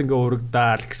улсуудад ингээд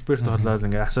урагдаал эксперт болоод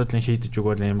ингээд асуудлыг шийдэж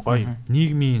өгөөл ийм гоё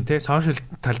нийгмийн те сошиал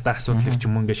талдаа асуудлыг ч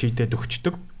юм ингээд шийдээд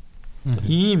өгчдөг.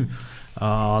 Ийм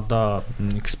одоо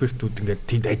экспертүүд ингээд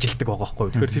тэнд ажилтдаг байгаа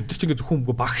байхгүй. Тэгэхээр тэд чинь ингээд зөвхөн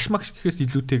багш магш гэхээс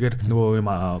илүүтэйгээр нөгөө юм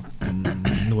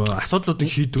нөгөө асуудлуудыг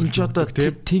шийдвэрлэж одоо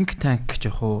think tank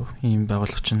жоох уу ийм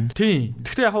байгууллага чинь. Тийм.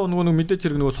 Гэхдээ яг нөгөө мэдээж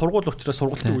хэрэг нөгөө сургууль учраас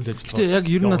сургалтын үйл ажиллагаа. Гэхдээ яг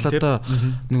ер нь бол одоо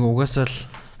нөгөө угаасаа л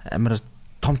амар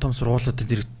том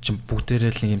сургуулиудад ирэх чинь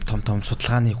бүгдээрээ л ийм том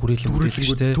судалгааны хүрээлэн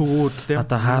бүтээлч те.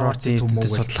 Одоо Harvard-ийн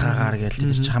судалгаагаар гээл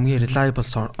тэр чинь хамгийн reliable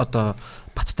одоо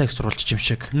баттай их сурвалж юм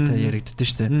шиг яригддээ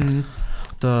штэ.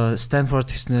 Одоо Stanford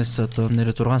гэснээс одоо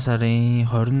нэр 6 сарын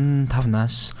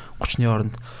 25-наас 30-ны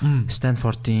хооронд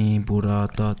Stanford-ийн бүр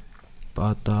одоо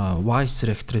Vice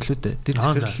Rector лүү дээ. Тэр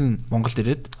захирал нь Монголд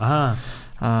ирээд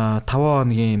 5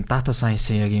 хоногийн data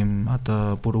science-ийн яг ийм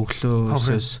одоо бүр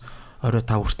өглөөс орой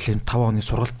 5 хүртэл 5 хоногийн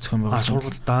сургалт зохион байгуулсан.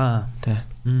 Сургалт да. Тий.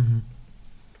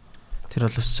 Тэр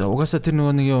бол угаасаа тэр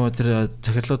нөгөө нэг юу тэр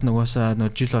захирлууд нугасаа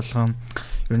нөгөө жил болгон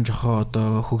ер нь жохоо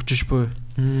одоо хөгжиж буй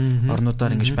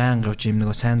орнуудаар ингэж байнга явж юм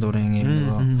нөгөө сайн дурын юм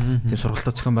нөгөө тийм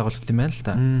сургалтад зохион байгуулалт юм байна л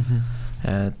да.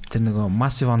 Тэр нөгөө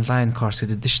massive online course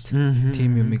гэдэг нь шүү дээ.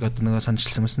 Тим юмыг одоо нөгөө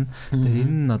санчилсан юмсан. Тэгээд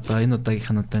энэ нь одоо энэ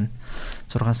удаагийнх нь одоо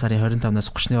 6 сарын 25-наас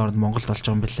 30-ны хооронд Монголд болж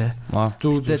байгаа юм билээ.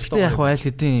 Гэхдээ яг айл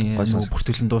хэдийн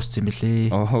бүртгэлэн дууссан юм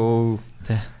билээ.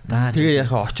 Тэгээ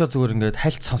яг очоо зүгээр ингээд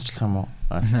хальт сонсчлох юм уу?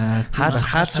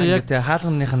 Хаалч яг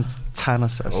хаалганыхын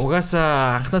цаанаас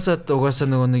угаасаа анханасаа угаасаа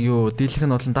нөгөө нэг юу дийлэх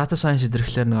нь бол data science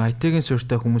зэрэглэр нөгөө IT-ийн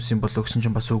суурьтай хүмүүс юм болоо гэсэн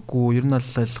чинь бас үгүй. Ер нь аль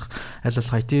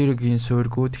болох IT-ийн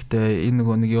суурьгүй. Гэхдээ энэ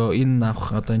нөгөө нэг юу энэ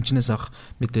авах одоо энэчнээс авах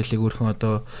мэдээллийг өөрхөн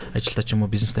одоо ажилтаа ч юм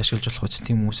уу бизнест ашиглаж болох үс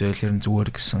тийм хүмүүс байл ер нь зүгээр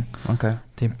гэсэн. Окей.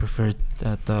 Тийм preferred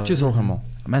одоо чи суух юм уу?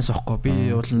 Маань суухгүй.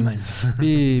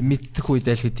 Би мэдтэх үед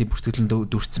аль хэдийн бүртгэлэн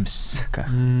дүүрсэн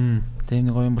байсан. Тийм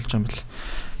нэг гоё юм болж байгаа юм бэл.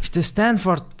 Гэтэ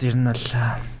Stanford ер нь л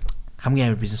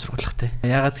хамгийн амар бизнес сургууль те.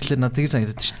 Ягаад гэвэл надад тийг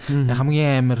санагдаад шүү дээ.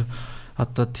 Хамгийн амар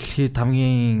одоо дэлхийд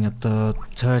хамгийн одоо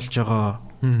цойлж байгаа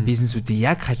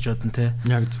бизнесүүдийн яг хажууд нь те.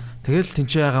 Яг тэгэл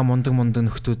тэнцээ байгаа мундаг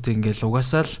нөхдүүд ингээл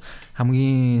угаасаа л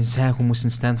хамгийн сайн хүмүүс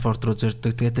нь Stanford руу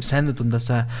зорддог. Тэгээд тэр сайнууд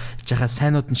ундаасаа жахаа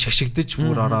сайнууд нь шигшигдэж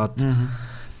бүр ороод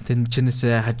тэн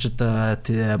чинээсээ хажуудаа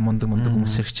мундаг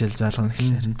хүмүүс хэрэгчээл заалгана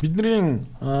гэхлээр бидний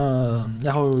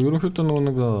яг ерөнхийдөө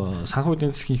нэг санхүү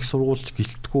эдийн засгийн их сургуульч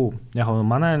гэлтгүү яг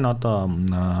манай энэ одоо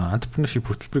entrepreneurship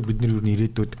хөтөлбөрийг бидний юу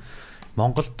ирээдүйд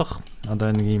Монгол дахь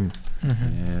одоо нэг юм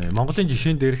Монголын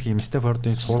жишээн дээрх юм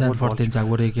Stanford-ийн сургуулийн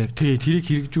загварыг яг тэрийг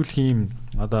хэрэгжүүлэх юм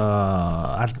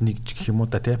одоо алд нэгж гэх юм уу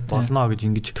да тий болно гэж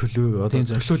ингэж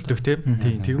төсөөлдөг тий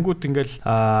тэгэнгүүт ингээл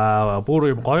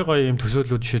бүр юм гой юм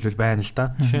төсөөлүүд жишээлбэл байна л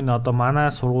да. Жишээ нь одоо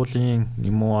манай сургуулийн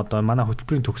юм уу одоо манай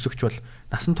хөтөлбөрийн төгсөгч бол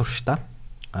насан турш та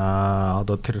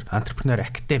одоо тэр entrepreneur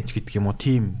academy гэдэг юм уу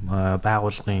тийм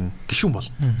байгууллагын гишүүн бол.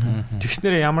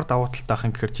 Тэгснээрээ ямар давуу талтай ах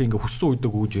юм гэхээр чи ингээ хүссэн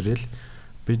үедээ гүйж ирээл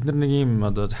бид нар нэг юм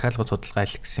одоо захиалга судалгаа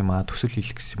хийх гэсэн юм аа төсөл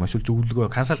хийх гэсэн юм эсвэл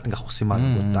зөвлөгөө консалтинг авах гэсэн юм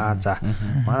аа за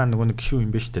манай нэг гишүүн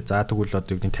юм байна штэ за тэгвэл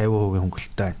одоо юу гэдэг 50%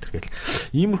 хөнгөлөлттэй энэ төр гэл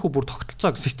иймэрхүү бүр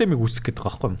тогтолцоо системийг үүсгэх гэдэг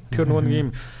байгаа байхгүй. Тэгэхээр нөгөө нэг юм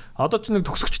одоо ч нэг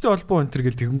төгсөгчтэй холбоо энэ төр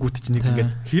гэл тэгэнгүүт ч нэг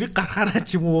ингээд хэрэг гарахаараа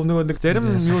ч юм уу нөгөө нэг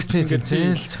зарим юу ингээд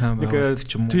нэг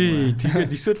ч юм уу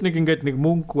тэгээд эсвэл нэг ингээд нэг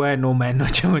мөнгө байна уу маань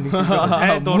ч юм нэг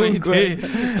сайн дурын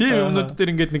тийм юмнууд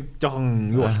дээр ингээд нэг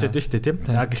жоохон юу болчиход байна штэ тийм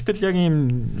гэтэл яг юм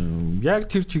яг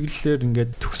тэр чиглэлээр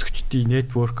ингээд төгсөгчдийн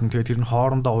нэтворкинг тэгээд тэр нь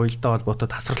хоорондоо уялдаа холбоотой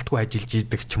тасралтгүй ажиллаж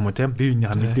идэг ч юм уу тийм бие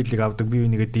биенийхээ мэдээллийг авдаг бие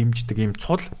бинийгээ дэмждэг юм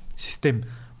цул систем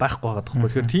байхгүй байгаа тоххой.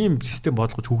 Тэгэхээр тийм систем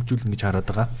болгож хөгжүүлнэ гэж хараад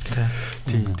байгаа.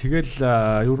 Тийм. Тэгэл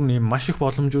ер нь юм маш их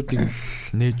боломжуудыг л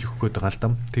нээж өгөх гээд байгаа л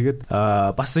дам. Тэгээд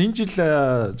бас энэ жил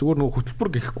зүгээр нөгөө хөтөлбөр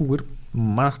гэхгүйгээр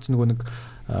манайх ч нөгөө нэг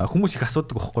хүмүүс их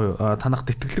асуудаг байхгүй юу? Танах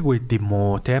тэтгэлэг байд юм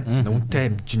уу, тийм?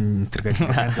 Үнэтэй хэмжин энэ гэж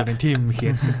ганцхан тийм их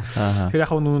ярьдаг. Тэр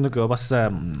яг нөгөө нэг бас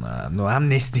нөгөө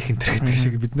амнестих энэ гэдэг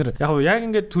шиг бид нэр яг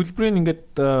ингээд төлбөрийн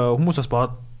ингээд хүмүүс бас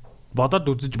бодоод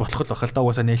үзэж болох л бахал та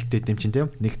угаасаа нээлттэй юм чинь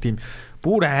тийм нэг тийм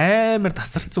бүр амар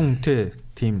тасарсан үнэтэй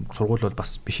тийм сургууль бол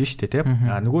бас биш шүү дээ тийм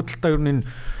нөгөө талдаа ер нь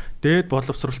дээд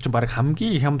боловсрол чинь баг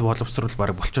хамгийн хямд боловсрол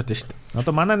баг болчиход байна шүү дээ.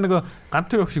 Одоо манай нөгөө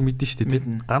гантуй өгш мэдэн шүү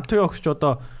дээ. Гантуй өгш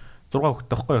одоо 6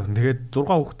 хүүхэдтэй байхгүй юу? Тэгээд 6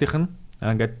 хүүхдийнх нь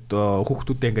ингээд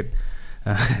хүүхдүүдээ ингээд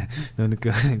нэг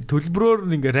төлбөрөөр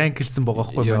ингээ ранклсан байгаа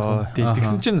байхгүй юу?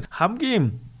 Тэгсэн чинь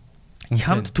хамгийн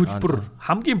хямд төлбөр,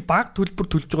 хамгийн бага төлбөр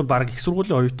төлж байгаа нь баг их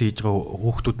сургуулийн оюутан хийж байгаа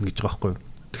хүүхдүүд нь гэж байгаа байхгүй юу?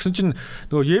 Тэгсэн чинь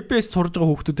нөгөө ЕБС сурж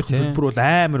байгаа хүүхдүүдийн төлбөр бол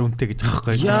амар үнэтэй гэж байгаа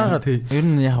байхгүй юу? Яагаад ер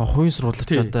нь яг хувийн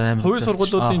сургуулиуд одоо амар хувийн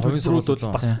сургуулиудын төлбөрүүд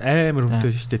бол бас амар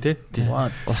үнэтэй шүү дээ тий.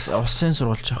 Улсын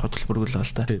сургууль яг төлбөргүй л байна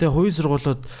л да. Тэгээ хувийн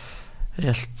сургуулиуд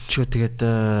ялчгүй тэгээд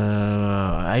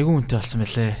айгүй үнэтэй болсон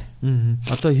мэлээ.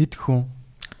 Одоо хэд хүн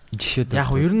жишээд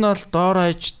яг ер нь бол доор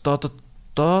хаяж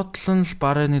доотлон л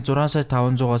бараг нэг 6 сая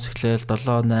 500-аас эхлээл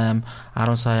 7 8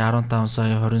 10 сая 15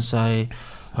 сая 20 сая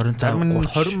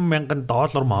 20 мянган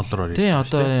доллар моллороор. Тийм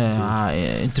одоо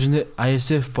интернет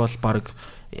ISF бол баг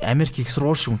Америк их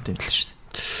сургууль шиг үнэтэй байл шүү дээ.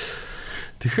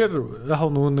 Тэгэхээр яг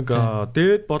нөгөө нэг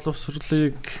дээд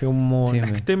боловсролыг юм уу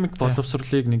академик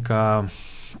боловсролыг нэг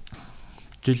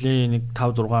жилийн нэг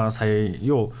 5 6 сая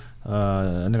юу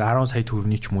нэг 10 сая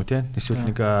төгрөний ч юм уу те эсвэл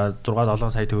нэг 6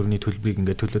 7 сая төгрөний төлбөрийг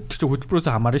ингээд төлөөд тэр чинь хөтөлбөрөөс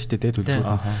хамаарна шүү дээ те төлбөр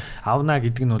авна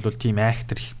гэдэг нь бол тийм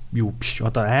айхтар юу биш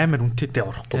одоо амар үнэтэйтэй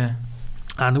орохгүй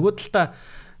нөгөө талдаа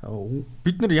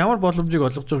бид нар ямар боломжийг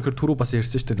олгож байгаа гэхээр түрүү бас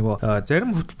ярьсан шүү дээ нөгөө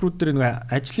зарим хөтөлбөрүүд дээр нөгөө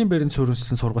ажлын байранд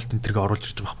суурилсан сургалт энэ төргээ оруулж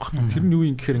ирж байгаа байхгүй тэр нь юу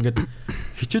юм гэхээр ингээд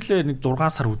хичээлээ нэг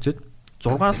 6 сар үзээд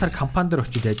 6 сар компани дээр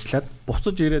очиж ажиллаад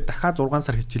буцаж ирээд дахиад 6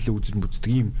 сар хичээлээ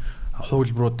үздэг ийм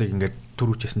хувилбаруудыг ингээд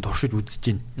төрүүчээсэн туршиж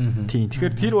үзэж байна. Тийм.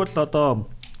 Тэгэхээр тэр бол одоо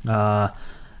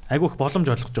айгүй их боломж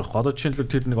олгож байгаа. Одоо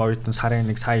жишээлбэл тэр нэг оюутан сарын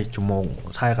 1 сая ч юм уу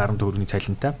сая гаруй төгрөгийн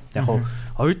цалинтай. Яг хуу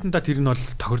оюутандаа тэр нь бол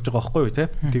тохирж байгаа байхгүй юу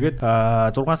те. Тэгээд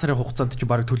 6 сарын хугацаанд чи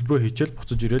бараг төлбөрөө хийчихэл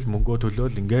буцаж ирээл мөнгөө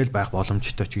төлөөл ингээл байх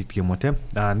боломжтой ч гэдэг юм уу те.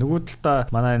 Нөгөө талдаа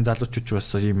манай энэ залуучууд ч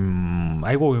бас ийм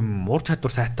айгүй юм ур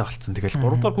чадвар сайтай болцсон. Тэгэл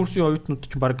 3 дугаар курсын оюутнууд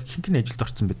ч бараг хинхэн ажилд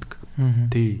орсон байдаг.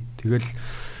 Тий. Тэгэл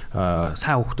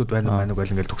сайн хүүхдүүд байна уу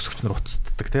гэл ингээл төгсөгч нар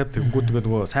уцтдаг те. Тэгэнгүүт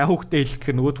нөгөө сайн хүүхдээ хэлэх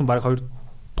гэхээр нөгөөх нь бараг 2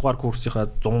 дугаар курсынхаа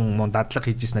 100 мөн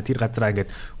дадлага хийжсэн тэр газараа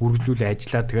ингээд үргэлжлүүлээ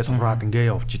ажиллаад тэгээ сураад ингээ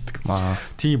явж идэг.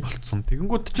 Тийм болцсон.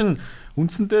 Тэгэнгүүт чинь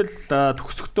үндсэндээ л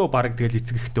төгсөктөө бараг тэгэл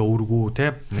эцэгтэй өргөө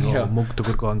те. Нөгөө мөнгө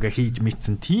төгрөгөө ингээ хийж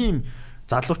мэдсэн. Тийм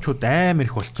залуучууд амар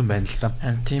их болцсон байна л да.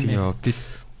 Тийм ёо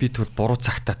би түр буруу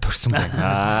цагтаа төрсөн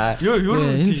байна. Ер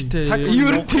нь цаг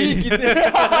ер нь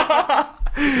гэдэг.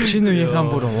 Шинэ үеийнхэн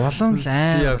бүр улам л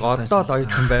аа одоо л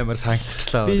оюутан баймаар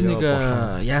санагдчихлаа. Би нэг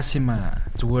яасан юм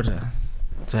зүгээр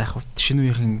за яг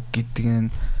шинэ үеийнхэн гэдэг нь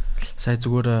сая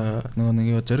зүгээр нөгөө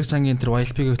нэг зориг сангийн тэр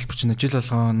YLP-ийн хөтөлбөр чинь жил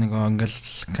болгоо нэг ингээл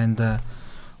канда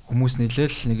хүмүүс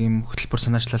нийлээл нэг юм хөтөлбөр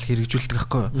санаачлал хэрэгжүүлдэг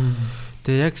байхгүй юу.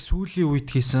 Тэгээ яг сүүлийн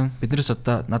үед хийсэн биднээс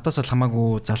одоо надаас бол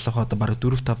хамаагүй залууха одоо бараг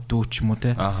 4 5 дүү ч юм уу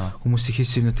те хүмүүсийн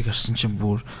хийсэн юмнуудыг харсан чинь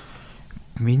бүр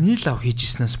миний лав хийж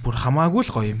ирснээс бүр хамаагүй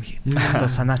л гоё юм. Одоо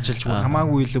санаачилж бүр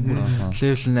хамаагүй илүү бүр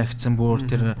левел нэгцэн бүр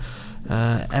тэр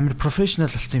амар профешнл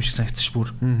болсон юм шиг санагдчих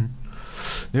бүр.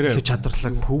 Нэрээ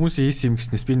чадварлаг хүмүүсийн ийс юм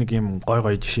гэснээс би нэг юм гой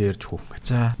гой жишээ ярьж хөө.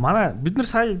 За манай бид нар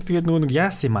сая тэгээд нөгөө нэг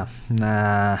яасан юм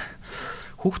аа.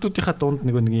 Хүүхдүүдийнхаа дунд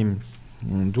нэг юм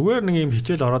зүгээр нэг юм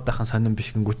хичээл ороод байхын сонирн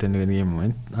биш гингүүтээ нэг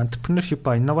юм entrepreneurship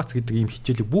ба инновац гэдэг юм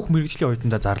хичээлийг бүх мэргэжлийн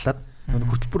оюутандаа зарлаад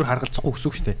хөтөлбөр харгалзахгүй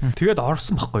өсөв штэ. Тэгээд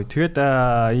орсон байхгүй. Тэгээд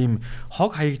ийм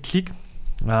хог хаягдлыг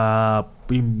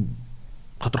ийм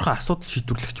тодорхой асуудал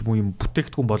шийдвэрлэгч юм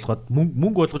бүтээгдэхүүн болгоод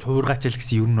мөнгө олгож хуургаачаал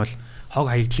гэсэн юм нь бол хог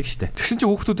хаягдлыг штэ. Тэгсэн чинь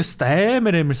хүүхдүүдээс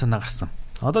амар санаа гарсан.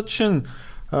 Одоо жишээ нь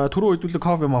түрүү өдөлөг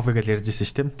кофе мофе гэж ярьж ирсэн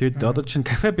штэ. Тэгээд одоо жишээ нь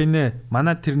кафе бинэ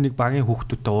манай тэр нэг багийн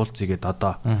хүүхдүүдтэй уулзъя гээд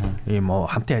одоо ийм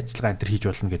хамтын ажиллагаа энэ төр хийж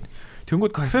болно гэд.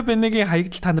 Тэнгүүд кафе бинэгийн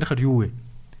хаягдал та нарыг юу вэ?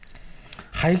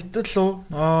 Хаягдал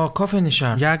уу? Кофений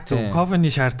шаар. Яг зөв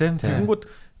кофений шаар тийм. Тэгэнгүүт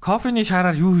кофений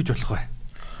шаараар юу хийж болох вэ?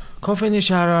 Кофений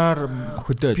шаараар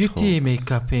хөдөө beauty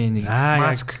makeup-ийн нэг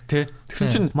маск тий. Тэгсэн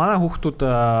чинь манай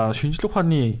хүүхдүүд шинжлэх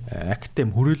ухааны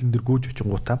академи хүрээлэн дээр гүйж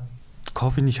очингуудаа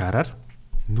кофений шаараар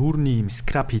нүүрний юм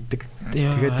скраб хийдэг.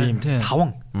 Тэгээд ийм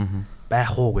саван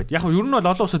байх уу гэд. Яг ер нь бол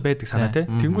олон улсад байдаг санаа тий.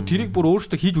 Тэнгүү тэрийг бүр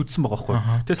өөрөөсөө хийж үзсэн байгаа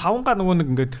байхгүй. Тэгээд савангаа нөгөө нэг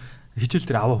ингээд хичээл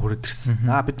дээр аваа хүрээд ирсэн.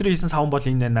 Бидний хийсэн саван бол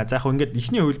энэ байна. За яг ингээд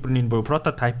ихний хувилбар нь буюу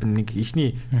прототип нэг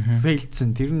ихний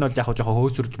фейлдсэн. Тэр нь бол яг жоохон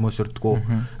хөөсөрж мөөсөрдгөө.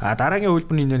 Дараагийн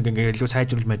хувилбар нь энэ ингээд илүү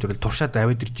сайжруулж майжруулж туршаад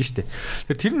аваад ирж штэ.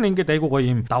 Тэр нь ингээд айгуу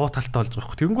гоё юм давуу талтай болж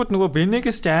байгаа юм. Тэнгүүд нөгөө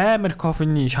Бенегээс ч амар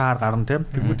кофений шаар гарна тийм.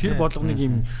 Тэнгүүд тэр болгоныг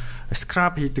юм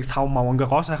скраб хийдэг сав мав ингээ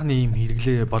гоо сайхны юм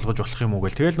хэрэглээ болгож болох юм уу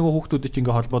гэл. Тэгэл нөгөө хүүхдүүд чинь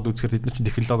ингээ холбоод үзэхээр тэд нар чинь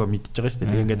технологи мэдчихэж байгаа шүү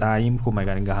дээ. Тэгээ ингээ иймэрхүү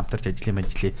маягаар ингээ хамтарч ажиллая.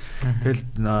 Тэгэл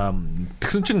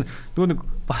тэгсэн чинь нөгөө нэг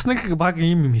бас нэг баг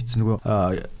ийм юм хийсэн нөгөө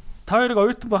та хоёрыг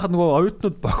оюутан байхад нөгөө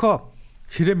оюутнууд бохоо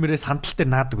ширээ мөрөө сандал дээр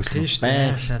наадаг гэсэн.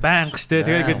 Баян шүү дээ.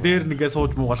 Тэгээ ингээд дээр нэгээ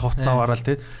сууж муугаал хувцас аваарал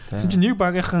тий. Тэгсэн чинь нэг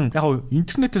багийнхан яг нь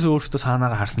интернетээс өөрөөсөө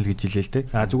санаагаа харсан л гэж хэлээ л тий.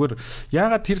 Зүгээр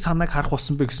яагаад тэр санааг харах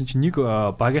болсон бэ гэсэн чинь нэг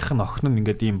багийнхан охин нь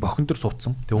ингээд ийм бохин дээр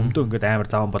суудсан. Тэгээ өмдөө ингээд амар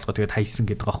заван болгоо тэгээд хайсан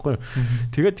гэдэг байгаа байхгүй юу.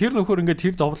 Тэгээд тэр нөхөр ингээд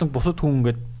тэр зовлон бусад хүн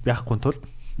ингээд яахгүй тул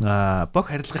бог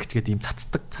харилгагч гэдэг ийм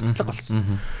цацлаг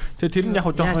болсон. Тэгээ тэр нь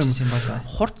яг жоохон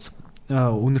хурц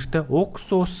үнэртэй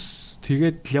уксус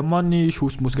тэгээд лимоны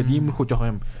шүүс мүс гэдэг иймэрхүү жоохон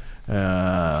юм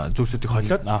зүйлсүүдийг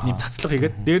холиод ийм цацлага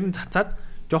хийгээд дээр нь цацаад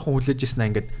жоохон хүлээж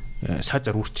ирсэн ингээд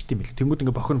сойзоор үрчт юм бэл. Тэнгүүд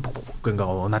ингээд бохин ингээд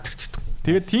унаад ирчихдээ.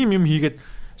 Тэгээд тийм юм хийгээд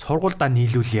сургуульдаа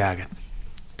нийлүүлье гэдэг.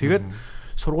 Тэгээд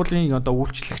сургуулийн одоо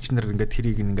үйлчлэгч нар ингээд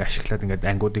тэрийг ингээд ашиглаад ингээд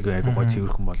ангиудыг айгуу гой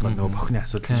цэвэрхэн болгоод нөгөө бохны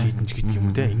асуудлыг шийдэн ч гэдэг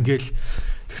юм те. Ингээл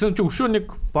тэгсэн чи өшөө нэг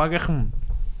багийнхан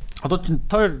одоо чи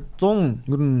 200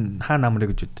 ер нь хаана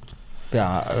амрыг гэж бодож. Би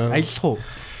аялах уу?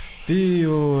 Би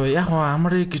юу яг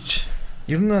амрыг гэж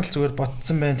ер нь л зүгээр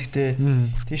ботсон байна. Гэтэ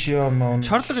тийш юм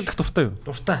шорлог гэдэг дуртай юу?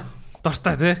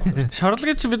 Дуртай тий. Шорлог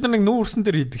гэж бид нар нэг нүүрсэн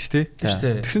дээр хийдэг ш тий.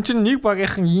 Тэгсэн чинь нэг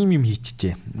багийнхан ийм юм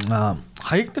хийчихжээ.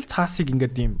 Хаягдал цаасыг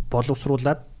ингээд ийм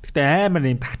боловсруулад гэтээ амар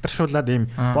ийм тагтаршуулад ийм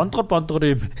бондгор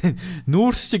ийм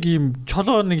нүүрс шиг ийм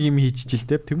чолоо нэг ийм хийчихжээ л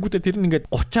тий. Тэнгүүтээ тэр нь ингээд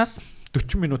 30-аас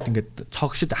 40 минут ингээд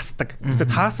цогшиж асдаг. Гэтээ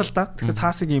цаас л да. Гэтээ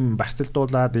цаасыг ийм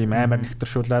барцалдуулаад ийм амар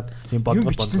нэгтэршүүлээд ийм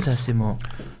бондгор цаас юм уу?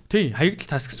 Тий,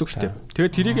 хаягдал цаас гэсэн үг шүү дээ.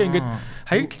 Тэгээд тэрийг ингээд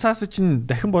хаягдал цаас чинь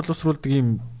дахин боловсруулдаг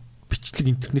ийм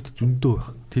бичлэг интернет зөндөө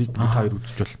байх. Тэрийг та хоёр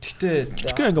үзэж бол. Гэхдээ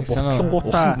жижигхэн ингээ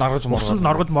бодлонгуудаа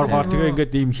наргаж моргоор тэгээ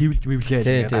ингээд ийм хөвлж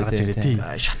мөвлээ гаргаж ирээ тий.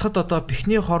 Шатхад одоо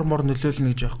бихний хормор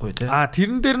нөлөөлнө гэж байхгүй тий.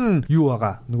 Тэрэн дээр нь юу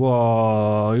байгаа?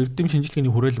 Нөгөө эрдэм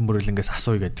шинжилгээний хүрээлэн ингээс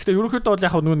асууя гэдэг. Гэхдээ ерөнхийдөө бол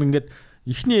яг нөгөө ингээд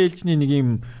эхний ээлжний нэг ийм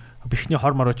бихний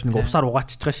хормор ч нэг усаар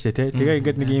угаачиж байгаа шүү дээ тий. Тэгээ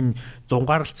ингээд нэг ийм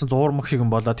зунгаарлцсан зуурмаг шиг юм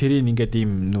болоо тэрийг ингээд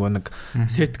ийм нөгөө нэг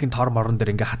сеткийн тор морон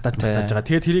дээр ингээд хатааж байгаа.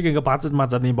 Тэгээ тэрийг ингээд базад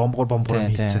мазад ийм бомбгор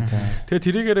хийцэн. Тэгээ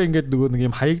тэрийгээр ингээд нөгөө нэг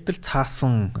ийм хаягдал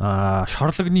цаасан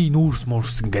шорлогны нүүрс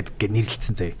мөрс ингээд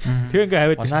нэрлэлсэн заяа. Тэгээ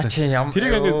ингээд аваад ирсэн.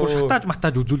 Тэрийг ингээд бүр шатааж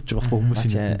матааж үзүүлж байгаа хүмүүс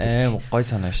юм. Гой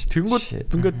санаа шүү.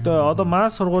 Тэнгүүд ингээд одоо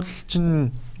маа сургууль чинь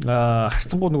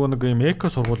харцангуй нөгөө нэг ийм эко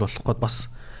сургууль болох гээд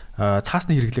бас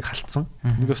цаасны хэрэглийг халтсан.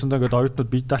 Нэгээс нь ингээд оюутнууд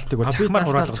бие даалтыг бол цахимаар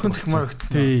хураалгах зөвхөн цахимаар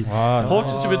гэсэн. Тий.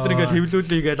 Хуучин бид нар ингээд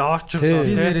хэвлүүлээ гээл оочроо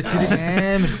тий. Тэр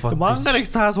амар их бод. Мангар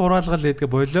их цаас хураалгал гэдэг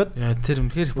болоод тэр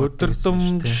үнэхээр их бод.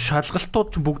 Өдөртөм шалгалтууд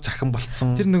ч бүгд цахим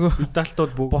болцсон. Тэр нөгөө бие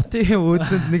даалтууд бүгд ботын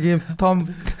өөдөнд нэг юм том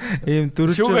ийм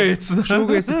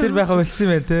шүүгээсэн тэр байха болцсон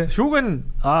юм байна тий. Шүүг нь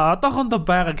одоохондоо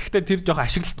байгаа. Гэхдээ тэр жоох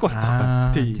ашигладаг болцсон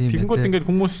байна. Тий. Тэгэнгүүт ингээд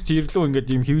хүмүүс ирлөө ингээд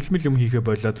ийм хэвлэмэл юм хийхэ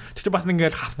болоод тэр чинь бас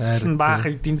ингээд хавцлан баах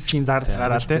эдийн засгийн зарж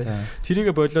гараал тий.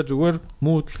 Тэрийгэ болоо зүгээр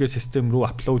мөөдлөгөө систем рүү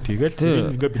апплод хийгээл тэрийг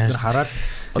ингээд бид нар хараад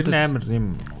тэр амар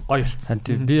юм гоё болцсон.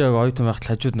 Би яг оюутан байхад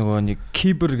хажууд нөгөө нэг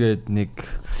кибер гээд нэг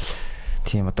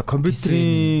тийм одоо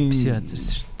компьютерийн PC газар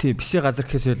шүү. Тий, PC газар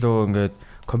гэхээс илүү ингээд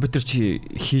компьютер чи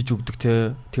хийж өгдөг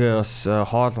те. Тэгээ бас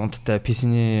хоол унттай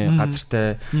PC-ний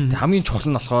газартай. Хамгийн чухал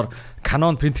нь болохоор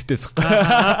Canon принтертэйс.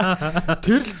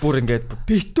 Тэр л бүр ингээд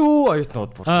битүү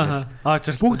оюутнууд бүр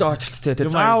тэгээд бүгд очилцтэй те.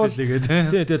 Заавал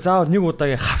тэгээ заавал нэг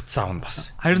удаагийн хавц аавна бас.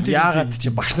 Яагаад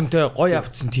чи багш нартай гоё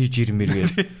авцсан тийж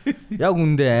ирмээр гээд. Яг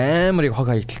үндэ амар их хог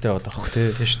хаягдaltaй болоод байгаа хөх те.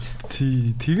 Тийм шүү дээ.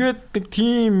 Тий. Тэгээд нэг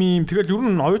тим юм тэгэл ер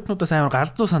нь оюутнуудаас амар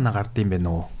галзуу санаа гардыг юм байна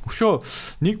уу. Өшөө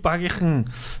нэг багийнхан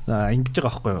ингэж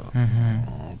байгаа байхгүй юу.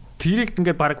 Тэрийг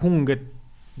ингээд баг хүн ингээд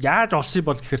яаж олсон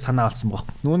бол гэхээр санаа олсон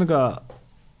байхгүй. Нөгөө нэг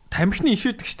тамхины иш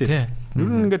үүдэг штеп. Ер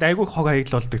нь ингээд айгүй хог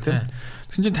хаягдал болдог тийм.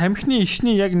 Тэгсэн чинь тамхины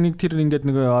ишний яг нэг тэр ингээд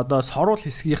нэг одоо сорул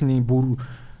хэсгийнхний бүр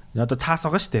одоо цаас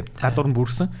байгаа штеп. Гадуур нь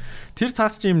бүрсэн. Тэр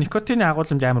цаас чинь юм никотины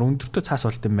агуулмж амар өндөртөө цаас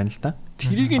болд юм байна л да.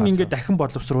 Тэрийг ингээд дахин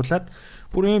боловсруулад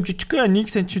бүр юм жижигхэн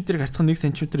 1 см-ийг харьцах 1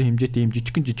 см хэмжээтэй юм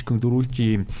жижигхэн дөрүүлж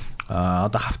юм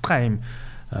одоо хавтгай юм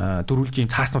дөрүүлж юм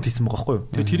цааснууд хийсэн байгаа байхгүй юу.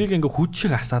 Тэгээ тэрийг ингээ хүч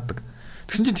шиг асаадаг.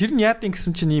 Тэгсэн чинь тэр нь яадын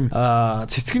гэсэн чинь ийм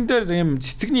цэцгэн дээр ийм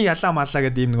цэцэгний ялаа малаа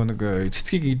гэдэг ийм нэг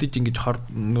цэцгийг идэж ингэж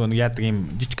нөгөө яадаг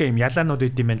ийм жижигхэн ийм ялаанууд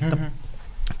өгд юм байна л да.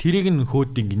 Тэрийг нь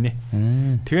хөөддөг гинэ.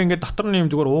 Тэгээ ингээ дотор нь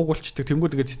ийм зүгээр уугуулцдаг.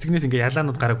 Тэнгүүд ингээ цэцгнээс ингээ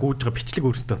ялаанууд гараа гүйж байгаа бичлэг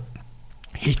өөртөө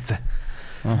хийцээ.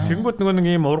 Тэнгүүд нөгөө нэг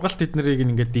ийм ургалт эднэрийг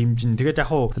ингээд дэмжин. Тэгээд яг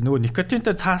хуу нөгөө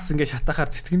никотинтай цаас ингээд шатахаар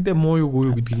цэцгэндээ муу юу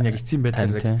гүү гэдгийг яг эцсийн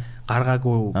байдлаар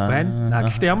гаргаагүй байна.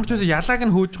 Гэхдээ ямар ч үсэн ялааг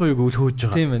нь хөөж байгаа юу гэвэл хөөж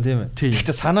байгаа. Тийм ээ.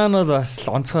 Гэхдээ санаа нь бол бас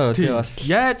онцгой тий бас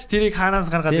яаж тэрийг хаанаас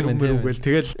гаргаад ирэх юм бэ үгээл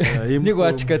тэгэл ийм нэг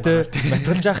баачка тий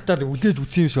матгалж яхтаа үлээж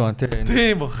үтсэн юм шиг байна тий.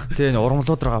 Тийм баг. Тий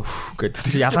урмлууд байгаа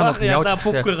гэдэг ялаанууд явж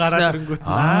фүкгүй гараад ирэнгүүт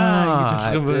ингэж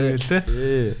болох юм байна л тий.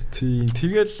 Тийм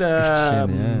тэгэл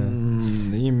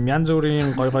ийм янз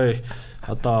бүрийн гой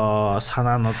одоо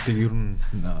санаануудыг ер нь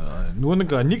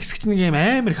нөгөө нэг хэсэгч нэг юм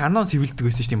амар их анонс хөвлөдөг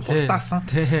байсан шүү дээ. Хулдаасан.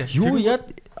 Юу яа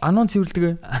анонс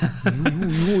хөвлөдөг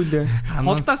юу илээ.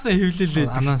 Хулдаасан хөвлөлээ.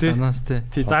 Анонс тий.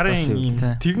 Тий зарын юм.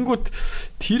 Тэгэнгүүт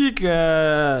тэрийг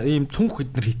ийм цүнх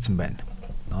эднэр хийцэн байна.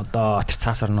 Одоо тэр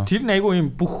цаасаар нөө. Тэр нь айгүй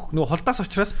юм бүх нөгөө холдаас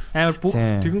учраас амар бүх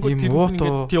тэгэнгүүт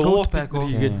тэр ингээд уут байг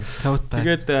хийгээд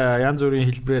тэгээд янз бүрийн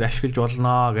хэлбэрээр ашиглаж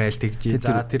болно гээл тэгжээ.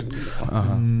 За тэр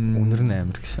үнэр нь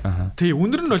амар гэж. Тий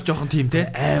үнэр нь бол жоохон тийм те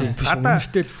амар биш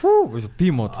үнэртэй л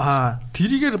би мод.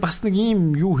 Тэрийгээр бас нэг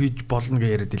ийм юу хийж болно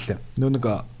гэж яриад илээ. Нөгөө нэг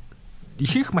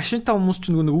ихэнх машинтай хүмүүс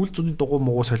ч нөгөө үйл зүдийн дугуй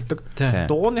муугуу сольдог.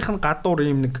 Дугуйных нь гадуур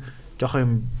ийм нэг жоохон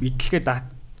юм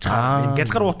идэлгээ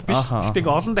гэлгар уут биш. Гэхдээ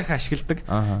олон дахин ашигладаг.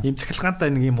 Ийм цахилгаантай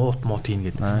нэг ийм уут муу тийм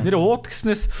гээд. Нэр уут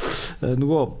гэснээс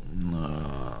нөгөө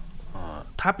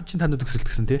та би чинь танд төгсөлт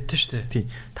гэсэн тий. Тийм шүү дээ. Тий.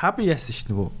 Та би яасан ш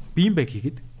нөгөө бим баг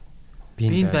хийгээд.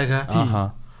 Бим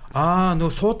бага.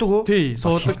 Нөгөө суудаг уу? Тий,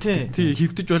 суудаг. Тий,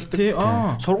 хөвдөж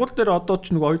болдог. Сургууль дээр одоо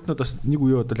ч нэг оюутнууд бас нэг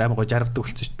үе бодвол амар гоо жаргадаг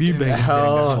болсон шүү дээ. Бим баг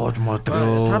ингээд сууж муудаг.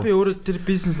 Та би өөрөө тэр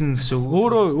бизнес нь гэсэн үг.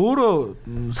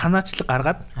 Өөрөө санаачлаг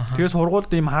гаргаад тэгээ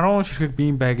сургуульд ийм 10 ширхэг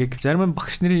бим багийг зарим нь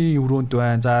багш нарын өрөөнд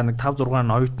байна. За нэг 5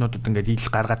 6 оюутнуудад ингээд ил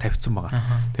гаргаад тавьчихсан байгаа.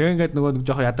 Тэгээ ингээд нөгөө нэг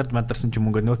жоохон ядарч мадарсан ч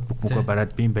юм ингээд ноутбук мөгөө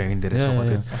бариад бим багийн дээрээ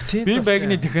суугаад. Бим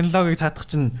багийн технологиг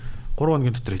цаатах чинь 3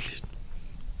 хоногийн дотор хэлсэн шүү дээ.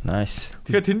 Nice.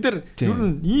 Тэгэхээр тэн дээр ер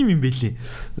нь ийм юм бэлээ.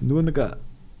 Нөгөө нэг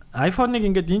iPhone-ыг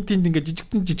ингээд энэ тэнд ингээд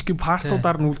жижиг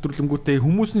партуудаар нь үйлдвэрлэнгүүтээ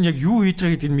хүмүүс нь яг юу хийж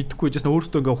байгааг гэдгийг мэдэхгүй байжсэн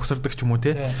өөртөө ингээд ухсардаг ч юм уу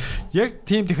те. Яг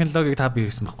тийм технологиг та бий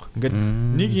хийсэн байхгүй. Ингээд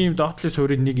нэг ийм доотлын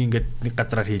суурийг нэг ингээд нэг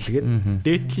газараар хийлгээд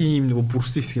дээдлийн ийм нөгөө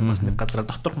бүрсэн хэсгийг бас нэг газараар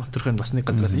доторх моторхын бас нэг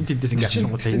газараас энэ тэндээс ингээд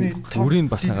ачаангуудаа хийсэн. Бүрийн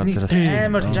бас нэг газараас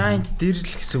амар giant дэрэл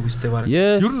гэсэн үг үстэй баг.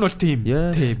 Ер нь бол тийм.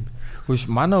 Хөөш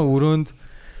манай өрөөнд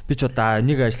би ч одоо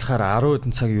нэг ажиллахаар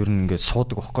 10 хэдэн цаг ер нь ингээд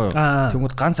суудаг байхгүй юу.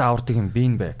 Тэнгүүд ганц авардаг юм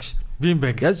бин байг шүү дээ. Бин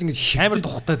байг. Яаж ингэж амар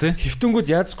тухтай тий.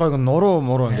 Хөвтөнгүүд яаж гойг нуруу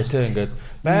ингээд тий ингээд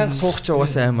байнга суух ч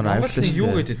угаасаа амар авлаа шүү дээ.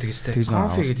 Юу гэдэг вэ?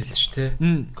 Конфи гэдэг шүү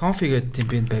дээ. Конфи гэдэг тийм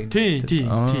бин байг. Тий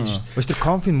шүү дээ. Өстөр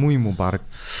конфи муу юм уу баг?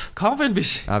 Конфи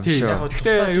биш. Тий.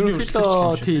 Гэхдээ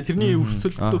ерөнхийдөө тий тэрний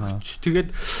өрсөлдөгч тэгээд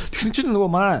тэгсэн чинь нөгөө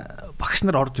манай багш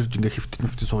нар орж ирж ингээ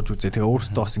хөвтөд сууж үзээ. Тэгээ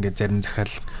өөрөөсөө бас ингээ зарим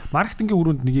захиал маркетингийн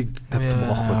өрөөнд нэгийг тавьсан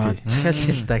байгаа байхгүй тий. Захиал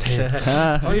хэл та гэх.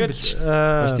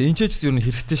 Тэгээд энэ ч гэсэн ер нь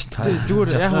хэрэгтэй шүү дээ.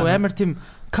 Зүгээр яг амар тийм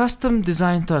custom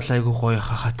design-тай бол айгүй гоё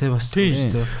хаа тий бас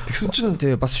шүү дээ. Тэгсэн чинь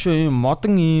тий бас шүү ийм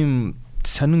модон ийм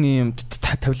сонин ийм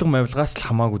тавилга мавилгаас л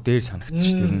хамаагүй дээр санагдсан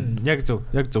шүү дээ. Яг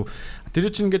зөв. Тэр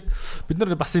чинь ингээд бид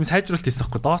нар бас ийм сайжруулалт хийсэн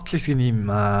байхгүй. Доотлын хэсгийн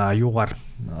ийм юугаар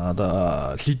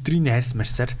одоо лидерийн хайрс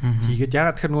марсаар хийгээд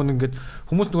ягаад тэгэхээр нөгөө ингээд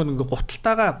хүмүүс нөгөө ингээд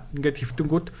гуталтайгаа ингээд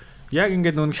хөвтөнгүүд яг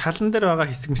ингээд нөгөө шалан дээр байгаа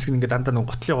хэсэг мэсэг ингээд дандаа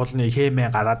нөгөө гутлын голны хэмээ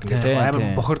гараад ингээд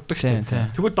амар бохирддог шүү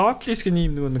дээ. Тэгвэл доотлын хэсгийн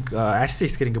ийм нөгөө нэг арьсан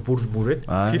хэсгээр ингээд бүрээд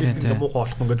тэр хэсэг ингээд муухай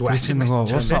болохгүй ингээд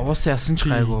зүгээр уус ясан ч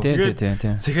гайгүй.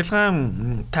 Тий.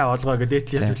 Цэхилгаан та олгоо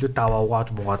гэдэг дээдлийн төлөвд аваа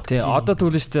угааж буугаад. Тий. Одоо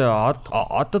тэгвэл шүү дээ.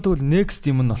 Одоо тэгвэл next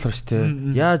юм нь болохоор шүү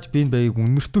дээ. Яаж бин байг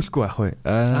үнэртүүлэхгүй байх вэ?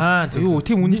 Юу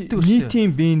тийм үнэртэй үү?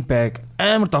 Нийтийн бин байг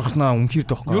амар дорхноо үнхээр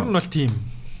тоххой. Ер нь бол тийм.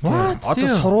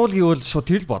 Одоо сургуулийн бол шууд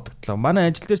тэрл бодогдлоо.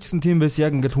 Манай ажил дээр ч гэсэн тийм байсан.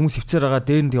 Яг ингээд хүмүүс хөвцөр байгаа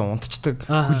дээр нь тийм унтцдаг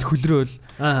хөлрөөл.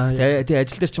 Тэгээ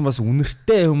ажил дээр ч бас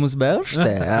үнэртэй хүмүүс байгаа шүү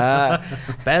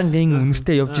дээ. Байнгын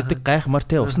үнэртэй явж идэг гайхмар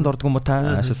те усанд ордог юм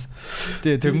та ашаас.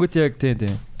 Тий тэнгуут яг тий.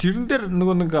 Тэрэн дээр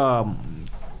нөгөө нэг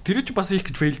тэр ч бас их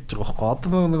гэж фейлж байгаа байхгүй.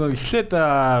 Одоо нөгөө эхлээд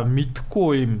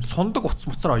мэдхгүй юм сундаг утас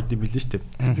муцаар ойд юм билээ шүү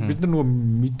дээ. Бид нар нөгөө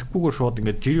мэдхгүйгээр шууд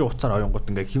ингээд жирийн уцаар оёнгот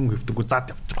ингээд юм хөвдөнгөө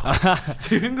заад явж байгаа.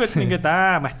 Тэгэнгүүт ингээд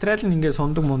материал нь ингээд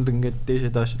сундаг мундаг ингээд дээшээ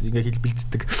доош ингээд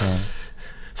хилбэлцдэг.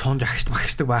 Сонж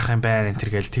агшдаг байх юм байна энэ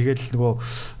тэргээл тэгэл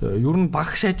нөгөө ер нь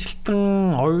багш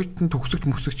ажилтан оюутан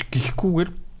төгсөгч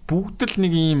гихгүйгээр бүгд л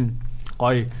нэг юм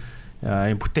гоё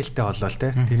ийм бүтээлтэй болоо те.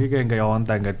 Тэрийг ингээ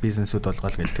явандаа ингээ бизнесүүд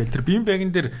болгоол гэл. Тэгэл тэр бим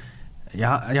багин дээр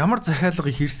ямар захиалга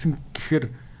хийрсэн гэхээр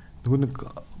нөгөө нэг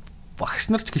багш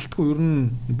нар ч гэлтгүй ер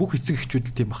нь бүх эцэг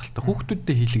эхчүүд тийм бахал та.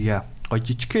 Хүүхдүүдтэй хийлгийа. Гоё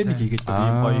жижигхэн нэг хийгээд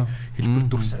ийм гоё хэлбэр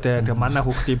дүрстэй. Тэгээ манай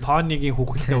хүүхдийн понигийн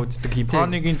хүүхэлтэй үздэг ийм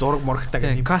понигийн зураг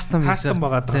мурагтай ийм кастом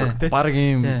байгаа даа те. Бараг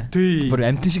ийм бүр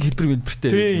амтэн шиг хэлбэр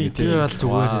хэлбэртэй. Тэр бол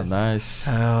зүгээр. Nice.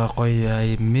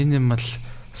 Гоё минимал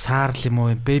саар л юм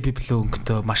уу baby blue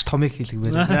өнгөтэй маш томыг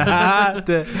хийлгвэр.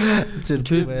 Тэ. Чи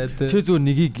зүгээр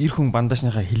нэгийг эр хүн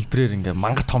бандажныхаа хэлбрээр ингээ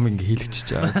манга том ингээ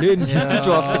хийлгчихэж байгаа. Тэр нь хөвтөж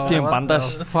болдог тийм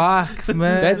бандаж. Fuck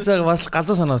man. Дайцаг бас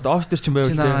галзуу санаас офс төр чинь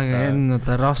байвал тэ. Энэ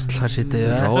одоо ростлахаар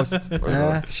шидэ.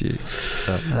 Рост ши.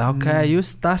 Okay, you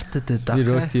started it. Би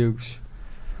рост хийвгүй.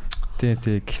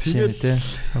 Тий гिचэн тий.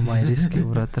 My risky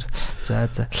brother.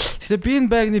 За. Тэгэхээр бин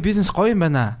багны бизнес гоё юм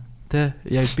байна. Тэ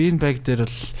яг bean bag дээр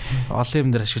бол олон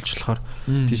юм дээр ашиглаж болохоор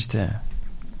тийш тэ.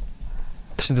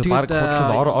 Тэгсэн баг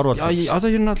худлаа ор болж. Одоо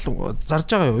ер нь бол зарж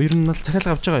байгаа юу? Ер нь бол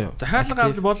захиалга авч байгаа юу? Захиалга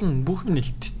авч болно бүх юм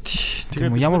нэлт.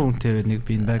 Тийм ямар үнэтэй вэ нэг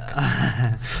bean bag?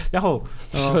 Яг уу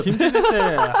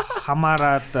хинтэнээсээ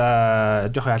хамаарад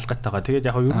жоохон ялгаатай байгаа. Тэгээд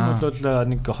яг юу нь бол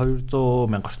нэг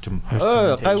 200,000 орчим.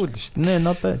 Гайвал шүү дээ.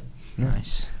 Not bad.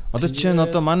 Nice. Одоо жишээ нь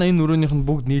одоо манай энэ өрөөнийх нь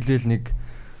бүгд нийлээл нэг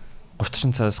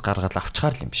 30 цагаас гаргаад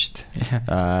авчгаар л юм биш үү?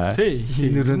 Тий.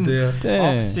 Энэ өрөөндөө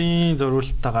офисын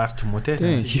зориултаагаар ч юм уу тий.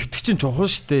 Хөвтөг чинь чухал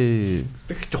шүү дээ.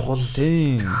 Тэг чухал.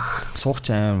 Тий.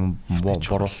 Суугч аим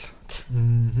борол.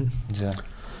 За.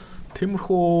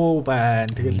 Тиймэрхүү байна.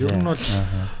 Тэгэл ер нь бол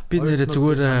би нэрээ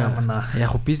зүгээр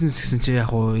яг уу бизнес гэсэн чинь яг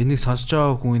уу энийг сонсож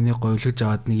байгаа хүн энийг гойлгож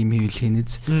аваад нэг юм хийвэл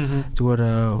хийнэз. Зүгээр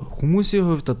хүмүүсийн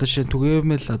хувьд одоо шин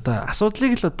түгээмэл одоо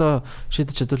асуудлыг л одоо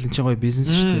шийдэж чадвал энэ чинь гоё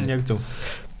бизнес шүү дээ. Яг зөв.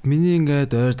 Миний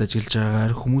ингээд ойрд ажиллаж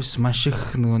байгаагаар хүмүүс маш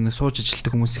их нөгөө сууж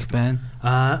ажилтдаг хүмүүс их байна.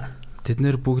 Тэд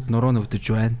нэр бүгд нуруу өвдөж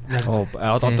байна.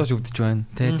 Одоо ч өвдөж байна.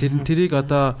 Тэрийг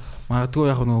одоо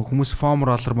магадгүй яг нөгөө хүмүүс форм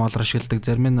роллер молор ашигладаг,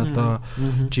 зарим нь одоо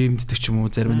жимддэг ч юм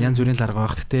уу, зарим нь янз бүрийн л арга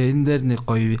байх. Гэтэ энэ дээр нэг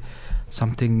гоё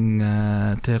something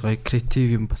тэ гоё креатив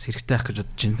юм бас хэрэгтэй байх гэж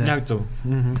бодож байна. Яг зөв.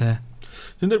 Тэ.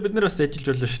 Тэн дээр бид нар бас ажиллаж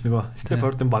болно шүү нөгөө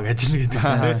Стефордын баг ажиллана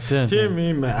гэдэг тийм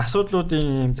ийм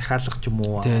асуудлуудын захиалга ч юм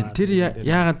уу. Тэр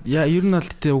яагаад ер нь бол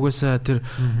тэ угаасаа тэр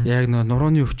яг нөгөө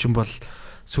нурууны өвчин бол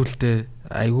сүултээ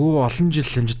айгүй олон жил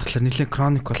хэмжигдэхлээр нэлээд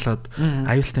хроник болоод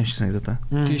аюултай юм шиг санагдаад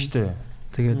байна. Тийм шүү дээ.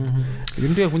 Тэгээд ер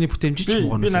нь хүний бүтээмжич ч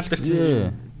юм уу. Би наалдаа чи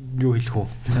юу хэлэх үү?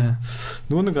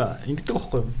 Нөгөө нэг ингэдэг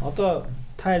байхгүй юу? Одоо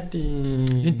та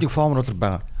хэдийн энд нэг форм роллер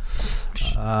байгаа.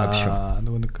 Биш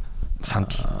нөгөө нэг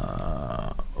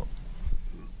сандал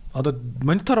одоо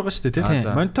монитор байгаа шүү дээ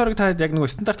тийм. Мониторыг та яг нэг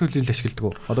стандарт хөлөөлөл ашигладаг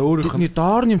уу? Одоо өөрөөх нь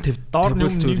доор нэм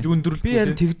нэмж өндөрлөв. Би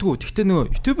харин тэгдэггүй. Гэхдээ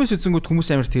нөгөө YouTube-с үзэнгүүт хүмүүс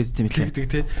амар тэгдэг юм лээ.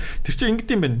 Тэгдэг тийм. Тэр чинь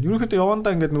ингэдэм байх. Ерөнхийдөө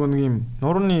явандаа ингээд нөгөө нэг юм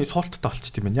нурууны суулттай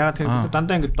болчт юм байна. Ягаад тэр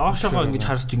дандаа ингээд доошоогоо ингэж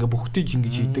харж ингээд бүхтэж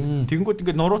ингэж хийдэг. Тэгэнгүүт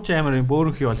ингээд нуруу чи амар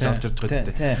бөөрөнхий болж орж байгаа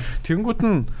гэдэг. Тэгэнгүүт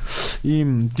нь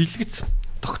ийм дэлгэц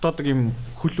тогтоодог юм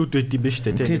хөлүүд байд юм байна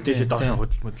шүү дээ тийм дээшээ доошоо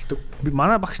хөдөлмөдөлдөг. Би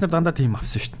манай багш нар дандаа тийм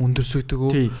авсан шүү дээ. Өндөрсөйдөг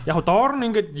үү? Тийм. Яг доор нь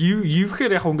ингээд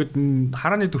ивэхээр яг ингээд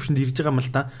харааны төвшөнд ирж байгаа юм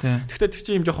л та. Тэгэхдээ тэр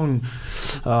чинь юм жоохон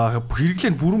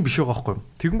хэрэглэн бүрэн биш байгаа байхгүй юу?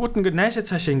 Тэгэнгүүт ингээд наашаа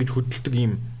цаашаа ингэж хөдөлдөг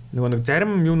юм нөгөө нэг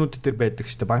зарим юунууд дээр байдаг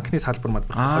шүү дээ. Банкны салбар мад.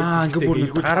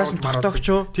 Ингээд бүр гараас нь тогтоогч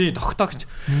юу? Тийм тогтоогч.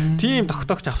 Тийм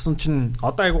тогтоогч авсан чинь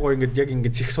одоо айгуу гоё ингээд яг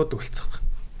ингээд зих суудаг болцсон.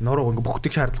 Нуруу ингээд бүхдэг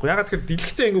шаардлагагүй. Ягаад тэгэхээр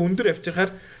дэлгэцээ ингээд өндөр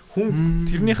авчирхаар хүн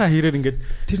тэрнийхээ хэрээр ингээд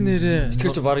тэр нэрээ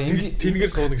сэтгэлч баг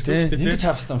тэнгэр сууна гэсэн шүү дээ. Ингэж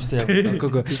харсан юм шүү дээ.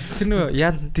 Үгүй. Тэр нөгөө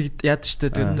яад шүү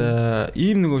дээ. Тэгээд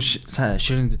ийм нөгөө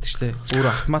ширэнд байдаг шүү дээ. Өөр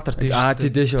автоматар тийм шүү.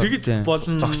 Тийдээ шүү. Тэгэж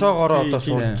болно. Зогсоогоороо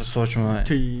одоо сууж маа.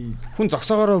 Хүн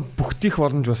зогсоогоороо бүгдих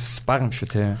боломж бас бага юм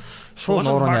шүү те. Шууд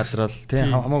нуурын ядрал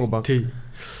тийм хамаагүй баг.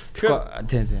 Тэгэхээр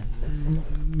тийм.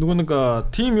 Нөгөө нэг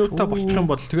тим юутай болчих юм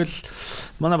бол тэгэл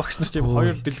манай багш нар чинь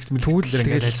хоёр дэлгэц мэлгэлээр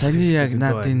ингээд саний яг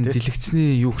наад энэ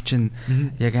дэлгэцний юу чинь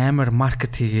яг амар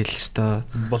маркет хийгээл өстой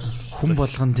хүн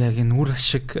болгонд яг энэ үр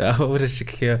ашиг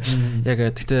гэхээ яг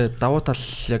тэгтээ давуу тал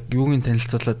яг юугийн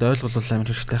танилцуулаад ойлгуулвал амар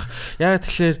хэрэгтэй байх. Яг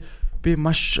тэгэхээр би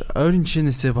маш ойрын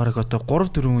жишээнээсээ баг одоо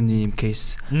 3-4 хүний юм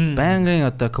кейс байнгын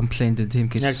одоо комплейнт тийм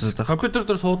кейсүүд байгаа. Компьютер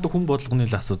дээр суудаг хүн болгоны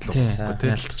л асуудал байна.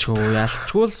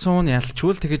 Ялчгүй суун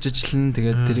ялчгүй тэгэж ажиллана.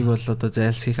 Тэгээд тэрийг бол одоо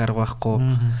зайлсхийх арга байхгүй.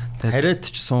 Хараад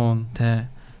ч суун.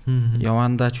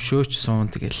 Явандаа чөшөөч суун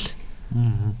тэгэл.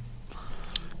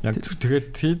 Яг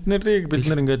тэгээд тэд нарыг бид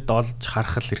нар ингээд олж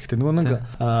харах хэрэгтэй. Нөгөө нэг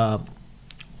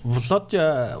влог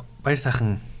баяр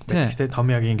сайхан байдаг тийм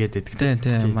Томьягийн ингээд байдаг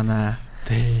тийм манай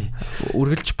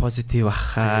үргэлж позитив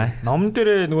ахаа. Номон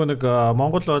дээр нөгөө нэг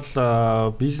Монгол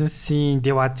бол бизнесийн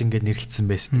деваж ингээд нэрлэлсэн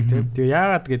байсан тийм. Тэгээ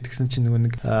яагаад гэдгсэн чинь нөгөө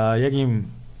нэг яг юм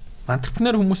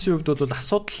антрепренер хүмүүсийн хувьд бол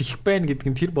асуудал их байна гэдэг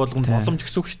нь тэр болгонд боломж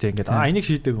гэсэн үг шүү дээ. Ингээд энийг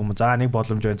шийдэг юм уу? За нэг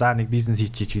боломж байна. За нэг бизнес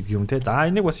хийчих гэдэг юм те. За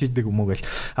энийг бас шийдэг юм уу гэл.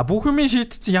 Бүх юм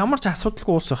шийдсэн ямар ч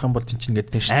асуудалгүй уус байх юм бол чинь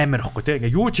ингээд амар ихгүй те.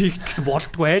 Ингээд юу ч хийх гэсэн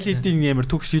болтгүй айл хэдийн амар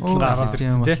төгс шийдэл гараад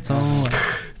ирсэн те.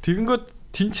 Тэгэнгүүт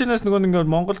тэнчэнээс нөгөө ингээд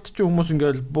Монголд ч хүмүүс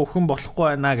ингээд бүхэн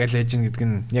болохгүй байна гэж ээж гэдэг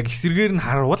нь яг эсэргээр нь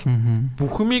харуул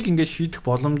бүх юмыг ингээд шийдэх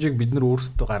боломжийг бид нар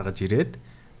өөрсдөө гаргаж ирээд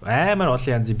амар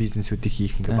олон янзын бизнесүүдийг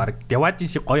хийх ингээд баг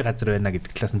деважин шиг гоё газар байна гэдэг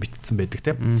талаас нь битсэн байдаг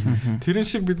тийм. Тэрэн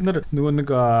шиг бид нар нөгөө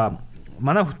нэг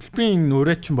манай хөтөлбөрийн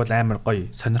нүрээчин бол амар гоё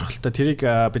сонирхолтой. Тэрийг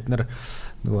бид нар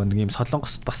нөгөө нэг юм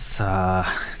Солонгост бас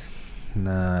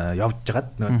явж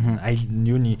жагаад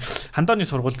юуны хандооны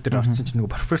сургууль дээр орсон чинь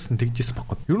нөгөө профессор тэгжсэн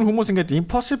байхгүй. Ер нь хүмүүс ингээд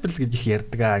impossible гэж их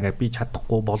ярьдаг. Ингээд би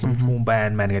чадахгүй боломжгүй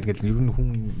байна маа гэдэг ер нь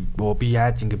хүн би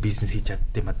яаж ингээд бизнес хийж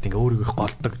чаддсан мад ингээд өөрийгөө их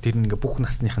голдог. Тэр нь ингээд бүх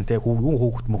насныхан те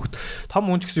хөөхт мөхт том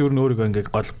хүн ч гэсэн ер нь өөрийгөө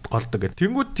ингээд голдог гэдэг.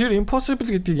 Тэнгүүд тэр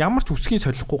impossible гэдэг ямар ч үсгийн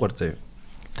солихгүйгээр заяа.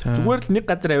 Зүгээр л нэг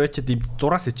газар аваачаад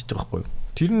зураас ичиж байгаа байхгүй юу?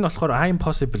 Тэр нь болохоор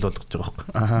impossible болгож байгаа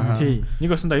байхгүй. Тий. Нэг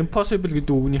басна impossible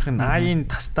гэдэг үгнийх нь I-ын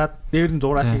тастаад дээр нь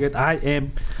зураас хийгээд I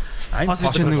am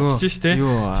impossible гэж штэ.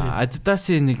 Юу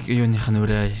Adidas-ийн нэг юуных нь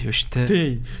өрөө юу штэ.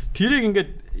 Тий. Тэрийг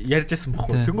ингээд ярьж байсан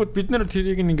байхгүй. Тэнгүүд бид нэр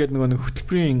тэрийг ингээд нөгөө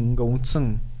хөтөлбөрийн ингээ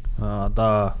үндсэн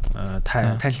одоо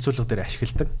танилцуулга дээр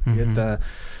ашигладаг. Тэгээд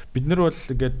бид нар бол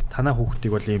ингээд танаа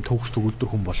хүүхдийг бол ийм төгс төгөлдөр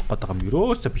хүн болох гэдэг юм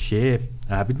ерөөсөө биш ээ.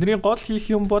 Бидний гол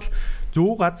хийх юм бол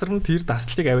зөв газар нь тэр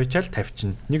даслыг аваачаал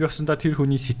тавьчихна. Нэг өсөндөө тэр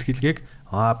хүний сэтгэлгээг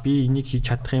би энийг хийж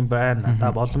чадах юм байна.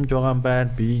 Надаа боломж байгаа юм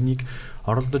байна. Би энийг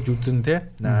оролдож үзэн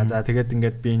те. За тэгээд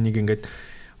ингээд би энийг ингээд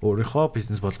өөрийнхөө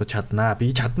бизнес болгож чаднаа.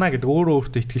 Би чаднаа гэдэг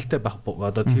өөрөө өөртөө итгэлтэй байх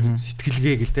одоо тэр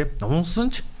сэтгэлгээг л те.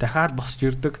 Унсан ч дахиад босч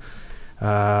ирдэг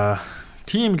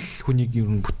тийм л хүнийг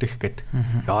юу бүтээх гээд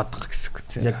яваад байгаа гэсэн үг.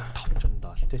 Яг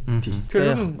товчондоо л тий.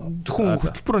 Тэгэхээр зөвхөн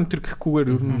хөтөлбөр энэ төр гэхгүйгээр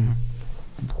ер нь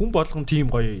хүн болгон тийм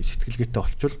гоё сэтгэлгээтэй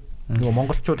болчвол нөгөө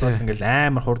монголчууд бол ингээл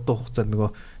амар хурдан хугацаанд нөгөө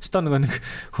өстой нөгөө нэг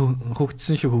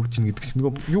хөгжсөн шиг хөгжинэ гэдэг чинь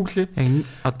нөгөө юу гэлээ. Яг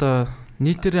одоо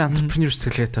нийтээрээ entrepreneur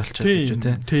сэтгэлгээтэй болчихсон шүү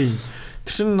тий.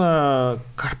 Тэр чин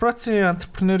корпорацийн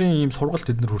entrepreneur-ийн ийм сургалт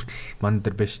эднэр хүртэл ман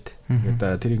дээр байна шүү дээ.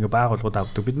 Тэгээд тэр ингээ байгууллагууд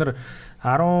авдаг. Бид нар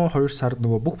 12 сард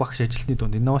нөгөө бүх багш ажилтны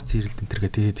дунд инновац ирэлт энэ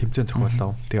төргээ тэмцээн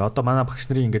зохиолоо. Тэгээ одоо манай багш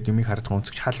нарын ингээд юмыг харж байгаа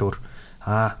өнцөг шал өөр.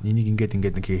 Энийг ингээд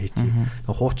нэг хийчихье.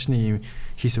 Нөгөө хуучны юм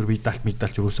хийсвэр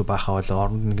медалт юусоо баахаа болоо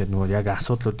оронд ингээд нөгөө яг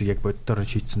асуудлуудыг яг боддоор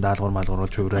шийдсэн даалгавар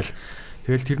малгууруулж хувраал.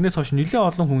 Тэгэл тэрнээс хойш нэлээд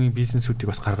олон хүний бизнесүүдийг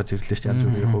бас гаргаж ирлээ шүү дээ. Янз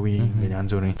бүрийн хувийн ингээд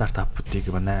янз бүрийн стартапуудыг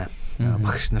манай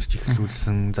багш нар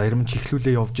чихлүүлсэн, зарим нь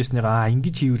чихлүүлээ явж ирснийгаа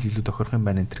ингэж хийвэл илүү тохирох юм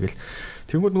байна энэ төр гэл.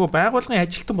 Тэнгүүд нөгөө байгууллагын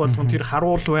ажилтан болгон тэр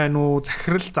харуул байна уу,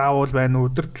 захирал заавал байна уу,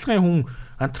 удирдлагын хүн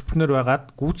entrepreneur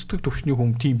байгаад гүйцэтгэх төвчний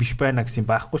хүн тийм биш байна гэсэн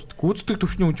байхгүй шүү дээ. Гүйцэтгэх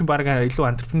төвчний хүн чинь баг илүү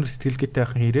entrepreneur сэтгэлгээтэй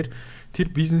байхын хэрээр тэр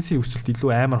бизнесийн өсөлт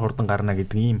илүү амар хурдан гарна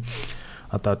гэдэг ийм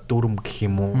одоо дүрм гэх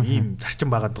юм уу, ийм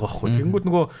зарчим байгаад байгаа байхгүй. Тэнгүүд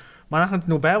нөгөө манайханд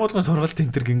нөгөө байгууллагын сургалт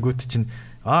энэ төр гингүүд чинь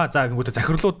за гингүүд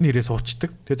захирлууд нэрээ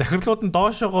суучдаг. Тэгээ захирлууд нь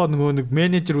доошоогоо нөгөө нэг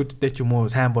менежерүүдтэй ч юм уу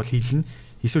сайн бол хийлнэ.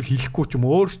 Эсвэл хийхгүй ч юм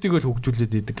уу өөрсдийгөө л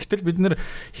хөгжүүлээд идэг. Гэтэл бид нар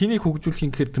хэнийг хөгжүүлэх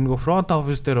гэхээр тэр нөгөө front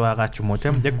office дээр байгаа ч юм уу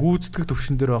тийм яг гүйцэтгэх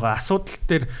төвшин дээр байгаа асуудал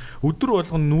дээр өдөр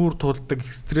болгон нүүр тулдаг,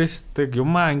 стресстэй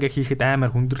юмаа ингээ хийхэд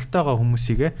амар хүндрэлтэй байгаа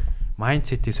хүмүүсийг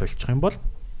майндсетийг сольчих юм бол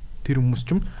тэр хүмүүс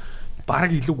ч юм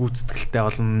бараг илүү гүйцэтгэлтэй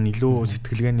болно, илүү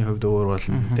сэтгэлгээний хувьд өөр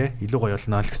болно тийм илүү гоё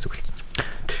болно л гэсэн үг л чинь.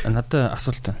 Надад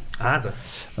асуулт байна.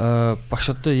 За.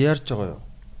 Багш одоо ярьж байгаа юу?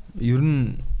 Ер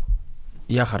нь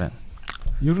яахаар байна?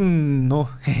 Ер нь нөө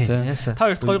та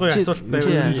хоёрт гоё асуулт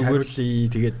байвал зүгээр л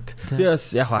тэгээд би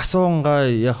бас яг асуунгаа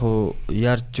яг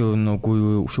ярьж өгнөгүй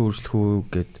юу шүүрслэх үү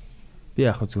гэд би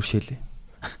яг зүгээр шээлээ.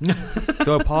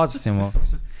 Зөө пауз юм уу?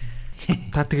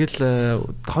 Та тэгэл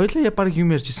хоёулаа баг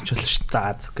юм ярьжсэн ч болно шүү.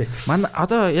 За окей. Манай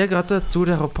одоо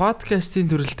зүгээр яг подкастын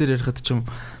төрөл дээр ярихад ч юм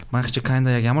манайх чи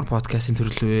kinda яг ямар подкастын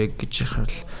төрөл вэ гэж ярих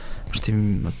бол маш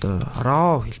тийм одоо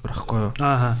raw хэлбэр байхгүй юу?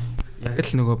 Яг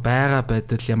л нөгөө байгаа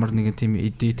байдал ямар нэгэн тийм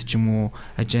edit ч юм уу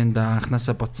аженда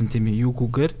анханасаа ботсон тийм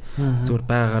юугүйгээр зүгээр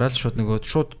байгаагаараа л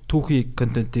шууд түүхий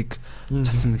контентыг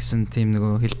цацна гэсэн тийм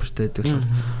нөгөө хэлбэртэй байдаг л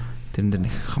тэрэн дээр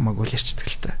нэг хамаагүй л ярьчихдаг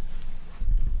л та.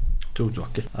 Зүг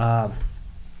окей.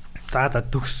 За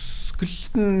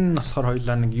төгсгөлт нь болохоор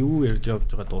хоёлаа нэг юу ярьж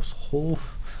явж байгаа дуусах уу?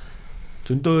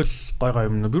 Зөндөөл гой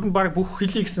юм. Ер нь баг бүх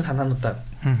хэлий гэсэн санаануудаа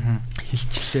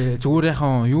хэлчихлээ. Зүгээр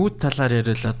яхан юу талаар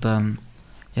ярил одоо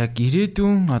яг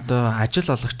ирээдүйн одоо ажил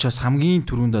олгочоос хамгийн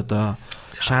түрүүнд одоо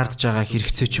шаардж байгаа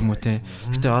хэрэгцээ ч юм уу те.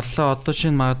 Гэтэ одоо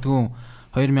шинэ магадгүй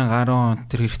 2010 он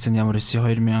тэр хэрэгцээ нь ямар байсан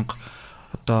 2000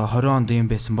 одоо 20 онд юм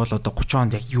байсан бол одоо 30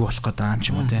 онд яг юу болох гэдэг юм ч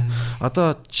юм уу те.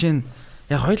 Одоо жишээ нь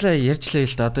яг хоёлаа ярьжлаа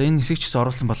л да. Одоо энэ хэсэг ч гэсэн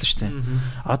оруулсан болно шүү дээ.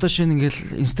 Одоо шинэ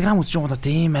ингээл Instagram үзэж байгаа удаа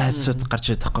тийм айсууд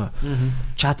гарч ирээд байхгүй.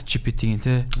 Chat GPT-ийн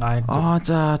те.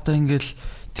 За одоо ингээл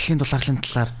дэлхийн дулаарлын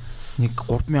талаар нэг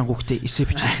 3000 хүүхдээ эсэ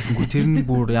бичээдггүй тэр нь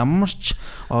бүр ямар ч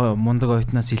мундаг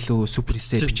оюутнаас илүү супер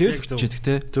эсэ бичээдэг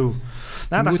те. Зөв.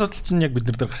 Наад асуудал чинь яг бид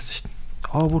нар дээр гарсан шүү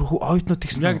дээ. Бүр оюутнууд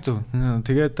гэсэн. Яг зөв.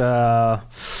 Тэгээд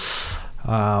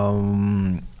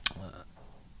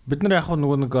бид нар яг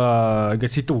нөгөө нэг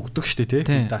ингээд сэдв өгдөг шүү дээ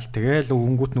тий. Тэгэл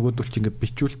өнгөт нөгөөдөл чи ингээд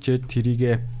бичүүлчихэд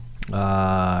тэрийгээ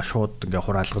шууд ингээд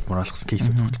хураалгаж мураалгасан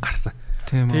кейсүүд хүртэл гарсан.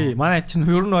 Тий, манай чинь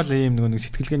ер нь бол ийм нэг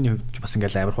сэтгэлгээний хувьд бас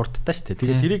ингээл амар хурдтай шүү дээ.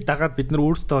 Тэгээ тэрийг дагаад бид нар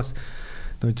өөрсдөө бас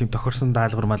нөгөө тийм тохирсон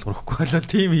даалгавар малгар өгөхгүй болоо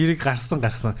тийм хэрэг гарсан.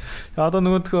 Тэгээ одоо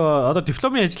нөгөө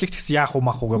дипломын ажлагч гэсэн яах уу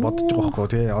мах уу гэж бодож байгаа байхгүй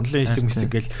тий. Онлайн хэсэг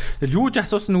гээл юу ч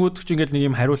асуусан нөгөөдөг чинь ингээл нэг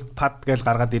юм хариулт пад гээл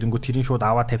гаргаад ирэнгүү тэрийн шууд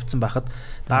аваа тавьчихсан байхад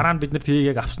дараа нь бид нар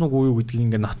тэрийг яг авсан уу юу гэдгийг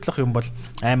ингээд нотлох юм бол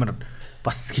амар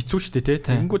бас хэцүү шүү дээ тий.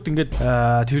 Тэнгүүд ингээд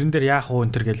тэрэн дээр яах уу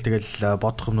энэ төр гээл тэгэл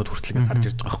бодох юмнууд хүртэл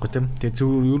гарч ирж байгаа байхгүй тий. Тэгээ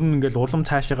зөв ер нь ингээл улам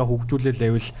цаашаага хөгжүүлэл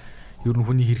байвал ер нь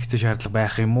хүний хэрэгцээ шаардлага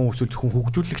байх юм уу эсвэл зөвхөн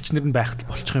хөгжүүлэгч нар нь байх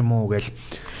болчих юм уу гээл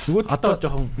нөгөө одоо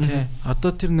жоохон тий.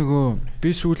 Одоо тэр нөгөө би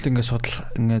сүүлд ингээд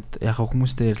судлах ингээд яг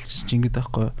хүмүүстэй ярилцсан чинь ингээд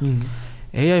байхгүй.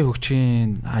 AI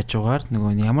хөгжихийн хажуугаар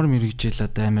нөгөө ямар мэрэгжил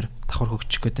одоо амар давхар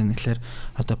хөгжих гэдэг нь гэхэлэр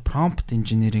одоо prompt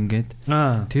engineering гэдэг.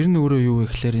 Тэр нь өөрөө юу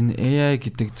вэ гэхэлэр энэ AI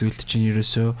гэдэг зүйлд чинь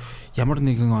ерөөсөө ямар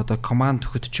нэгэн одоо command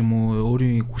өгөхөд ч юм уу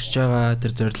өөрийн хүсэж байгаа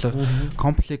тэр зорилго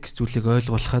комплекс зүйлийг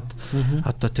ойлгуулахад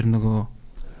одоо тэр нөгөө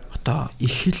одоо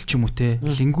их хэл ч юм уу те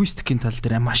лингвистикийн тал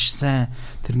дээр маш сайн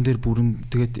тэрэн дээр бүрэн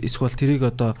тэгээд эсвэл тэрийг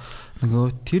одоо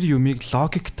нөгөө тэр юмыг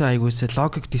логиктай аягуулсаа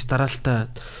логик тест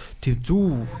дараалтаа тийм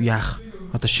зөв яах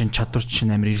одоо шин чадвар чинь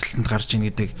амар эрэлтэнд гарч ийн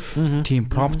гэдэг тийм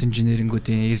prompt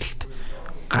engineering-уудын эрэлт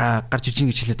гарч иж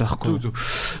ин гэж хэлээд байгаа байхгүй. Зөв.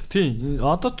 Тийм.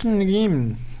 Одоо ч нэг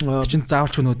ийм чинь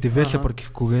заавалч нөгөө developer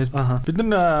гэхгүйгээр бид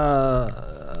нар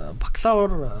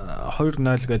бакалавр 2.0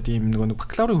 гэдэг ийм нэг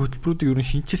бакалаврын хөтөлбөрүүдийг ер нь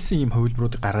шинчилсэн ийм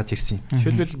хувилбаруудыг гаргаж ирсэн.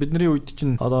 Жишээлбэл бидний үед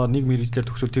чинь одоо нэг мэргэжлэр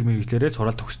төгсвөл тэр мэргэжлэрээ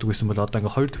сураад төгсдөг байсан бол одоо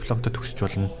ингээ хоёр дипломтой төгсөж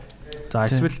болно. За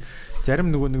эсвэл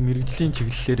зарим нөгөө нэг мэргэжлийн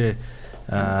чиглэлээрээ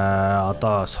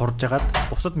одоо сурж агаад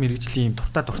бусад мэргэжлийн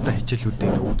дуртай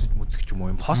хичээлүүдээ үзэж мүзгч юм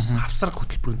уу юм хос хавсар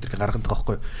хөтөлбөрөнд тэр гаргадаг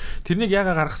байгаа байхгүй. Тэрнийг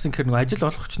яагаад гаргасан гэхээр нөгөө ажил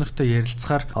олгогч нартай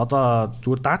ярилцахаар одоо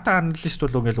зүгээр дата аналист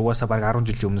бол ингээл угаасаа баг 10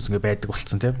 жилийн өмнөөс ингээ байдаг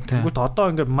болсон тийм. Тэгвэл одоо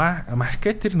ингээ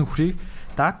маркетер нөхрийг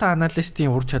дата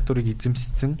аналистийн ур чадварыг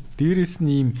эзэмссэн. Дээрээс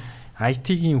нь ийм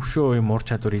IT-ийн өшөө юм ур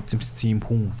чадвар эзэмссэн юм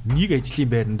хүн нэг ажлын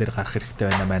байран дээр гарах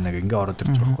хэрэгтэй байна гэнгээ ороод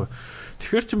ирж байгаа байхгүй.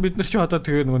 Тэгэхээр чин бид нар чи одоо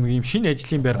тэгээ нэг юм шинэ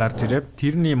ажлын байр гарч ирээд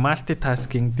тэрний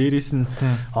малтитаскинг дээрээс нь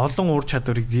олон ур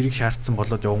чадварыг зэрэг шаардсан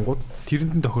болоод явангууд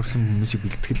тэрэнд нь тохирсон хүмүүсийг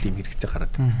бэлтгэл юм хэрэгцээ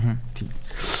гараад байна. Тийм.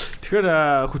 Тэгэхээр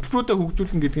хөтөлбөрүүдэд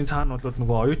хөгжүүлнэ гэдгийн цаана бол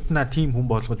нөгөө оюутнаа тим хүн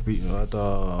болгож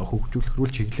одоо хөгжүүлэх рүү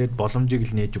чиглээд боломжийг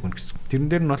л нээж өгнө гэсэн. Тэрэн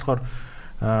дээр нь болохоор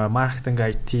маркетинг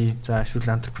IT за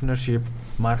эсвэл entrepreneurship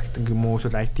маркетинг юм уу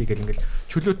эсвэл IT гэл ингээл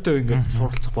чөлөөтэй ингээд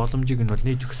суралцах боломжийг нь бол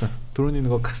нээж өгсөн. Түрүүний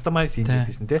нөгөө customize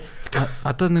хийдээсэн тий.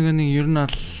 Одоо нэг ер нь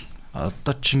ал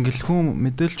одоо ч ингээл хүн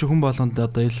мэдээлж хүн болгонд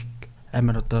одоо ил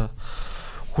амар одоо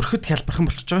хүрэхэд хялбархан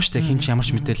болчихж байгаа шүү дээ. Хин ч ямар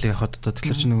ч мэдээлэл авахд одоо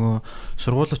тэгэхээр чи нөгөө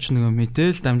сургуулиуч нөгөө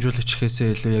мэдээл дамжуулагч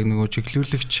гэхээсээ илүү яг нөгөө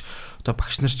чиглүүлэгч одоо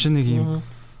багш нар чинь нэг юм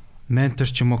ментор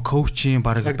ч юм уу коучийн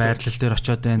баг байрлал дээр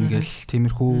очиод байна гэл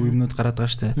тиймэрхүү юмнууд гараад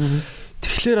байгаа штэ.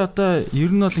 Тэгэхээр одоо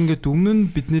ер нь бол ингээд өмнө нь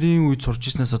бидний үед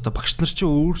сурч ирснээс одоо багш нар чи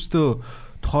өөрсдөө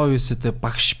тухайн үеэсээ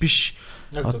багш биш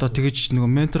одоо тэгэж нөгөө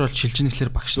ментор болж шилжиж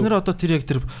нэхлээр багш нар одоо тэр яг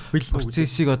тэр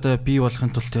процессыг одоо бий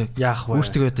болохын тулд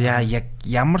өөрсдөө одоо яг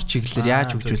ямар чиглэлээр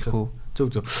яаж хөгжүүлэх вэ?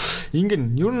 Зөв.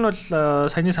 Ингэн ер нь бол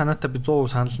саяны санаатай би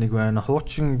 100% санал нэг байна.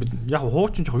 Хуучин яг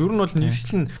хуучин жоо ер нь бол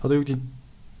нэршил нь одоо юу гэдэг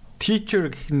teacher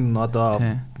гэх нь одоо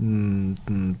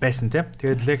байсан тийм.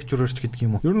 Тэгээд lecturer-ч гэдэг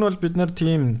юм уу. Ер нь бол бид нар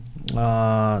тийм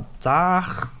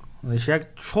заах яг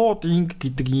шууд инг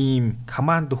гэдэг ийм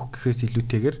команд өгөх гэхээс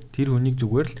илүүтэйгээр тэр хүнийг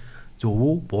зүгээр л зөв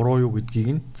үү буруу юу гэдгийг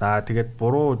нь за тэгээд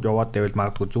буруу яваад байвал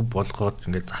магадгүй зөв болгоод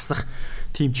ингээд засах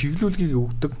тийм чиглүүлгийг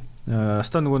өгдөг.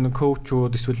 Өстой нөгөө нэг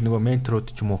коучуд эсвэл нөгөө менторуд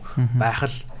ч юм уу байх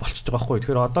л болчихж байгаа хгүй.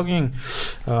 Тэгэхээр одоогийн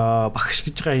багш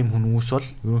гэж байгаа юм хүмүүс бол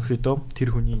ерөнхийдөө тэр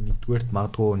хүний нэгдүгээрт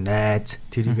магадгүй найз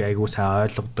тэрийг айгуу сайн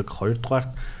ойлгодог, хоёрдугаарт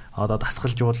одоо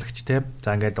дасгалжуулагч те.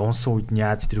 За ингээд унсан үед нь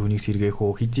яаж тэр хүнийг сэргээх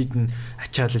үү, хизээд нь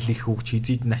ачаалал их өгч,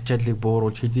 хизээд нь ачааллыг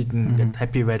бууруулж, хизээд нь ингээд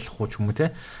happy байх уу ч юм уу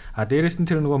те. А дээрэс нь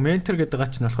тэр нөгөө ментор гэдэг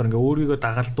байгаа чинь болохоор ингээ өөрийгөө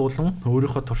дагалдуулан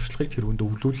өөрийнхөө туршлагыг тэр хүнд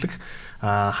өвлүүлэх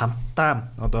хамтдаа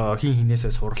одоо хин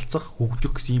хинээсээ суралцах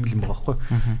хөгжих гэсэн юм л юм байгаа байхгүй.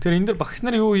 Тэгэхээр энэ дэр багш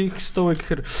нар юу хийх ёстой вэ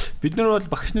гэхээр бид нар бол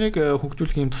багш нарыг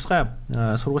хөгжүүлэх юм тусгай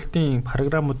сургалтын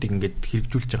програмуудыг ингээд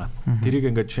хэрэгжүүлж байгаа.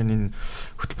 Тэрийг ингээд жишээ нь энэ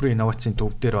хөтөлбөрийн инновацийн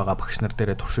төв дээр байгаа багш нар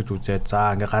дээрээ туршиж үзээд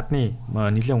за ингээд гадны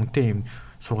нэлээд үнэтэй юм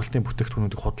сургалтын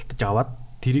бүтээгдэхүүнүүдийг худалдаж аваад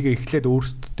тэрийг эхлээд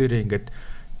өөрсдөө дээрээ ингээд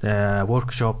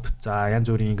workshop за янз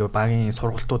бүрийн ингээ багийн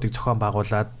сургалтуудыг зохион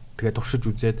байгуулад тэгээд туршиж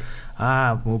үзээд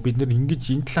бид нар ингэж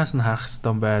энэ талаас нь харах хэрэгтэй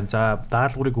юм байна. За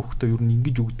даалгаврыг өгөхдөө ер нь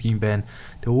ингэж өгдөг юм байна.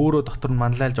 Тэгээ өөрөө дотор нь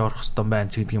манлайлж орох хэрэгтэй юм байна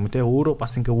ч гэдэг юм те. Өөрөө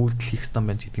бас ингээ үйлдэл хийх хэрэгтэй юм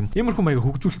байна ч гэдэг юм. Иймэрхүү маягаар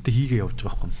хөгжүүлэлтээ хийгээ явж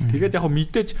байгаа юм. Тэгээд яг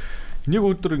мэдээж нэг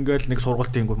өдөр ингээл нэг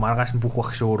сургалтын ингээ маргааш нь бүх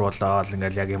багш өөр болоод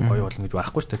ингээл яг юм гоё болно гэж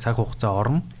байхгүй шүү дээ. Цаг хугацаа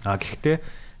орно. Гэхдээ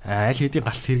аль хэдийн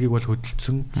галт хэргийг бол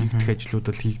хөдөлсөн хийгдэх ажлууд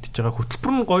бол хийгдэж байгаа.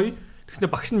 Хөтөлбөр нь гоё. Тэгснэ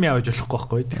багш нь мяавж болохгүй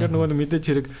байхгүй. Тэгэхээр нөгөө мэдээж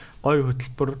хэрэг гоё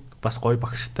хөтөлбөр бас гоё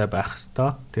багштай байх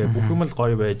хэвээр. Тэгээ бүх юм л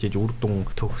гоё байж үр дүн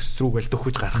төгсрүүгээл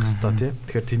төхөж гарах хэвээр тий.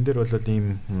 Тэгэхээр тэн дээр бол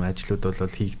ийм ажлууд бол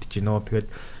хийгдэж байна. Тэгээд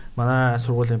манай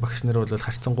сургуулийн багш нар бол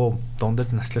харьцангуй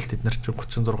дундаж наслалт эднэр чинь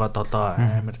 36 7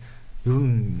 амар ер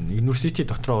нь университет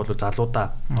дотроо бол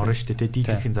залуудаа орно шүү дээ.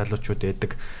 Дийлэнхийн залуучууд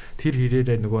байдаг. Тэр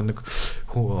хэрээрээ нөгөө нэг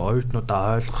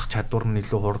оюутнуудаа ойлгох чадвар нь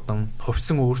илүү хурдан,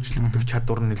 хувьсан өөрчлөгдөх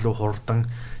чадвар нь илүү хурдан.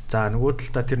 За нөгөө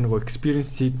талдаа тэр нөгөө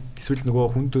experience-ийг эсвэл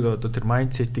нөгөө хүнд одоо тэр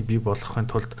mindset-ийг бий болгохын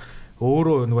тулд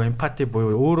өөрөө нөгөө эмпати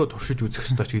буюу өөрөө туршиж үзэх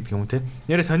хэрэгтэй ч гэдэг юм те.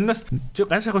 Нэрээ сониноос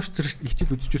гайшаа гош тэр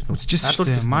хичээл үзчихсэн шүү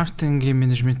дээ. Маркетингийн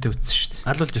менежментээ үзсэн шүү дээ.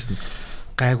 Алуулж ирсэн.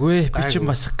 Гайгүй би чинь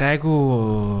бас гайгүй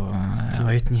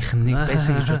оюутных нэг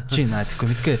байсан гэж бодож байна. Тэгэхгүй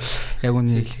мэдгээ яг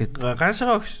үнийг хэлэхэд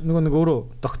гайшаа огш нөгөө нэг өөрөө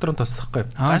докторын тусахгүй.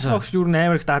 Гайшаа огш юу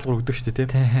нээр их даалгавар өгдөг шүү дээ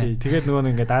тий. Тэгээд нөгөө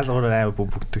нэг ингээд даалгавраар амар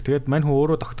бөмбөгдөг. Тэгээд мань хүн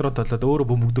өөрөө доктороо толоод өөрөө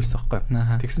бөмбөгдүүлсэн байхгүй.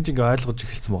 Тэгсэн чинь ингээд ойлгож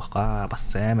эхэлсэн байхгүй. Бас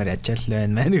амар ачаал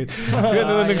байна мань. Тэгээд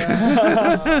нөгөө нэг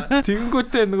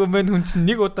тэгэнгүүтээ нөгөө мань хүн чинь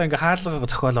нэг удаа ингээд хаалга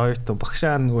зохиол оюутан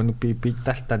багшаа нөгөө нэг би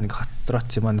даалтаа нэг хоцрооц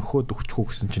юм нөхөд өгчихгүй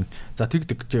гэсэн чинь за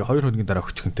тэгдэг чи 2 хоногийн дараа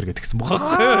өгчих энэ төр гэдгсэн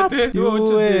бохоо тий. Юу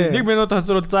ч 1 минут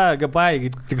хоцрол за гэ бай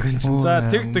гэдэг чинь за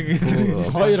тэгдэг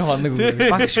 2 хоног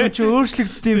багш чи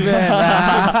өөрчлөгддөг юм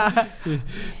байна.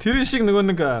 Тэр шиг нөгөө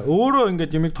нэг өөрөө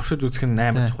ингээд юмыг туршиж үзэх нь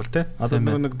амар чухал тий. Одоо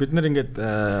нөгөө нэг бид нар ингээд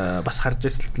бас харж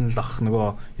ирсэн л ах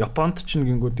нөгөө Японд ч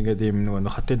гингүүд ингээд ийм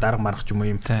нөгөө хотын дарга марах ч юм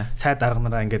уу ийм сай дарга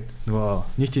нараа ингээд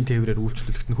нөгөө нийтийн тээврээр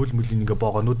үйлчлүүлэхэд нь хөл мөлийн ингээд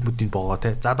боогоо нүд мүдийн боогоо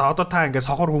тий. За одоо та ингээд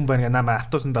сохор хүн байна намаа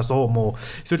автобусандаа суу мó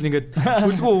эсвэл ингээд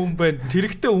хөлгөө хүн байна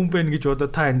тэрэгтэй хүн байна гэж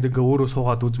бодоод та энд ингээ өөрөө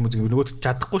суугаад үзмүз нөгөө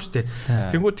чадахгүй шүү дээ.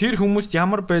 Тэнгүү тэр хүмүүст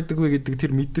ямар байдаг вэ гэдэг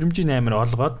тэр мэдрэмжийн амар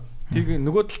олгоод тийг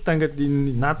нөгөө талдаа ингээд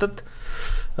энэ надад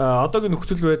одоогийн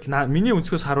нөхцөл байдал миний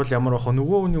өнцгөөс харуул ямар байх вэ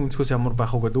нөгөө хүний өнцгөөс ямар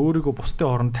байх вэ гэдэг өөрийгөө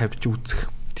бусдын оронд тавьж үзэх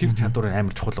тэр чадвар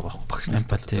амар чухал байгаа байхгүй багш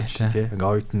эмпати тий.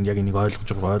 Ингээ оюутан яг энийг ойлгож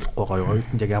байгаа ойлгохгүй гоё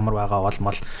оюутан яг ямар байгаа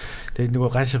олмол тэгээд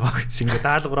нөгөө гайшгаа шиг ингээ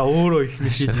даалгавраа өөрөө их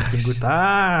нэг хийж үзэнгүүт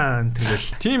тэгэл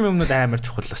тийм юмнууд амар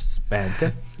чухал бас байна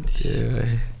тий.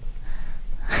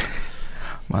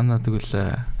 Манай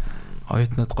тэгвэл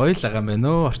оюутнууд гоё л байгаа юм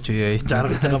байна өө орчин үеэ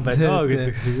жаргаж байгаа юм байна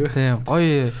гэдэг шиг. Тийм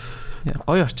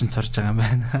гоё орчин цорж байгаа юм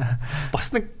байна.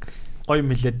 Бас нэг гоё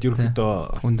мэлээд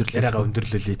ерөөхдөө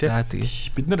өндөрлөлээ тий. За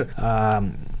тэгээ бид нар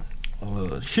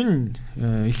шин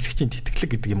элсэгчийн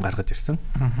тэтгэлэг гэдэг юм гаргаж ирсэн.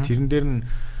 Тэрэн дээр нь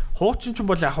хуучин ч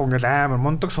бол яг ингээл амар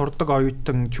мундаг сурдаг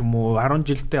оюутан ч юм уу 10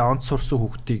 жилдээ онц сурсан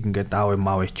хүүхдийг ингээд аав юм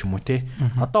аав ч юм уу тий.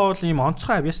 Одоо бол ийм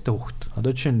онцгой авьяастай хүүхд. Одоо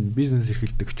жишээ нь бизнес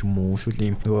эрхэлдэг ч юм уу эсвэл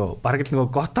ийм нөгөө бараг л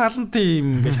нөгөө гот талантын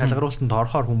ийм ингээд шалгаруултанд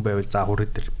орохоор хүн байвал за хүрээ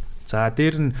дээр. За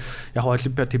дээр нь яг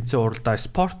олимпиад тэмцээн уралдаа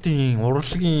спортын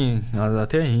урлагийн одоо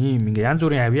тий ийм ингээ янз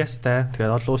бүрийн авьяастай.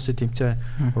 Тэгээд олон улсын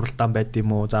тэмцээн уралдаан байд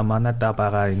юм уу. За манайда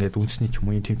байгаа ингээд үндэсний ч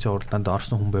юм уу ийм тэмцээн уралдаанд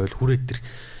орсон хүн байвал хүрээ дээр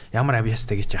ямар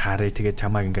авьяастай гэж харъя. Тэгээд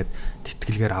чамааг ингээд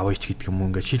тэтгэлгээр авъя ч гэдэг юм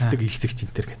уу ингээд шилдэг хэлцэх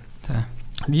чинтэр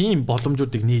гэдэг. Ийм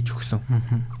боломжуудыг нээж өгсөн.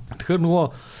 Тэгэхээр нөгөө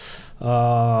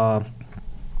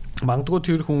магадгүй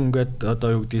тэр хүн ингээд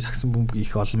одоо юу гэдэг сагсан бөмбөг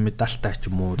их олон медальтай ч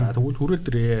юм уу. Тэгвэл хүрээ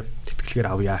дээрээ тэтгэлгээр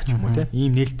авъя ч юм уу тийм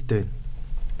ийм нээлттэй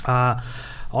байна.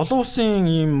 Олон улсын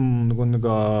ийм нэг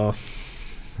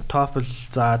TOEFL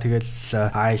за тэгэл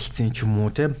IELTS-ийн ч юм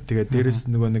уу тийм. Тэгээд дээрэс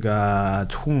нэг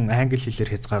зөвхөн англи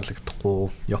хэлээр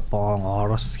хязгаарлагдахгүй Япон,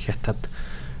 Орос, Хятад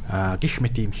гих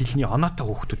мэт ийм хэлний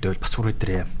оноотой хүүхдүүд байвал бас хүрээ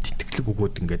дээрээ тэтгэлэг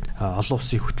өгөөд ингээд олон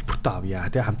улсын хөтөлбөртөө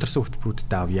авъя тий хамтарсан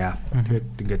хөтөлбөрүүдэд авъя. Тэгээд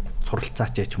ингээд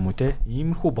суралцаач ч юм уу тий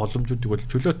иймэрхүү боломжуудыг бол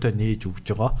чөлөөтэй нээж өгж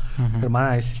байгаа. Тэгэхээр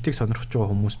манай эсэлтийг сонирхож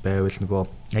байгаа хүмүүс байвал нөгөө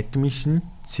admission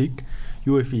цэг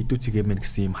UFE идүүцэг юм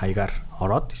гэсэн ийм хаягаар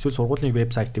ороод эсвэл сургуулийн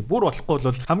вебсайтыг бүр болохгүй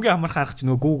бол хамгийн амархан арга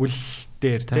чинь нөгөө Google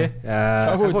дээр тий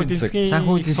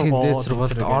санхүүгийн дээр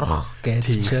сургуульд орох гэж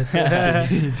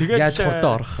тэгээд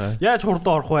яаж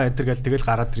хурдан орох вэ энэ тэгэл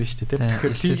гараад ирж штэ тий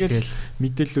тэгэхээр тэгээд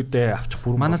мэдээллүүдээ авчих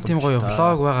бүр манай тийм гоё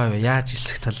влог байгаа юу яаж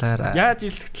хэлсэх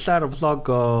талаар влог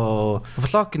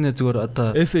гинэ зүгээр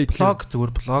одоо влог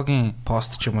зүгээр блогийн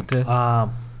пост ч юм уу тий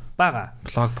бага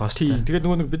блог пост. Тэгээд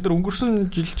нөгөө нэг бид нар өнгөрсөн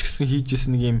жил ч гэсэн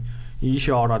хийжсэн нэг юм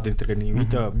ийшээ ороод энэ төр нэг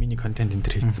видео мини контент энэ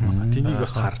төр хийсэн байна. Тэнийг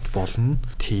бас харж болно.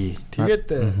 Тэгээд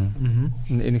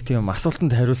нэг тийм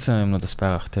асуултанд хариулсан юмнууд бас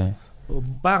байгаа бах тий.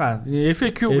 Бага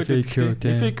FAQ гэдэг.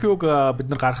 FAQ-г бид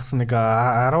нар гаргасан нэг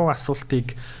 10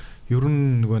 асуултыг ер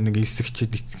нь нөгөө нэг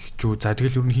элсэгчэд эцэгчүү за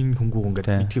тэгэл ер нь хин хөнгүү ингээд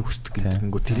мэдхийг хүсдэг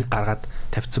гэдэг тэрийг гаргаад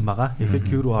тавьсан байгаа. FAQ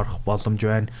руу орох боломж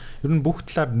байна. Ер нь бүх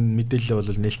талаар мэдээлэл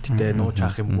бол нээлттэй нууж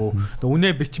авах юмгүй.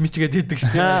 Үнэ бичгээд идэг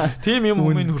шүү дээ. Тим юм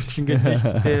өмнө хүртэл ингээд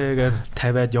нээлттэйгээр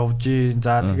тавиад явж ийн.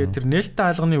 За тэгээд тэр нээлттэй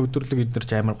хаалганы өдрөлөг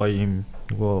эдэрч амар гоё юм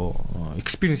нөгөө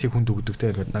experience-ийг хүнд өгдөг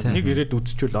те ингээд нэг ирээд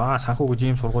үзчихвэл санхүү гэж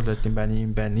ийм сургууль байд юм байна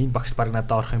энэ багш баг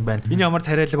надад орох юм байна энэ ямар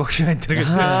царайлаг багш байна тэр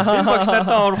гэдэг энэ багш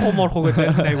надад орох уу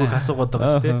гэдэг айгүйх асуугаад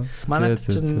байгаа шүү те манайд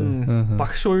чинь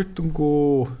багш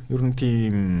уйтангүү ер нь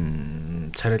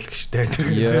тийм царайлаг штэ тэр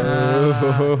гэдэг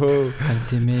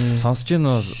сонсож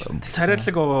гинөө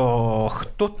царайлаг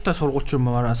охтуудтай сургууль юм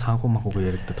аа санхүү махууг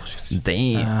яригдаад багш гэсэн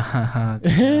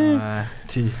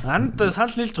тий анд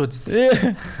санал нийлж байгаа үстэй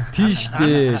тийштэй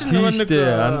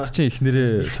анд чинь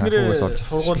ихнэрээ санхугаас олж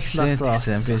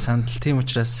сургуулиас би санал тийм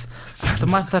учраас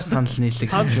автоматар санал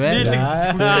нийлэх гэж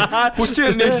байна.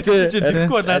 Хүчээр нийлж тэгэхгүй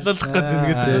бол алуулах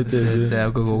гэдэг. За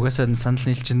угаасаа санал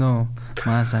нийлж гинөө.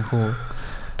 Маа санхүү.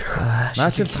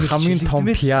 Наа чи хамгийн том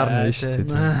PR нь шүү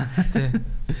дээ.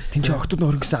 Тин чи октод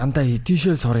хөрөнгөсөн андаа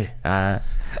тийшээ сорё.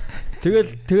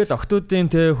 Тэгэл октодын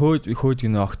те хөөж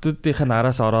гинэ октодынх нь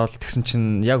араас ороод тэгсэн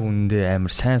чинь яг үнэндээ амар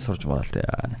сайн сурж байгаа л те.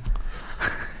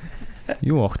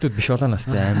 Юу октод биш болоо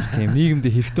настай амар тийм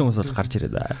нийгэмдээ хэрэгтэй хүмүүс болж гарч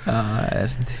ирээд.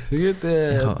 Харин. Тэгээд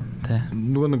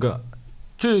нөгөө нэг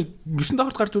чи 9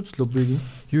 давхарт гарч үзлөө би.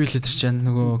 Юу хэлээд тэр чинь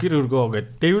нөгөө гэр өргөө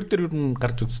гэдэг. Дээвэр дээр юу н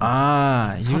гарч үзсэн.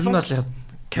 Ер нь бол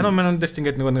кино мэнэн дээр ч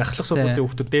ингээд нөгөө нэг ахлах сургуулийн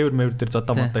хүмүүс дээвэр мэвэр дээр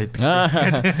зодоо модоо хийдэг.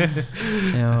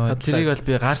 Яа, тэрийг бол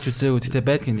би гарч үзээгүй гэхдээ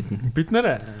байдгийг мэднэ. Бид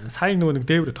нэр сайн нөгөө нэг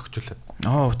дээврээ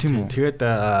тогтчуулаад. Тийм үү. Тэгээд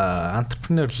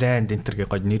Entrepreneurship Enter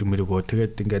гэх гоё нэр мэрэгөө.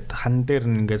 Тэгээд ингээд хан дээр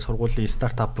нь ингээд сургуулийн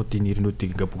стартапуудын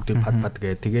нэрнүүдийг ингээд бүгдийг пад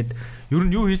гээ. Тэгээд ер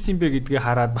нь юу хийсэн бэ гэдгийг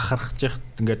хараад бахархаж яхад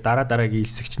ингээд дараагийн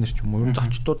хэлсэгч нар ч юм уу. Ер нь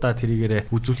зочдуудаа тэрийгээрээ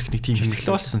үзүүлэх нэг тийм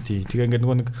хэсэг болсон тий. Тэгээ ингээд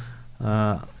нөгөө нэг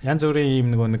янз бүрийн ийм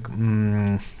нэг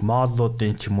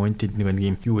мооллуудын ч юм уу энд нэг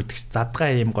юм юу гэдэг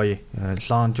задгай ийм гоё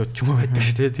лонжууд ч юм уу байдаг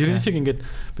шүү дээ. Тэрэн шиг ингээд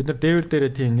бид нар дээвэр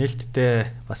дээрээ тийм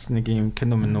нээлттэй бас нэг ийм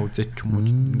кино мөн үзэж ч юм уу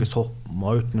ингээд суух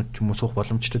оюутнууд ч юм уу суух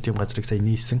боломжтой тийм газрыг сайн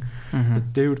нийсэн.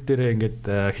 Дээвэр дээрээ ингээд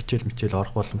хичээл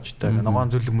орох боломжтой. Ногоон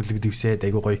зүлэг мүлэг дэвсээд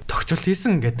айгуу гоё тогтчлт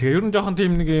хийсэн ингээд. Тэгээ ер нь жоохон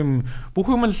тийм нэг ийм бүх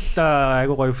юм л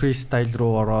айгуу гоё фристайл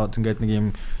руу ороод ингээд нэг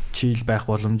ийм чийл байх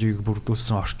боломжийг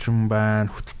бүрдүүлсэн орчин байна,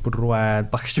 хөтөлбөр байна,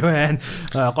 багш байна,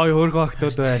 гоё хөөргөө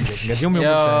охтууд байна гэх ингээд юм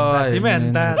байна. Тийм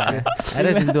ээ да.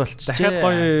 Арай дэндүү болчих. Дахиад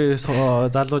гоё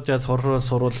залуужаа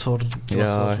сурал гэх.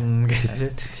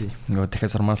 Нөгөө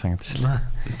дахиад сурмаар санагдчихлаа.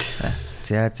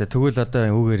 За тэгвэл одоо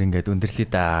үүгээр ингээд өндөрлөе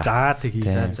да. За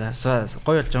тэгье. За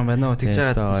гоё болж байгаа юм байна уу? Тэгж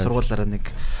байгаа сургуулаараа нэг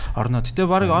орноо. Гэтэ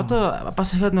баг одоо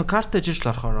бас дахиад нэг карта ижил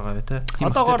орохоор байгаа бай тээ.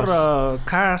 Одоогоор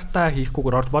карта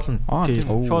хийхгүйгээр орж болно.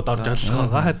 Шууд орж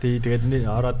байгаа. Тэгээд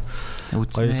ороод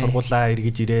гоё сургуулаа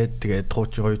эргэж ирээд тэгээд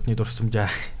тууч оюутны дурсамжаа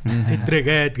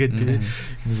сэтрээгээд тэгээд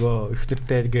нөгөө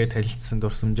ихнэртэй гээд танилцсан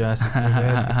дурсамжаа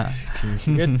сэтрээгээд тийм.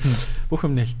 Ингээд бүх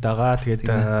юм нээлттэй байгаа. Тэгээд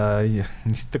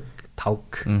нисдэг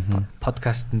тавг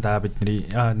подкастнда бидний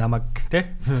намайг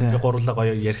те гурлаа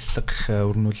гоё ярьслаг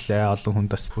өрнүүлээ олон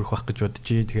хүнд бас хүрэх байх гэж бодож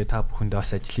байна. Тэгээ та бүхэндээ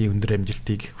бас ажлын өндөр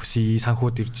амжилтыг хүсье.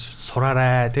 Санхүүд ирж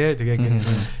сураарай те. Тэгээ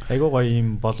айгуу гоё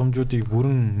юм боломжуудыг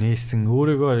бүрэн нээсэн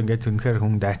өөрийгөө ингээд үнэхээр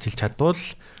хүн дайчилж чадвал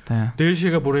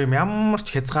дээшээгээ бүр юм ямар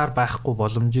ч хязгаар байхгүй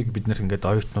боломжийг бид нэр ингээд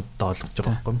оюутнуудад олгож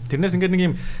байгаа байхгүй. Тэрнээс ингээд нэг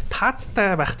юм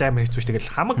таацтай байх амар хэцүү ш. Тэгэл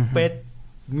хамаг байд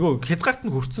нөгөө хязгаарт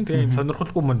нь хүрсэн тэгээ юм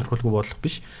сонирхолгүй болох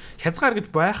биш. Хязгаар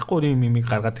гэж байхгүй юм имийг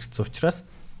гаргаад ирсэн учраас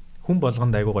хүн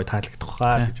болгонд айгуу гоё таалагдах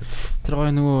хаа гэж бодлоо. Тэр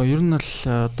гоё нөгөө ер нь л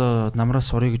одоо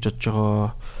намраас сурыг гэж бодож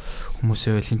байгаа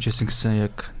хүмүүсээ л хэмжээсэн гэсэн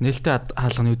яг нээлттэй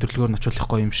хаалганы өдөрлөгөөр нь очиулах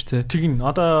гоё юм шүү те. Тэгин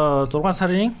одоо 6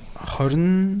 сарын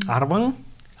 20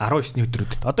 19-ний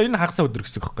өдрүүдэд. Одоо энэ хагасаа өдөр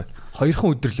гэсэн үг байхгүй.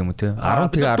 2хан өдөр л юм уу те? 10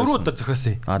 тэгээ 10 4 удаа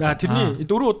зохиосон. Тэрний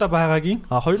 4 удаа байгаагийн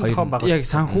 2 зохион байгаа. Яг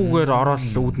санхүүгээр ороод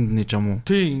үүдэнд нээж юм уу?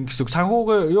 Тийм гэсэн үг.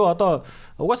 Санхүүгээр юу одоо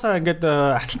угаасаа ингээд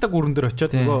арслантай гүрэн дээр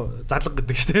очиод нөгөө залга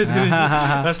гэдэг шүү дээ.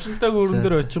 Арслантай гүрэн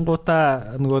дээр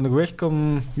очингуудаа нөгөө нэг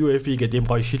welcome UFE гэдэг юм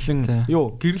гоё шилэн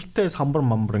юу гэрэлтэй самбар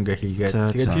мамбар ингээ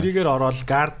хийгээд тэгээд тэрийгээр ороод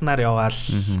гарднаар яваал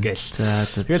гээл.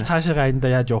 Тэгээд цаашаа аянда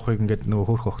яаж явахыг ингээд нөгөө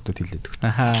хөөх охтууд хэлээд өгч.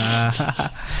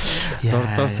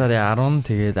 6 сарын 10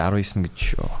 тэгээд 19 гэж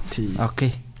шүү.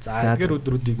 Окей. За тэгэхээр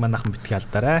өдрүүдийг манайхан битгий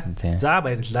алдаарай. За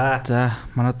баярлалаа. За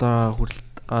манай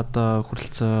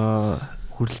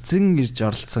хүрэлцэн ирж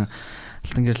оролцсон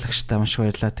Алтангэрэл лагчтай маш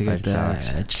баярлалаа. Тэгээд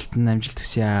ажилд нь амжилт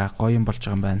хүсье. Гоё юм болж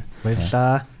байгаа юм байна.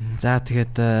 Баярлалаа. За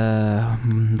тэгээд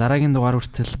дараагийн дугаар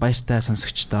хүртэл баяртай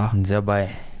сонсогчдоо. За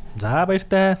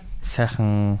баяртай.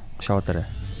 Сайхан шоу дээр.